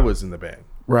before I was in the band.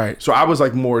 Right. So I was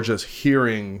like more just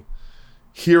hearing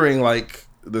like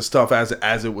the stuff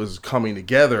as it was coming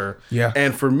together. Yeah.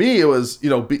 And for me, it was,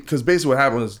 because basically what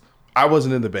happened was I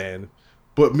wasn't in the band,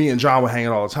 but me and John would hang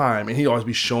out all the time. And he'd always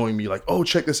be showing me like, oh,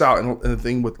 check this out. And the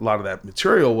thing with a lot of that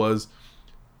material was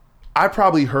I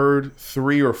probably heard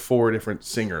 3 or 4 different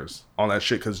singers on that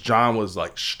shit because John was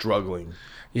like struggling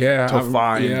Yeah, to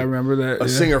find I remember that. a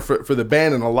singer for the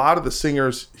band. And a lot of the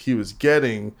singers he was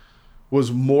getting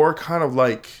was more kind of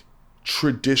like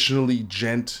traditionally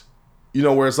gent, you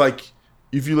know, where it's like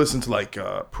if you listen to like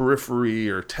Periphery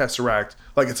or Tesseract,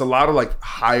 like it's a lot of like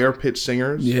higher pitched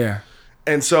singers. Yeah.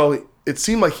 And so it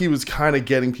seemed like he was kind of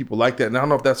getting people like that. And I don't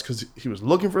know if that's because he was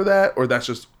looking for that or that's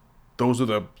just those are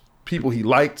the people he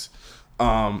liked.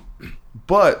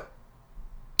 But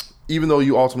even though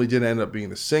you ultimately didn't end up being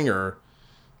the singer,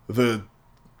 the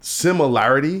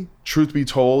similarity, truth be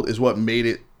told, is what made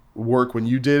it work when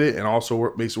you did it, and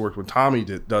also makes it work when Tommy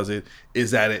does it,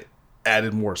 is that it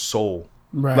added more soul.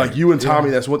 Right. Like you and Tommy,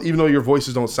 that's what, even though your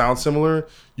voices don't sound similar,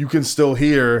 you can still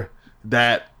hear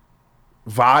that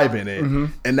vibe in it,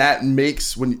 and that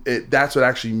makes that's what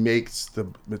actually makes the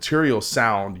material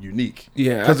sound unique.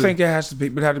 Yeah, I think it has to be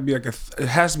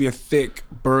a thick,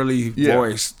 burly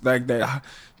voice like that,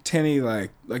 tinny,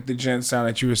 like the gent sound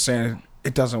that you were saying.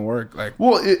 It doesn't work. Like,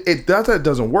 well, it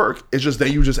doesn't work. It's just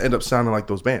that you just end up sounding like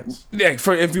those bands. Yeah,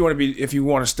 if you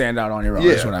want to stand out on your own,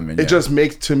 that's what I mean. It just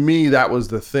makes, to me, that was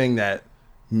the thing that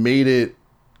made it.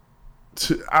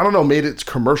 Made it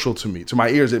commercial to me, to my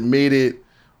ears. It made it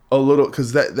a little,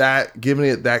 because that giving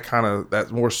it that kind of that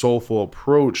more soulful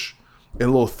approach and a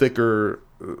little thicker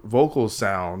vocal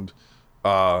sound.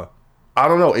 I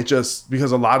don't know. It just,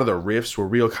 because a lot of the riffs were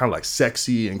real kind of like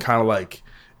sexy and kind of like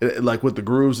with the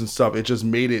grooves and stuff, it just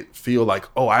made it feel like,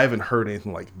 oh, I haven't heard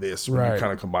anything like this when you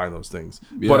kind of combine those things.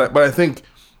 Yeah. But I think,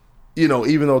 you know,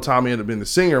 even though Tommy ended up being the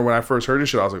singer, when I first heard this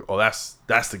shit, I was like, oh, that's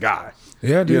the guy.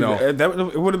 Yeah, dude. You know?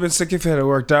 It would have been sick if it had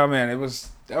worked out, man.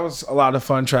 That was a lot of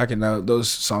fun tracking those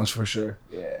songs for sure.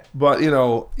 Yeah. But you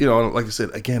know, like I said,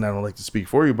 again, I don't like to speak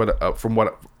for you, but from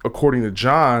what, according to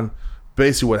John,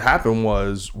 basically what happened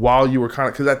was, while you were kind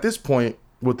of, because at this point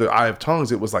with the Eye of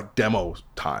Tongues, it was like demo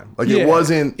time. Like it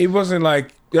wasn't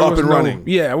like up and running.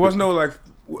 Yeah, it was no like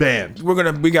band.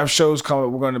 We got shows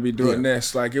coming. We're gonna be doing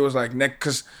this. Like it was like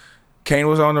because Kane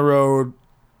was on the road.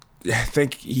 I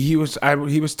think he was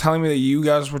telling me that you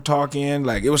guys were talking.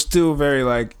 Like it was still very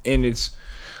like in its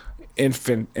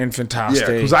infantile stage.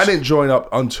 Yeah, because I didn't join up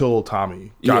until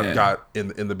Tommy got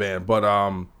in the band. But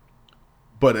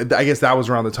I guess that was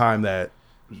around the time that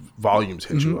Volumes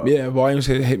hit you up. Yeah, Volumes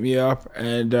hit me up,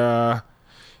 and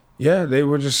they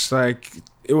were just like,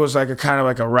 it was like a kind of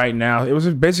like a right now. It was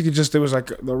basically just, it was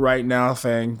like the right now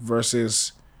thing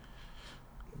versus.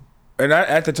 And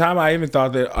at the time, I even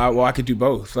thought that I could do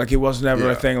both. Like it was never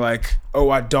a thing like,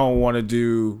 oh, I don't want to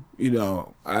do,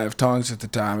 I have tongues at the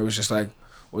time. It was just like,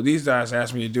 well, these guys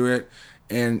asked me to do it.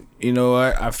 And you know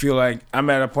what? I feel like I'm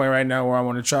at a point right now where I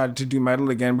want to try to do metal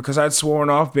again, because I'd sworn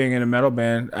off being in a metal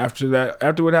band after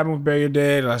what happened with Bury Your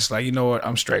Dead. I was like, you know what?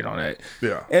 I'm straight on it.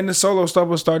 Yeah. And the solo stuff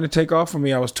was starting to take off for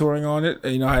me. I was touring on it.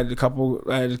 And, I had a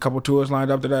couple tours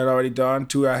lined up that I had already done.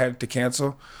 2 I had to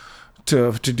cancel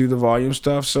to do the Volume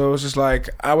stuff. So it was just like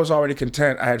I was already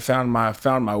content. I had found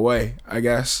my way, I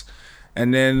guess.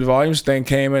 And then the Volumes thing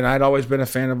came, and I'd always been a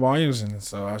fan of Volumes, and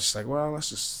so I was just like, well,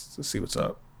 let's see what's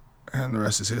up. And the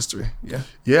rest is history. Yeah.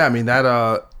 Yeah, I mean that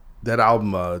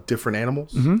album, Different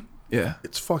Animals. Mm-hmm. Yeah.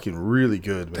 It's fucking really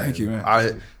good, man. Thank you, man.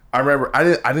 I remember I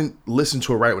didn't listen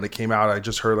to it right when it came out. I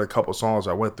just heard like a couple songs.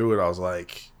 I went through it. I was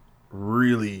like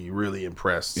really, really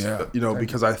impressed. Yeah.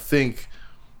 Because I think,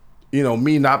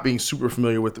 me not being super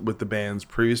familiar with the band's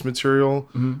previous material,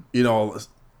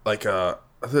 like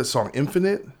that song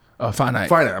Infinite.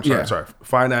 Finite. I'm sorry.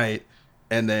 Finite,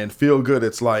 and then Feel Good.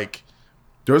 It's like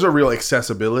there's a real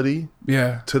accessibility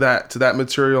to that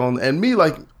material, and me,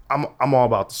 like I'm all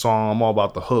about the song, I'm all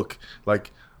about the hook.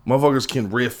 Like motherfuckers can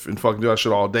riff and fucking do that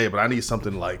shit all day, but I need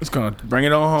something like it's gonna bring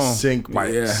it on home, sink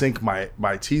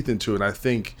my teeth into it. And I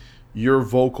think your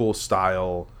vocal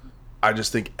style, I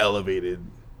just think elevated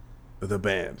the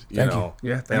band. You know,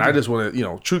 yeah. And I just want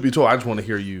to, truth be told, I just want to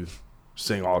hear you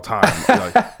sing all the time.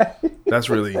 Like that's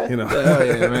really, Oh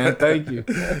yeah, man. Thank you.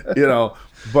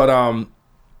 But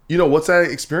what's that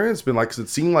experience been like? Because it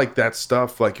seemed like that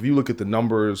stuff, like if you look at the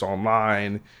numbers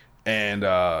online and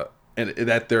that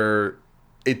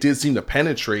it did seem to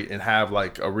penetrate and have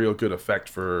like a real good effect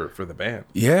for the band.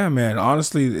 Yeah, man.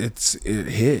 Honestly,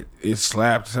 it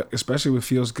slapped, especially with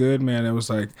Feels Good, man. It was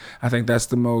like, I think that's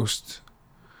the most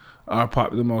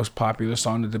popular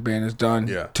song that the band has done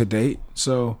to date.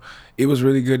 So it was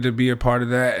really good to be a part of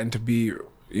that and to be,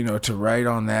 to write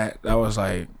on that.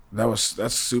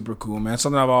 That's super cool, man.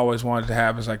 Something I've always wanted to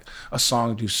have is like a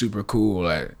song do super cool,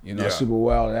 like super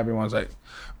well, and everyone's like,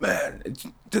 man,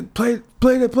 play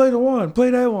that one.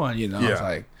 It's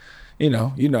like, you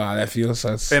know how that feels.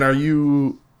 So and are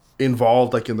you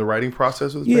involved like in the writing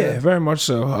process with this Yeah, band? very much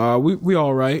so. We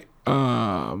all write.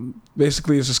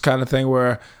 Basically, it's this kind of thing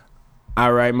where I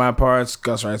write my parts,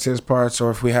 Gus writes his parts,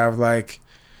 or if we have like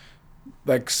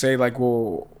say like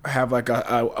we'll have like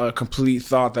a complete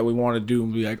thought that we want to do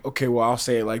and be like, okay, well I'll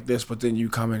say it like this, but then you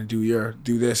come in and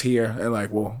do this here, and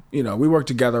like, well, you know, we work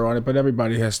together on it, but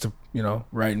everybody has to, you know,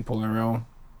 write and pull their own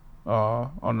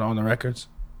on the records.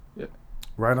 Yeah.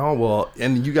 Right on. Well,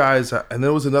 and you guys, and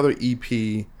there was another EP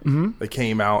that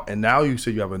came out, and now you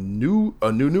said you have a new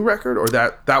record, or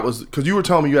that was because you were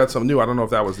telling me you had something new. I don't know if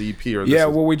that was the EP or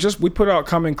well, we put out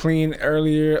Coming Clean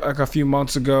earlier, like a few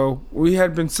months ago. We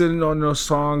had been sitting on those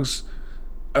songs,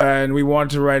 and we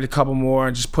wanted to write a couple more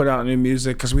and just put out new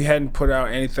music because we hadn't put out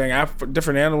anything.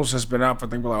 Different Animals has been out for I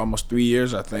think like almost 3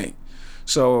 years, I think.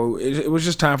 So it was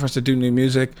just time for us to do new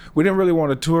music. We didn't really want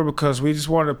to tour because we just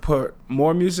wanted to put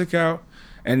more music out.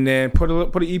 And then put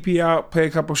an EP out, play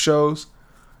a couple shows,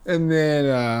 and then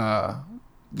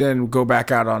go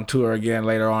back out on tour again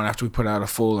later on after we put out a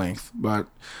full length. But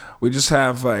we just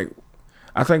have like,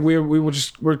 I think we're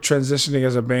transitioning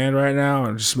as a band right now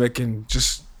and just making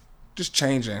just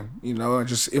changing, you know, and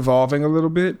just evolving a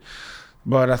little bit.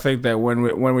 But I think that when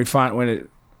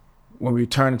we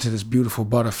turn into this beautiful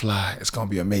butterfly, it's gonna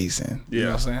be amazing. Yeah. You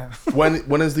know what I'm saying?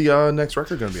 When is the next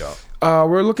record gonna be out?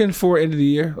 We're looking for end of the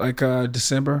year, like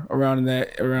December, around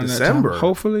that December? time.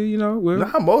 Hopefully, you know,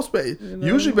 Most bands,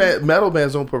 usually metal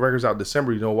bands don't put records out in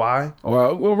December. You know why?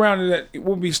 Well, we'll round it.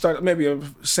 We'll be starting maybe a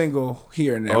single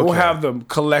here and there. Okay. We'll have the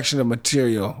collection of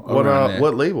material.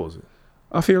 What label is it?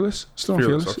 Fearless. Still on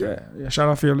Fearless, Fearless. okay. Yeah. Shout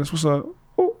out Fearless. What's up?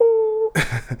 Ooh, ooh.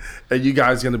 Are you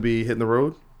guys gonna be hitting the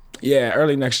road? Yeah,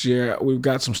 early next year. We've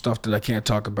got some stuff that I can't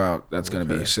talk about. That's gonna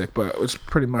be sick, but it's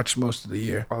pretty much most of the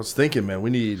year. I was thinking, man, we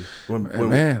need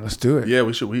man, let's do it. Yeah,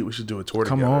 we should do a tour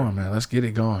together. Come on, man, let's get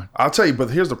it going. I'll tell you,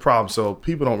 but here's the problem. So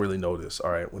people don't really know this.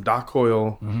 All right, when Doc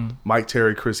Coyle, Myke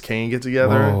Terry, Chris Kane get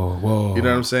together, whoa, you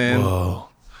know what I'm saying? Whoa.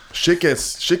 Shit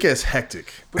gets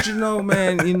hectic. But you know,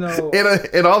 man, you know,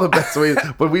 in all the best ways,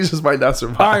 but we just might not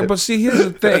survive. All right, but see, here's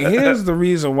the thing. Here's the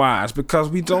reason why. It's because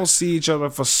we don't see each other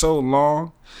for so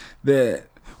long that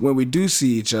when we do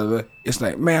see each other, it's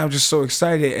like, man, I'm just so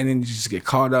excited. And then you just get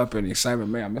caught up in the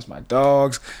excitement. Man, I miss my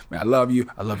dogs. Man, I love you.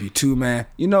 I love you too, man.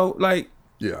 You know, like,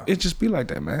 yeah, it just be like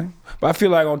that, man. But I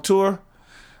feel like on tour,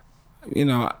 you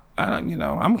know,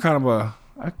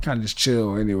 I kind of just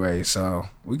chill anyway. So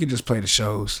we can just play the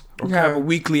shows. We can have a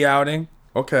weekly outing.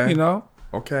 Okay. You know?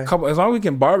 Okay. As long as we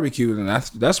can barbecue, then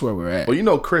that's where we're at. Well, you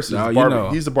know, Chris is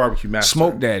he's the barbecue master.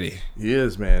 Smoke daddy. He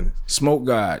is, man. Smoke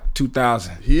god,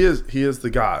 2000. He is the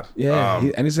god. Yeah,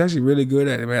 and he's actually really good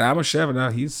at it, man. I'm a chef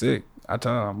now. He's sick. I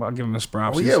tell him, I'll give him the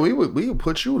props. Well, yeah, we would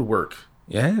put you to work.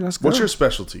 Yeah, that's good. What's your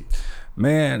specialty?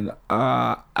 Man,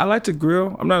 I like to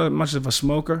grill. I'm not much of a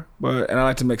smoker, and I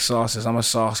like to make sauces. I'm a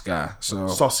sauce guy. So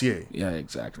saucier. Yeah,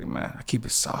 exactly, man. I keep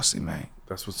it saucy, man.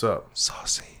 That's what's up.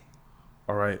 Saucy.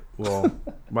 All right. Well,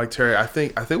 Myke Terry, I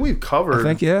think we've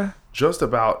covered just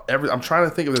about everything. I'm trying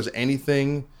to think if there's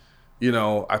anything, you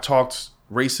know, I talked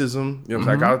racism, you know,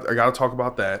 I got to talk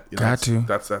about that. You know,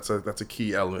 that's a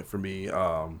key element for me.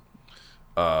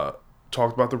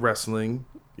 Talked about the wrestling,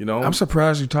 you know. I'm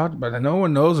surprised you talked about that. No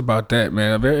one knows about that,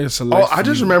 man. I'm very select. Oh, I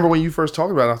just remember when you first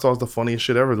talked about it, I thought it was the funniest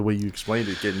shit ever, the way you explained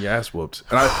it, getting your ass whooped.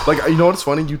 And I like, you know what's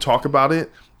funny? You talk about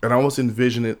it, and I almost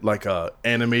envision it like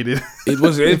animated.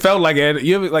 It felt like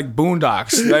like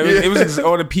Boondocks. Like, it was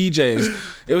or the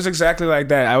PJs. It was exactly like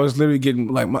that. I was literally getting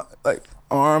like my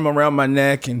arm around my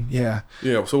neck and yeah.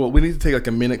 Yeah. So we need to take like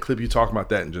a minute clip you talking about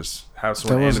that and just have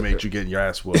someone animate you getting your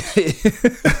ass whooped.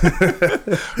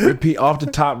 Repeat off the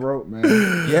top rope, man.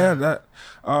 Yeah. That.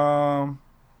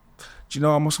 Do you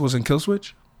know I almost was in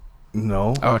Killswitch?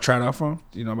 No. Oh, I tried out for him.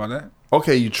 Do you know about that?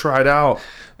 Okay, you tried out.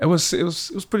 It was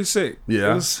pretty sick.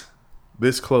 Yeah. It was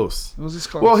this close. It was this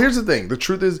close. Well, here's the thing. The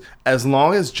truth is, as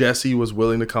long as Jesse was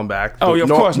willing to come back, of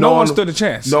course, no one stood a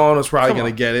chance. No one was probably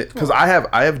going to get it because I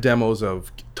have demos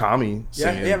of Tommy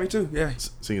singing. Yeah, me too. Yeah,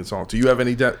 singing songs. Do you have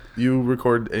any? You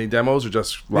record any demos or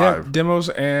just live? Yeah, demos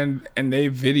and they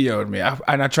videoed me.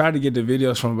 I tried to get the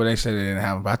videos from them, but they said they didn't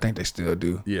have them. But I think they still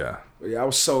do. Yeah. I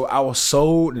was so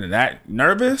that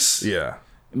nervous. Yeah.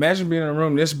 Imagine being in a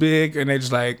room this big and they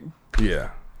just like, yeah,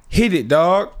 hit it,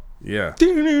 dog. Yeah.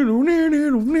 I'm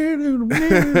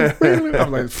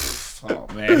like, oh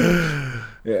man.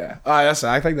 Yeah. I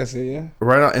think that's it. Yeah.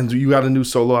 Right on. And you got a new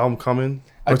solo album coming?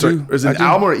 Is it an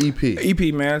album or EP?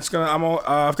 EP, man. It's gonna.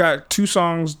 I've got 2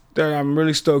 songs that I'm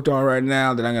really stoked on right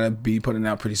now that I'm gonna be putting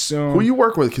out pretty soon. Who you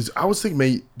work with? Because I was thinking,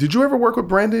 man, did you ever work with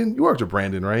Brandon? You worked with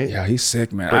Brandon, right? Yeah, he's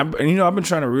sick, man. I've been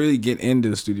trying to really get into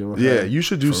the studio with him. You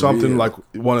should do something like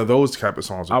one of those type of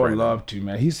songs with I would Brandon. love to,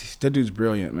 man. That dude's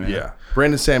brilliant, man. Yeah.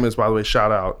 Brandon Sammons, by the way,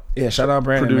 shout out. Yeah, shout out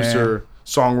Brandon, producer, man.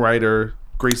 Songwriter,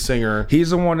 great singer. He's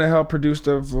the one that helped produce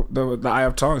the Eye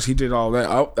of Tongues. He did all that.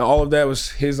 All of that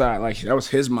was his eye. Like, that was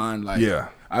his mind. Like, Yeah.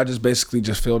 I just basically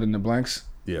just filled in the blanks.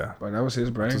 Yeah. But that was his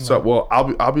brain. So, well,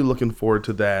 I'll be looking forward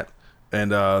to that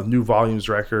and new Volumes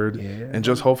record, and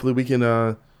just hopefully we can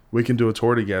do a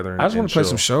tour together. I just want to play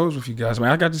some shows with you guys.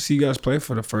 Man, I got to see you guys play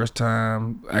for the first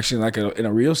time, actually, like in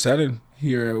a real setting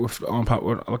here a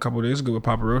couple of days ago with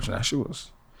Papa Roach, and that shit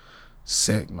was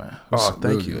sick, man.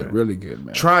 Thank you, man. Really good,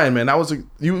 man. Trying, man.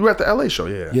 You were at the LA show,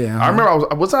 yeah. Yeah. I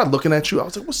remember I was looking at you. I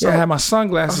was like, what's up? I had my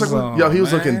sunglasses I was like, on. yo, he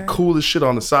was man. looking cool as shit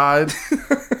on the side.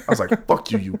 I was like,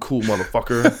 fuck you cool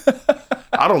motherfucker.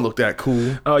 I don't look that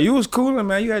cool. Oh, you was cooling,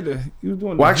 man. You was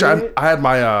doing. Well, actually, I had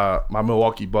my my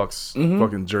Milwaukee Bucks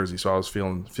fucking jersey, so I was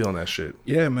feeling that shit.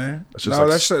 Yeah, man. That's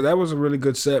just that was a really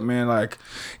good set, man. Like,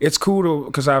 it's cool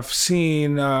because I've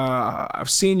seen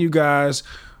you guys,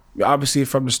 obviously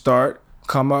from the start,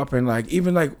 come up and like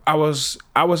even like I was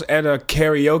at a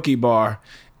karaoke bar.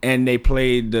 And they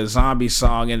played the Zombie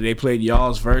song, and they played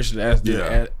y'all's version as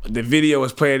the video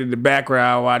was playing in the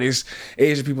background while these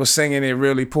Asian people singing it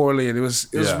really poorly, and it was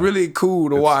really cool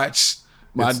to watch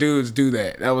my dudes do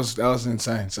that. That was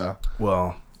insane. So,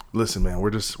 well, listen, man,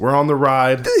 we're on the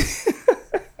ride.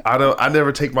 I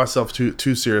never take myself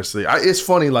too seriously. It's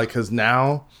funny, like, because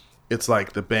now it's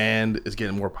like the band is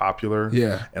getting more popular.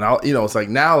 Yeah, and it's like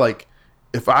now, like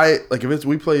if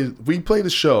we play the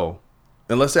show.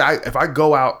 And let's say if I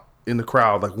go out in the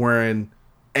crowd like wearing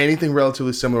anything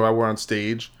relatively similar I wear on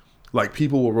stage, like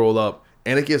people will roll up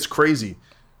and it gets crazy.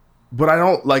 But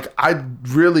I'm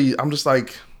just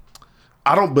like,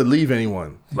 I don't believe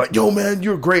anyone. Like, yo, man,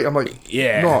 you're great. I'm like,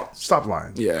 yeah, no, stop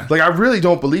lying. Yeah. Like, I really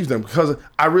don't believe them because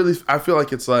I feel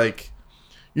like it's like,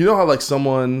 you know how like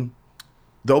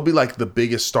they'll be like the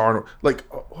biggest star. Like,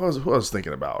 who I was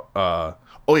thinking about?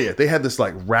 They had this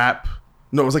like rap.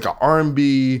 No, it was like an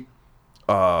R&B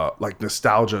like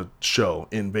nostalgia show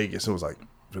in Vegas. It was like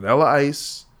Vanilla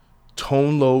Ice,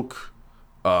 Tone Loc,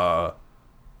 what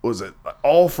was it?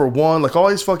 All for One, like all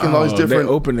these different. They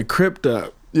opened the crypt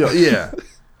up. Yeah.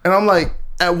 And I'm like,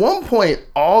 at one point,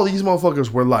 all these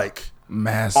motherfuckers were like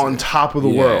massive, on top of the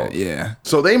world. Yeah.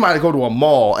 So they might go to a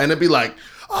mall and it'd be like,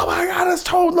 oh my god, that's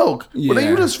Tone Loc. But then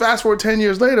you just fast forward 10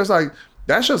 years later, it's like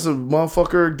that's just a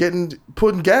motherfucker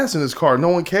putting gas in his car. No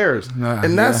one cares.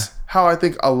 And that's how I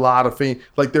think a lot of fame,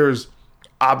 like there's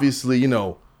obviously,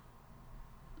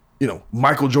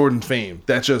 Michael Jordan fame.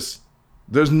 That just,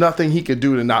 there's nothing he could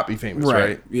do to not be famous,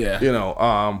 right? Yeah.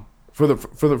 For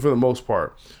the most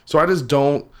part. So I just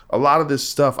don't, a lot of this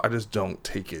stuff, I just don't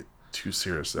take it too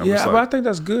seriously. But I think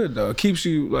that's good though. It keeps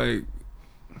you like,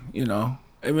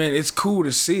 I mean, it's cool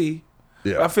to see.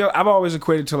 Yeah. I've always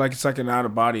equated to like it's like an out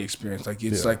of body experience. Like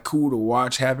it's like cool to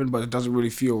watch happen, but it doesn't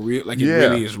really feel real. Like it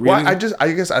really is real. Well,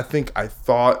 I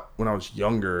thought when I was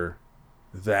younger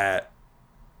that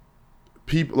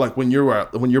people like when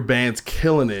your band's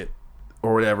killing it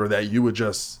or whatever,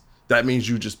 that means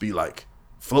you just be like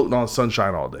floating on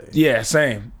sunshine all day. Yeah,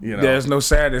 same. There's no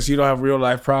sadness. You don't have real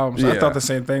life problems. I thought the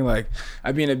same thing. Like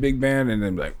I'd be in a big band and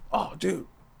then be like, oh, dude.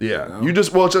 Yeah,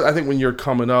 I think when you're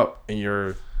coming up and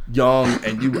you're young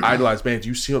and you idolize bands,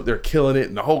 you see them, they're killing it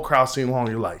and the whole crowd singing along,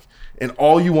 you're like, and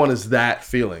all you want is that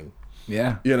feeling.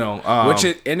 Yeah. Which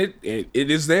it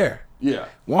is there. Yeah.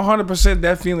 100%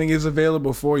 that feeling is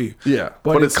available for you. Yeah.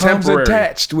 But it's it comes temporary.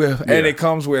 attached with, and it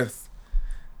comes with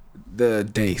the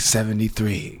day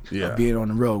 73 of being on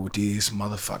the road with these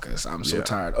motherfuckers. I'm so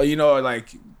tired. Or, like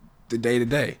the day to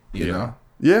day, you know?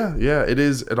 Yeah, it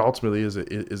is. It ultimately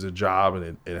is a job,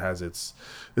 and it has its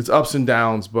ups and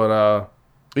downs. But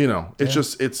it's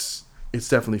just it's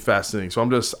definitely fascinating. So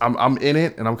I'm in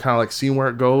it, and I'm kind of like seeing where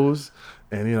it goes,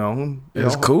 and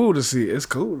it's cool to see. It's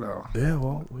cool though. Yeah,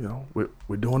 well,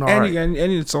 we're doing all right, and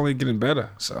it's only getting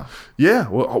better. So yeah,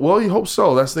 well, you hope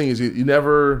so. That's the thing is you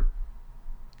never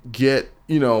get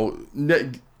I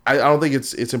don't think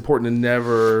it's important to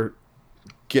never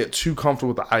get too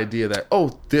comfortable with the idea that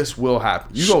this will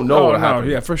happen. You don't know what happens.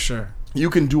 Yeah, for sure. You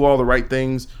can do all the right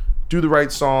things, do the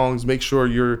right songs, make sure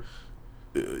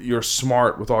you're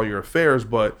smart with all your affairs,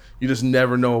 but you just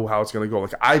never know how it's going to go.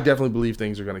 Like I definitely believe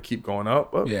things are going to keep going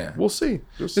up, but we'll see.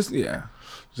 It's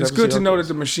good to know that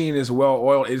the machine is well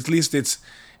oiled. At least it's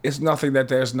nothing that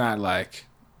there's not like,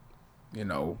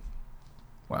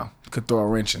 Well, could throw a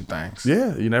wrench in things.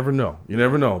 Yeah, you never know. You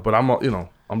never know. But I'm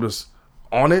just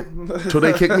on it till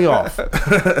they kick me off.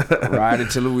 Ride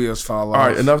it till the wheels fall off. All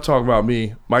right, enough talking about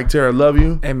me. Myke Terry, I love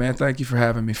you. Hey, man, thank you for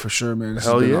having me for sure, man. This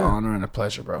Hell has been yeah. an honor and a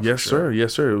pleasure, bro. Yes, sir.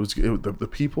 Yes, sir. The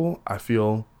people, I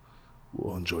feel,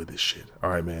 will enjoy this shit. All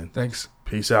right, man. Thanks.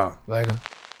 Peace out. Later.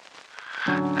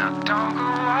 Now don't go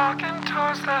walking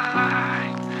towards the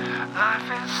light. Life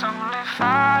is only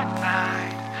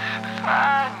finite,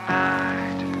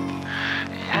 finite.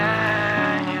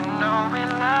 Yeah, you know we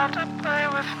love to play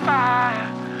with fire,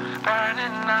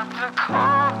 burning up the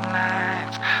cold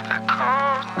nights, the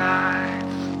cold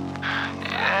nights.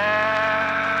 Yeah.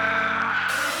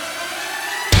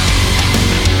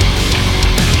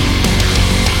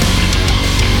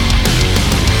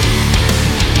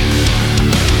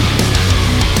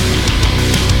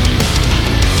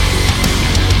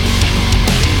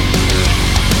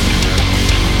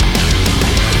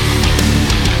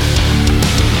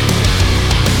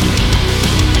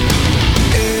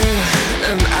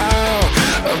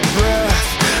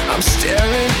 I'm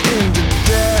staring into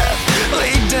death,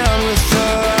 laid down with the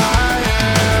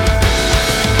lion.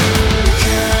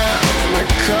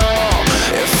 Chemical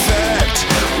effect,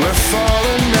 we're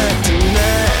falling neck to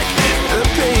neck, the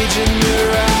page in your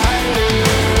eye.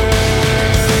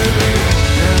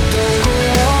 Now don't go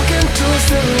walking towards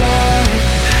the light,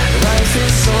 life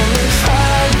is only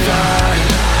finite,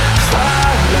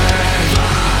 finite.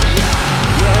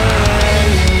 Yeah,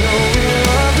 you know we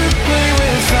love to play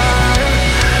with fire.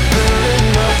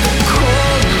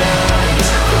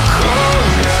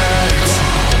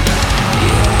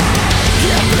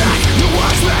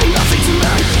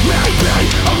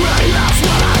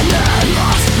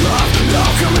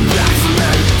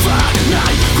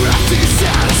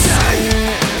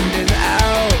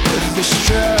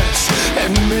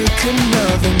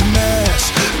 Another mess,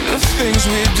 the things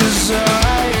we desire.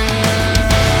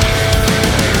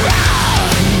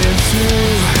 Running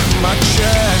through my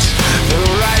chest, the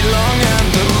right lung and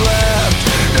the left,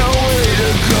 no way to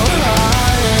go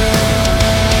higher.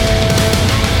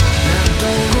 Now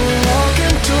don't go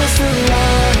walking towards the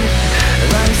light,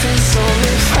 life is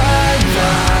only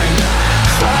finite,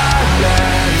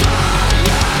 finite.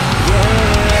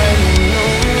 Yeah, you know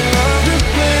we love to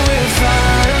play with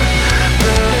fire.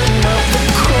 Burning up the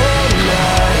cold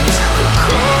nights, the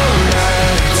cold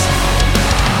nights.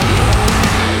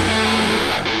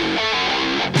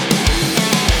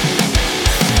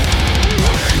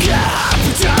 Yeah,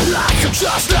 pretend like I'm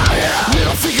just not here.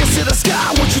 Middle fingers to the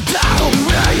sky, won't you die on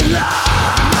me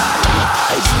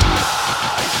lies?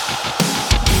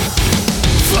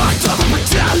 Fucked up and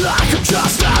pretend like I'm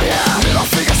just not here. Middle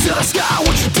fingers to the sky,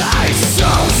 won't you die? It's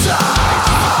suicide.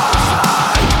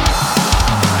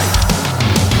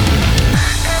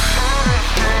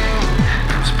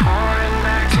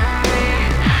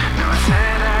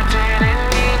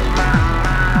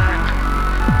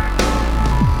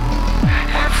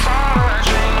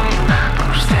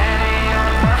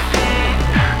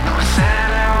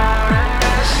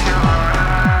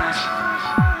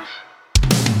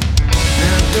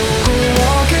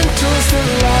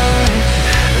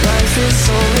 It's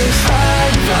only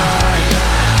finite,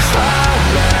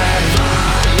 finite.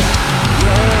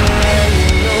 Yeah, you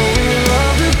know we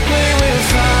love to play with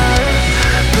fire,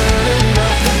 burning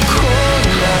up the cold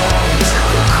nights,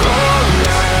 the cold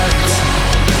nights.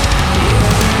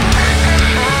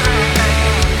 Everything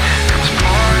comes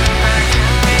pouring back to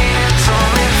me. It's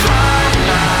only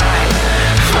finite,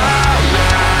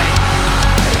 finite.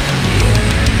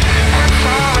 And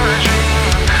for a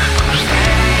dream, I'm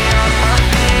standing on my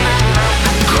feet.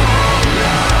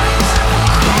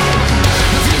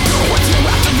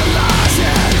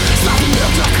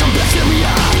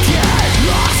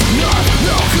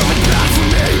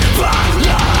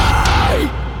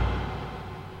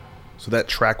 So that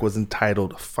track was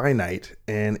entitled Finite,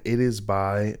 and it is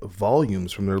by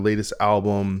Volumes from their latest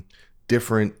album,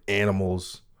 Different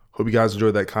Animals. Hope you guys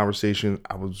enjoyed that conversation.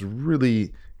 I was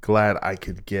really glad I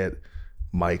could get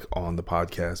Myke on the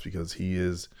podcast because he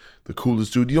is the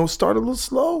coolest dude. Start a little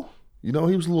slow. He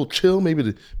was a little chill. Maybe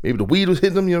the weed was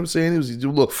hitting him, you know what I'm saying? He was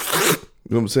doing a little, you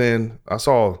know what I'm saying? I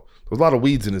saw there was a lot of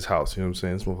weeds in his house, you know what I'm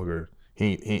saying? This motherfucker,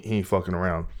 he ain't fucking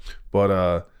around.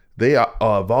 But they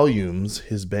Volumes,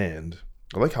 his band.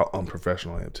 I like how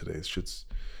unprofessional I am today. Shit's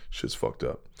fucked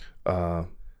up.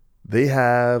 They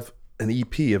have an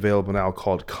EP available now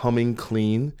called Coming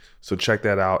Clean. So check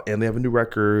that out. And they have a new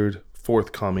record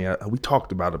forthcoming. We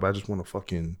talked about it, but I just want to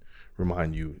fucking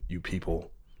remind you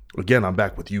people. Again, I'm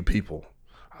back with you people.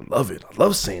 I love it. I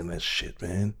love saying that shit,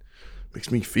 man.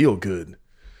 Makes me feel good.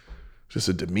 just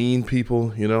to demean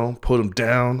people, you know, put them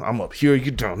down. I'm up here,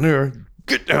 you down there,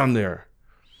 get down there.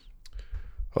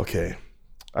 Okay.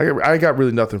 I got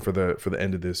really nothing for the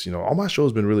end of this. You know, all my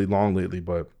shows been really long lately,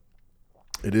 but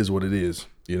it is what it is.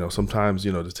 You know, sometimes,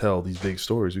 you know, to tell these big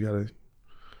stories, we gotta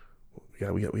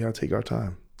take our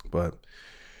time. But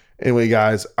anyway,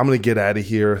 guys, I'm gonna get out of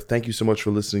here. Thank you so much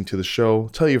for listening to the show.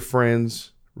 Tell your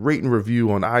friends, rate and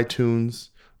review on iTunes.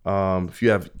 If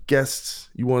you have guests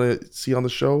you want to see on the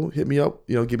show, hit me up.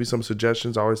 You know, give me some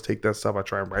suggestions. I always take that stuff. I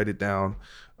try and write it down.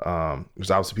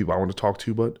 There's obviously people I want to talk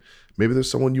to, but maybe there's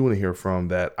someone you want to hear from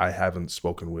that I haven't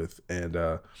spoken with. And,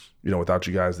 you know, without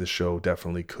you guys, this show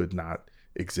definitely could not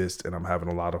exist. And I'm having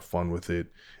a lot of fun with it.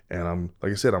 And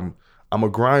like I said, I'm a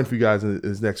grind for you guys in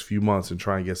this next few months and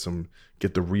try and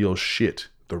get the real shit.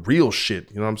 The real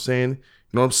shit. You know what I'm saying? You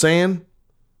know what I'm saying?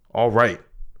 All right.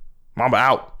 Mamba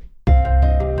out.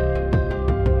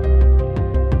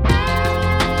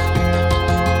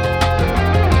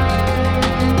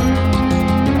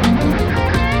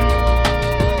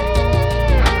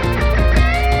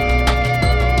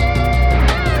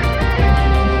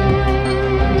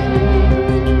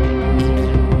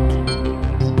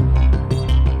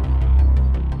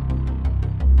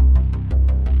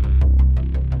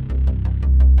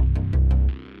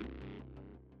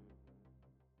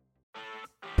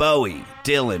 Bowie,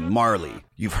 Dylan, Marley.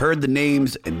 You've heard the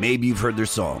names and maybe you've heard their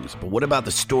songs, but what about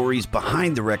the stories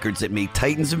behind the records that made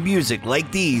titans of music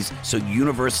like these so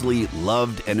universally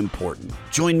loved and important?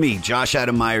 Join me, Josh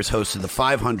Adam Myers, host of The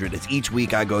 500, as each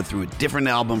week I go through a different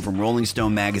album from Rolling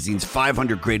Stone magazine's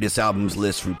 500 Greatest Albums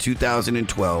list from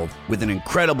 2012 with an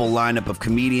incredible lineup of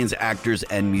comedians, actors,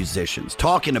 and musicians,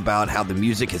 talking about how the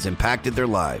music has impacted their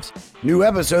lives. New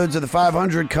episodes of The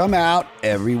 500 come out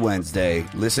every Wednesday.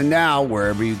 Listen now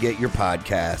wherever you get your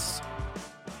podcasts.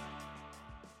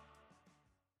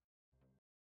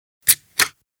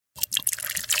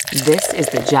 This is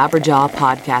the Jabberjaw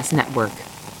Podcast Network.